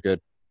is always good.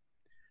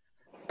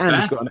 And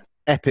he's got an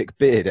epic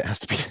beard, it has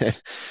to be said.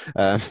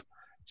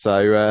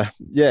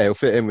 He'll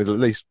fit in with at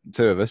least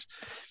two of us.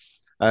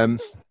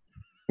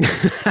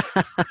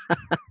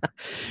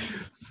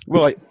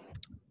 Right.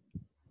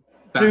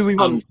 Do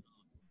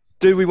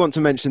we want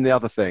to mention the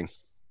other thing?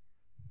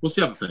 What's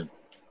the other thing?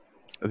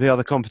 The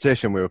other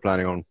competition we were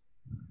planning on.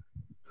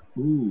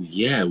 Ooh,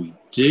 yeah, we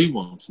do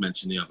want to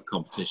mention the other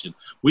competition.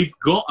 We've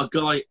got a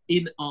guy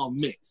in our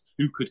midst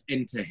who could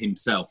enter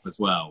himself as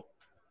well.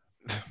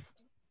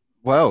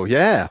 Well,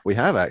 yeah, we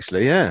have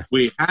actually, yeah.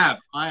 We have.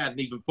 I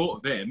hadn't even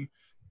thought of him.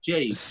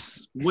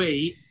 Jeez,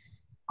 we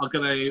are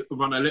going to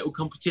run a little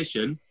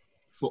competition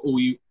for all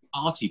you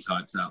arty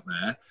types out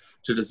there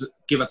to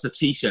give us a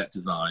T-shirt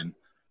design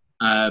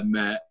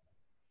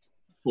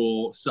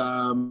for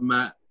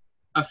some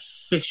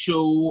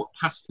official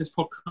Pacifist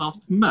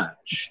Podcast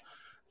merch.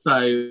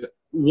 So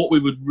what we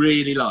would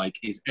really like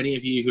is any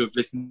of you who have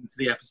listened to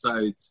the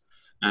episodes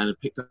and have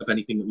picked up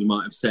anything that we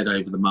might have said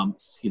over the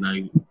months, you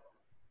know,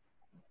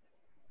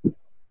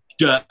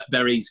 dirt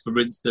berries, for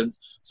instance,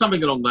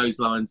 something along those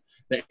lines,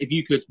 that if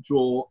you could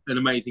draw an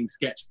amazing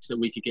sketch that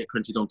we could get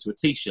printed onto a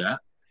T-shirt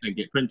and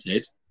get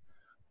printed.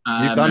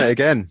 You've done it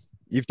again.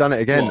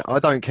 What? I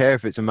don't care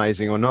if it's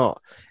amazing or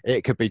not.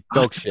 It could be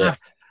dog shit.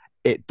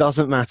 It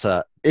doesn't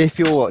matter. If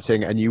you're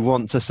watching and you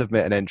want to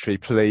submit an entry,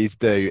 please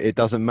do. It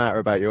doesn't matter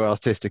about your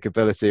artistic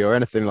ability or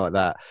anything like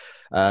that.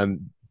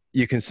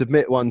 You can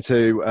submit one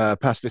to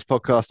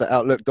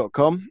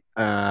pacifistpodcast@outlook.com.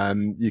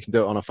 You can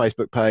do it on a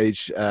Facebook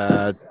page,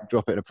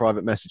 drop it in a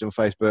private message on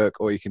Facebook,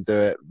 or you can do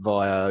it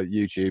via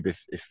YouTube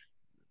if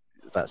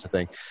that's a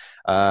thing.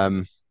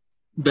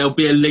 There'll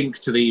be a link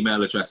to the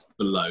email address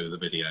below the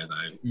video,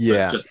 though.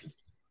 Yeah. So just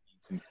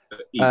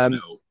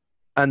email.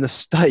 And the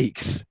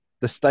stakes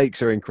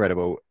are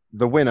incredible.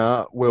 The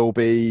winner will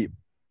be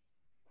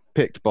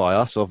picked by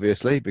us,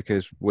 obviously,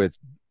 because we're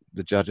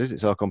the judges.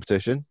 It's our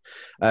competition.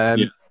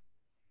 And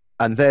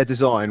their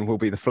design will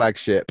be the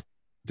flagship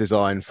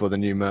design for the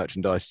new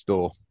merchandise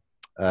store.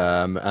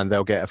 And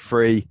they'll get a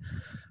free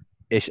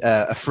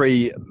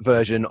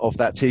version of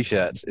that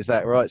T-shirt. Is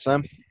that right,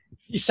 Sam?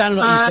 You sound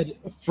like you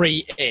said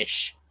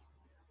free-ish.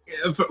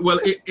 Well,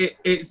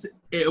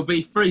 it'll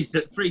be free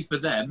for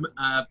them,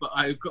 but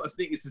I've got a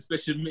sneaky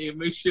suspicion me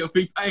and Mushi will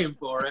be paying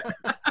for it.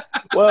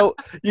 Well,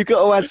 you've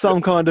got to add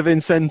some kind of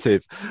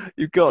incentive.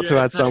 You've got to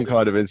add some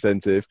kind of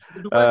incentive.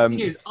 The worst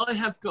thing is,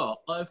 I've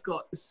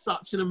got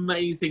such an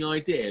amazing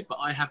idea, but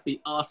I have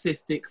the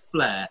artistic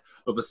flair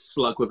of a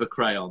slug with a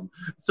crayon.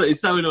 So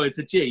it's so annoying.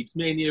 So, Jeeves,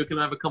 me and you can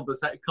have a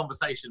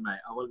conversation, mate.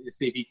 I want you to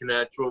see if you can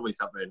draw me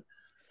something.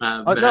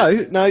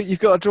 No, you've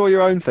got to draw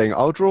your own thing.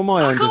 I'll draw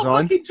my own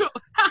design.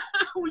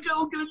 We're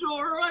all going to draw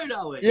our own,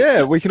 are we?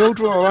 Yeah, we can all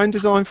draw our own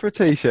design for a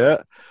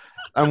T-shirt.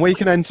 And we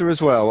can enter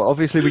as well.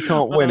 Obviously, we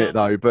can't win it,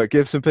 though, but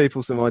give some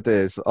people some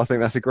ideas. I think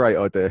that's a great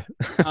idea.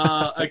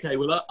 Okay,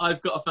 well,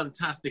 I've got a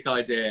fantastic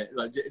idea,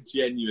 like,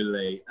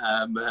 genuinely.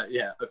 I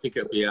think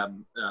it'll be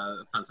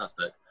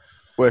fantastic.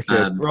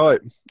 Wicked.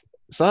 Right.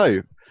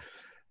 So.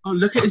 Oh,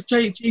 look at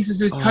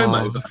Jesus' comb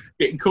over,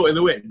 getting caught in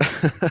the wind.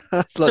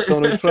 That's like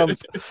Donald Trump.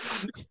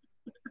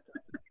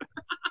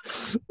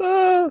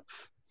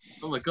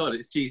 Oh my God,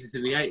 it's Jesus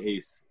in the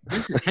 80s.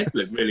 Makes his head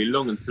look really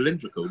long and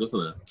cylindrical,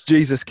 doesn't it?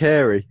 Jesus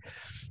Carey.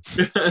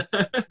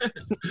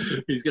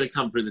 He's going to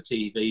come through the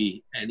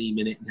TV any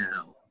minute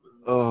now.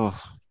 Oh,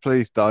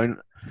 please don't.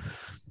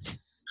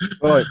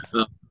 Right.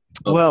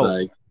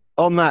 Well,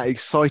 on that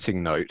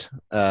exciting note,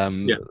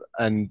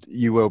 and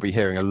you will be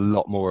hearing a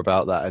lot more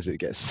about that as it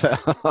gets set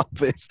up.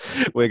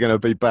 We're going to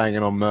be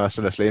banging on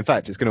mercilessly. In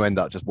fact, it's going to end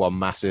up just one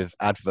massive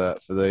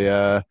advert for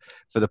the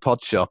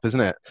pod shop,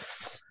 isn't it?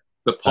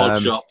 The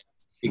pod shop.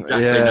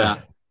 Exactly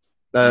that.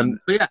 But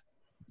yeah.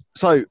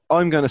 So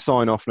I'm going to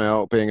sign off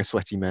now, being a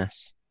sweaty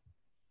mess.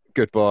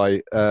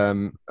 Goodbye.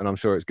 And I'm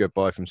sure it's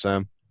goodbye from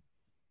Sam.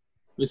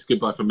 It's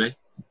goodbye from me.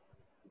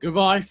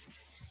 Goodbye.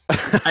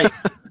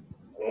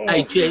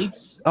 Hey,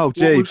 Jeeves. Oh,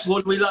 Jeeves.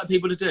 What do we like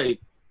people to do?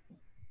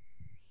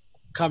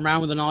 Come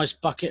round with a nice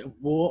bucket of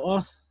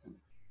water.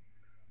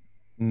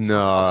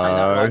 No. I'll say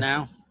that right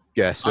now.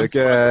 Guess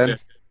again.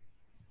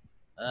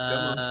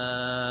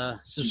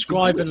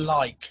 Subscribe and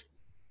like.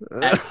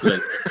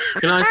 Excellent.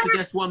 Can I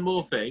suggest one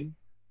more thing?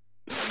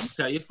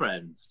 Tell your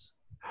friends.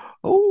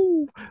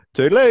 Oh,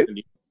 toodaloo.